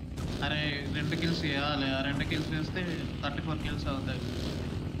అరే 2 కిల్స్ చేయాలి. ఆ 2 కిల్స్ చేస్తే 34 కిల్స్ అవుతాయి.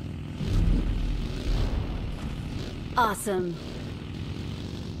 Awesome.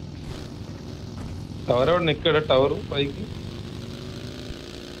 టవర్ ఎవరు ఎక్కడ టవర్ పైకి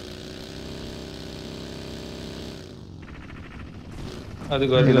అది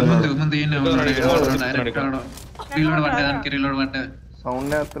ముందు రీలోడ్ పట్టేదానికి రీలోడ్ పట్టేది.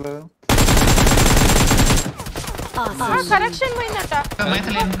 సౌండ్ వేస్తలేదు. కనెక్షన్ పోయిందట.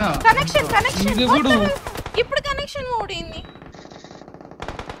 కనెక్షన్ ఇప్పుడు కనెక్షన్ ఓడింది.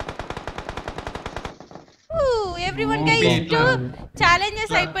 Everyone guys, 2 challenges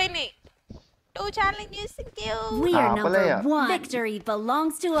అయిపోయినాయి. 2 challenges. We are number 1. Victory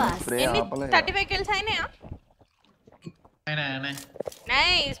belongs to us. 35 kills అయినాయా?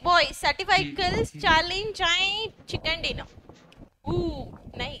 Nice boys, 35 kills challenge ayi chicken dinner. Ooh,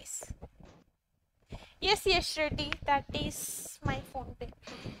 nice. Yes, ready. That is my phone pay.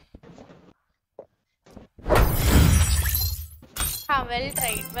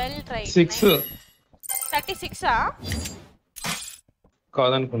 Well tried. 6 36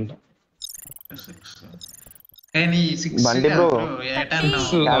 కాదనుకుంటా. ఏని 6 బండి bro.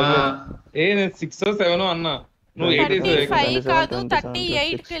 ఏ నేను 6 or 7 అన్నా. నువ్వు 35 కాదు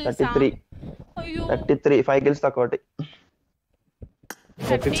 38 kills. 33 5 kills తక్కువ.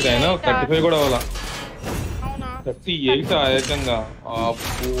 33 అయినా 35 కూడా అవ్వాలా. అవునా 38 ఏకంగా.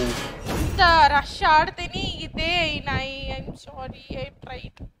 అబ్బో ఇంత రష్ ఆడితేనే ఇదే అయినాయి. I'm sorry, I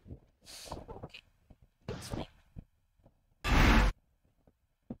tried. Okay it's fine.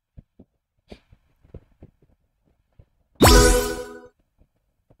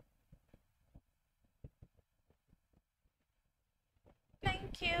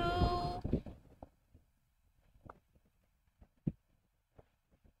 Thank you.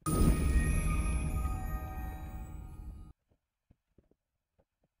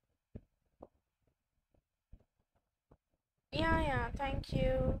 Yeah, thank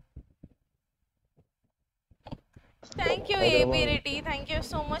you. Thank you, ABRT. Thank you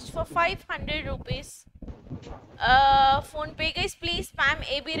so much for 500 rupees. Phone pay guys, please spam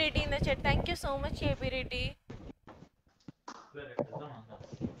ABRT in the chat. Thank you so much, ABRT.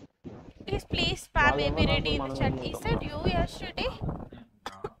 Please spam ABRT in the chat. Is that you yesterday?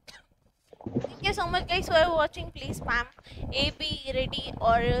 Thank you so much guys who are watching. Please spam ABRT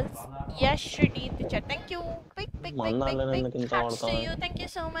or else yesterday in the chat. Thank you. Big thanks to you. Thank you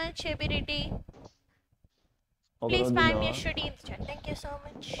so much, ABRT. Please spam yesterday in the chat. Thank you so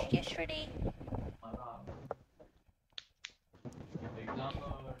much, yesterday.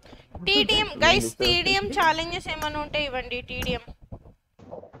 TDM guys, TDM challenges ఏమన్నా ఉంటే ఇవ్వండి. TDM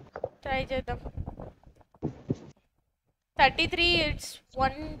try చేద్దాం. 33 it's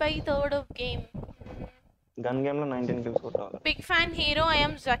 1/3 of game. Gun game లో 19 kills కొట్టాలి. Big fan hero, I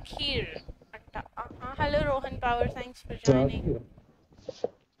am Zakir. Hello Rohan Power, thanks for joining.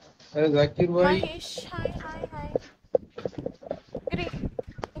 Hey Zakir bhai. Mahesh, hi. Great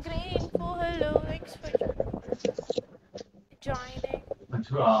info, hello, thanks for joining.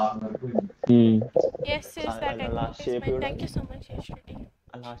 Yes, is that advertisement? Thank you so much yesterday.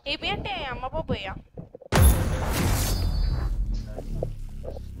 AB ante amma baboya.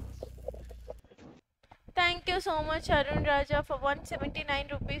 Thank you so much Arun Raja for 179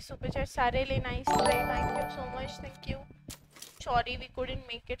 rupees super chat. Sarele nice try. Thank you so much. Thank you. Sorry we couldn't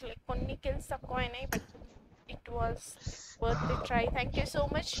make it, like konni kills takku ainayi, but it was worth the try. Thank you so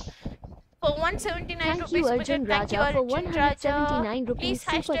much for 179 rupees super chat. Thank you for 179 rupees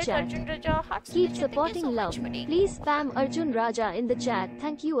super chat. Arjun Raja. Keep supporting love. Please spam Arjun Raja in the chat.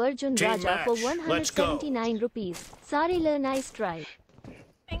 Thank you Arjun Raja for 179 rupees. Sarele nice try.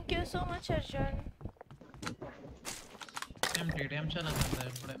 Thank you so much Arjun. TDM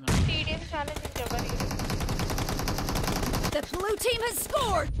challenge ఇంకెవరి? The blue team has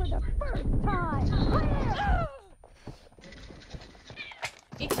scored for the first time.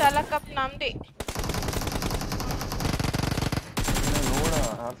 ఈ సాలా cup నామ్దే. NUDA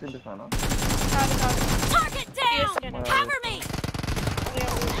RCB fauna? Target down. Cover me.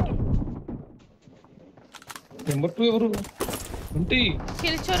 Number 2 ఎవరు? 20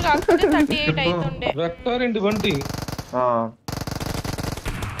 కిల్చోర్ కాకపోతే 38 అయితుండే. Vector ఇంటి 20.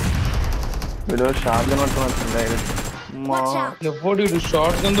 Video short gun పట్టుకున్నాడు direct. ఎప్పుడు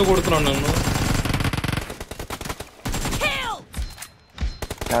short gun తో కొడుతున్నాడు నన్ను.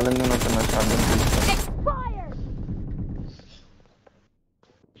 ఛాలెంజ్ పట్టుకున్నాడు షార్ట్ గన్.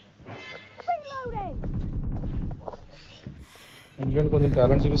 ఇండియన్ కొంచెం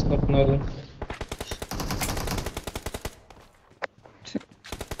టాలెంట్ చూపిస్తున్నారు.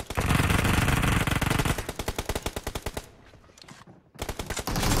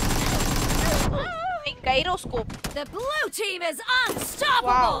 Gyroscope. The blue team is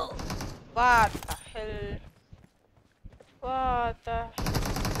unstoppable. What the hell?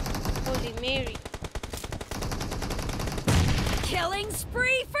 Holy Mary. Killing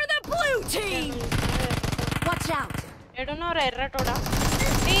spree for the blue team. Watch out. I don't know erra toda.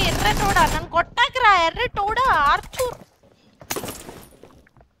 Hey erra toda nan kottakra erra toda Arthur.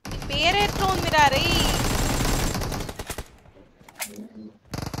 పేరేట్లో ఉందిరా రే.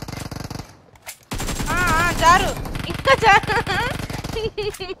 జారు ఇంకా జారు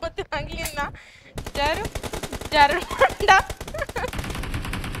మొత్తం తగిలిందా? జారు జారు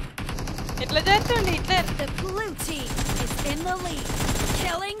ఎట్లా జరుగుతుంది Hitler? The blue team is in the lead.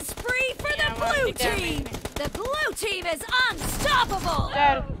 Killing spree for the blue team. The blue team is unstoppable.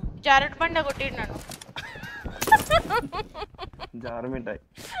 జారుడు బండ కొట్టిడు నన్ను. జారు మిఠాయి.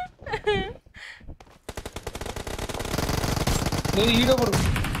 నేను ఈడప్పుడు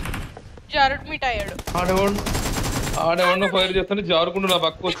జారుడు మీట్ అయ్యాడు. ఆడేవాడిని ఫైర్ చేస్తాను జారుకుంటూ నా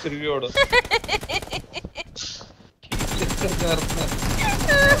పక్క వచ్చి తిరిగేవాడు.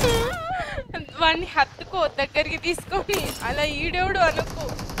 వాడిని హత్తుకో దగ్గరికి తీసుకొని అలా ఈడేవుడు అనుకో.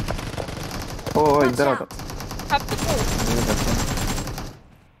 ఓ ఇద్దరు హత్తుకో.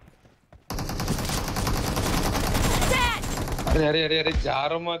 అరే అరే అరే అరే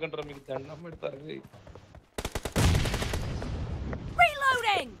జారమ్మాకంటారా మీకు దండం పెడతారు.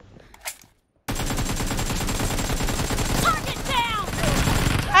 Reloading. Target down.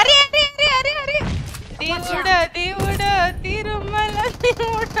 అరే అరే అరే అరే అరే దేవుడా దేవుడా తిరుమల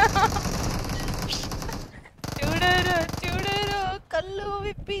దేవుడా చూడరా చూడరా కళ్ళు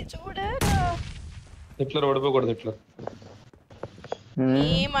విప్పి చూడరా. ఎట్లా ఓడిపోకూడదు ఎట్లా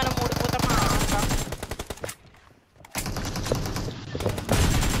మనం ఓడిపోతామా?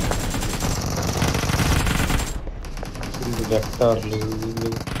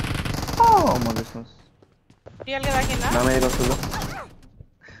 రియల్ గా తాకిందా?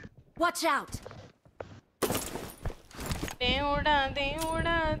 Watch out. దేవుడా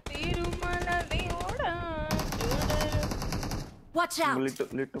దేవుడా తిరుమల దేవుడా చూడరా. Watch out.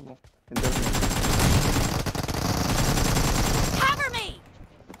 లిట్టు Cover me.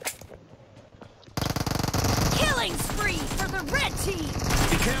 Killing spree for the red team.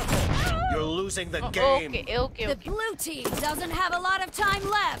 Be careful. You're losing the game. Okay. The blue team doesn't have a lot of time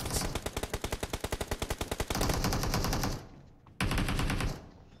left.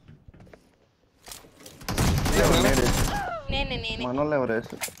 నేనే మనోళ్ళు ఎవరు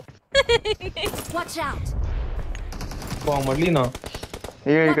వేసు? Watch out. మళ్ళీనా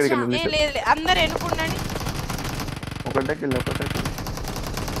లేదు అందరు ఎన్నుకున్నాను. ఒకటే కిల్.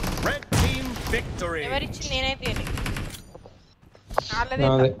 Red team victory. ఎవరిచ్చి నేనైతే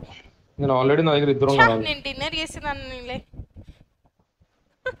నేను already నా దగ్గర ఇద్దరు ఉన్నారు. నేను డిన్నర్ చేసేదాన్ని.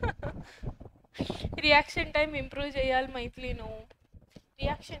 రియాక్షన్ టైం ఇంప్రూవ్ చేయాలి మైథిలి. నువ్వు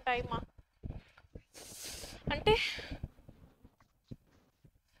రియాక్షన్ టైమా అంటే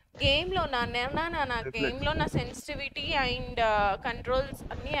గేమ్లో నా గేమ్లో నా సెన్సిటివిటీ అండ్ కంట్రోల్స్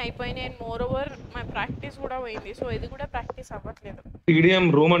అన్నీ అయిపోయినాయి. And more over my practice కూడా పోయింది. సో ఇది కూడా ప్రాక్టీస్ అవ్వట్లేదు. టీడీఎం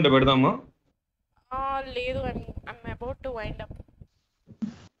రూమ్ అంటే పెడదామా? లేదు I'm about to wind up.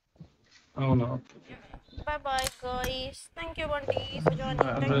 అవునా? Bye guys. Thank you Bunty for joining.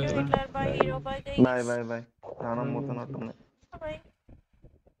 Thank you Hitler. Bye Hero. Bye guys. Bye. నాన్న మూతనట్టుంది. Bye.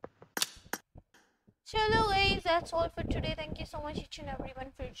 Chalo guys, that's all for today. Thank you so much each and everyone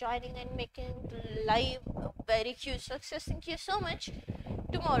for joining and making the live a very huge success. Thank you so much.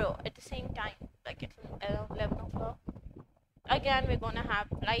 Tomorrow at the same time, like at 11 o'clock, again we're gonna have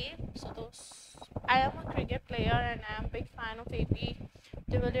live. So I am a cricket player and I am a big fan of AB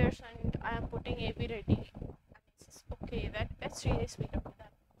Divilliers and I am putting AB ready. Okay, that's really sweet of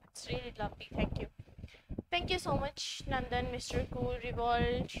them. That's really lovely. Thank you so much Nandan, Mr. Cool,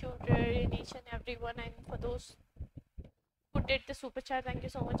 Revolt, Shooter, and each and everyone, and for those who did the super chat, thank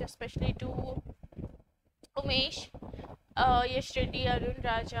you so much, especially to Umesh, Yash Reddy, Arun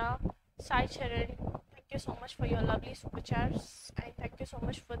Raja, Sai Charan. Thank you so much for your lovely super chats, and thank you so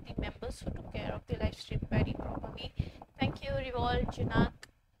much for the members who took care of the live stream very properly. Thank you Revolt, Janak,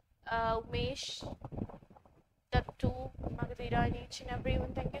 Umesh, Dattu, Magadira, and each and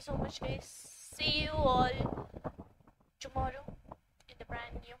everyone. Thank you so much guys. See you all tomorrow in the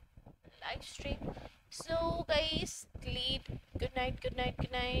brand new live stream. So guys, sleep. Good night.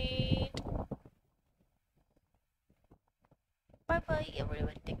 Bye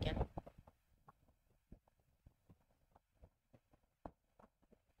everyone. Take care.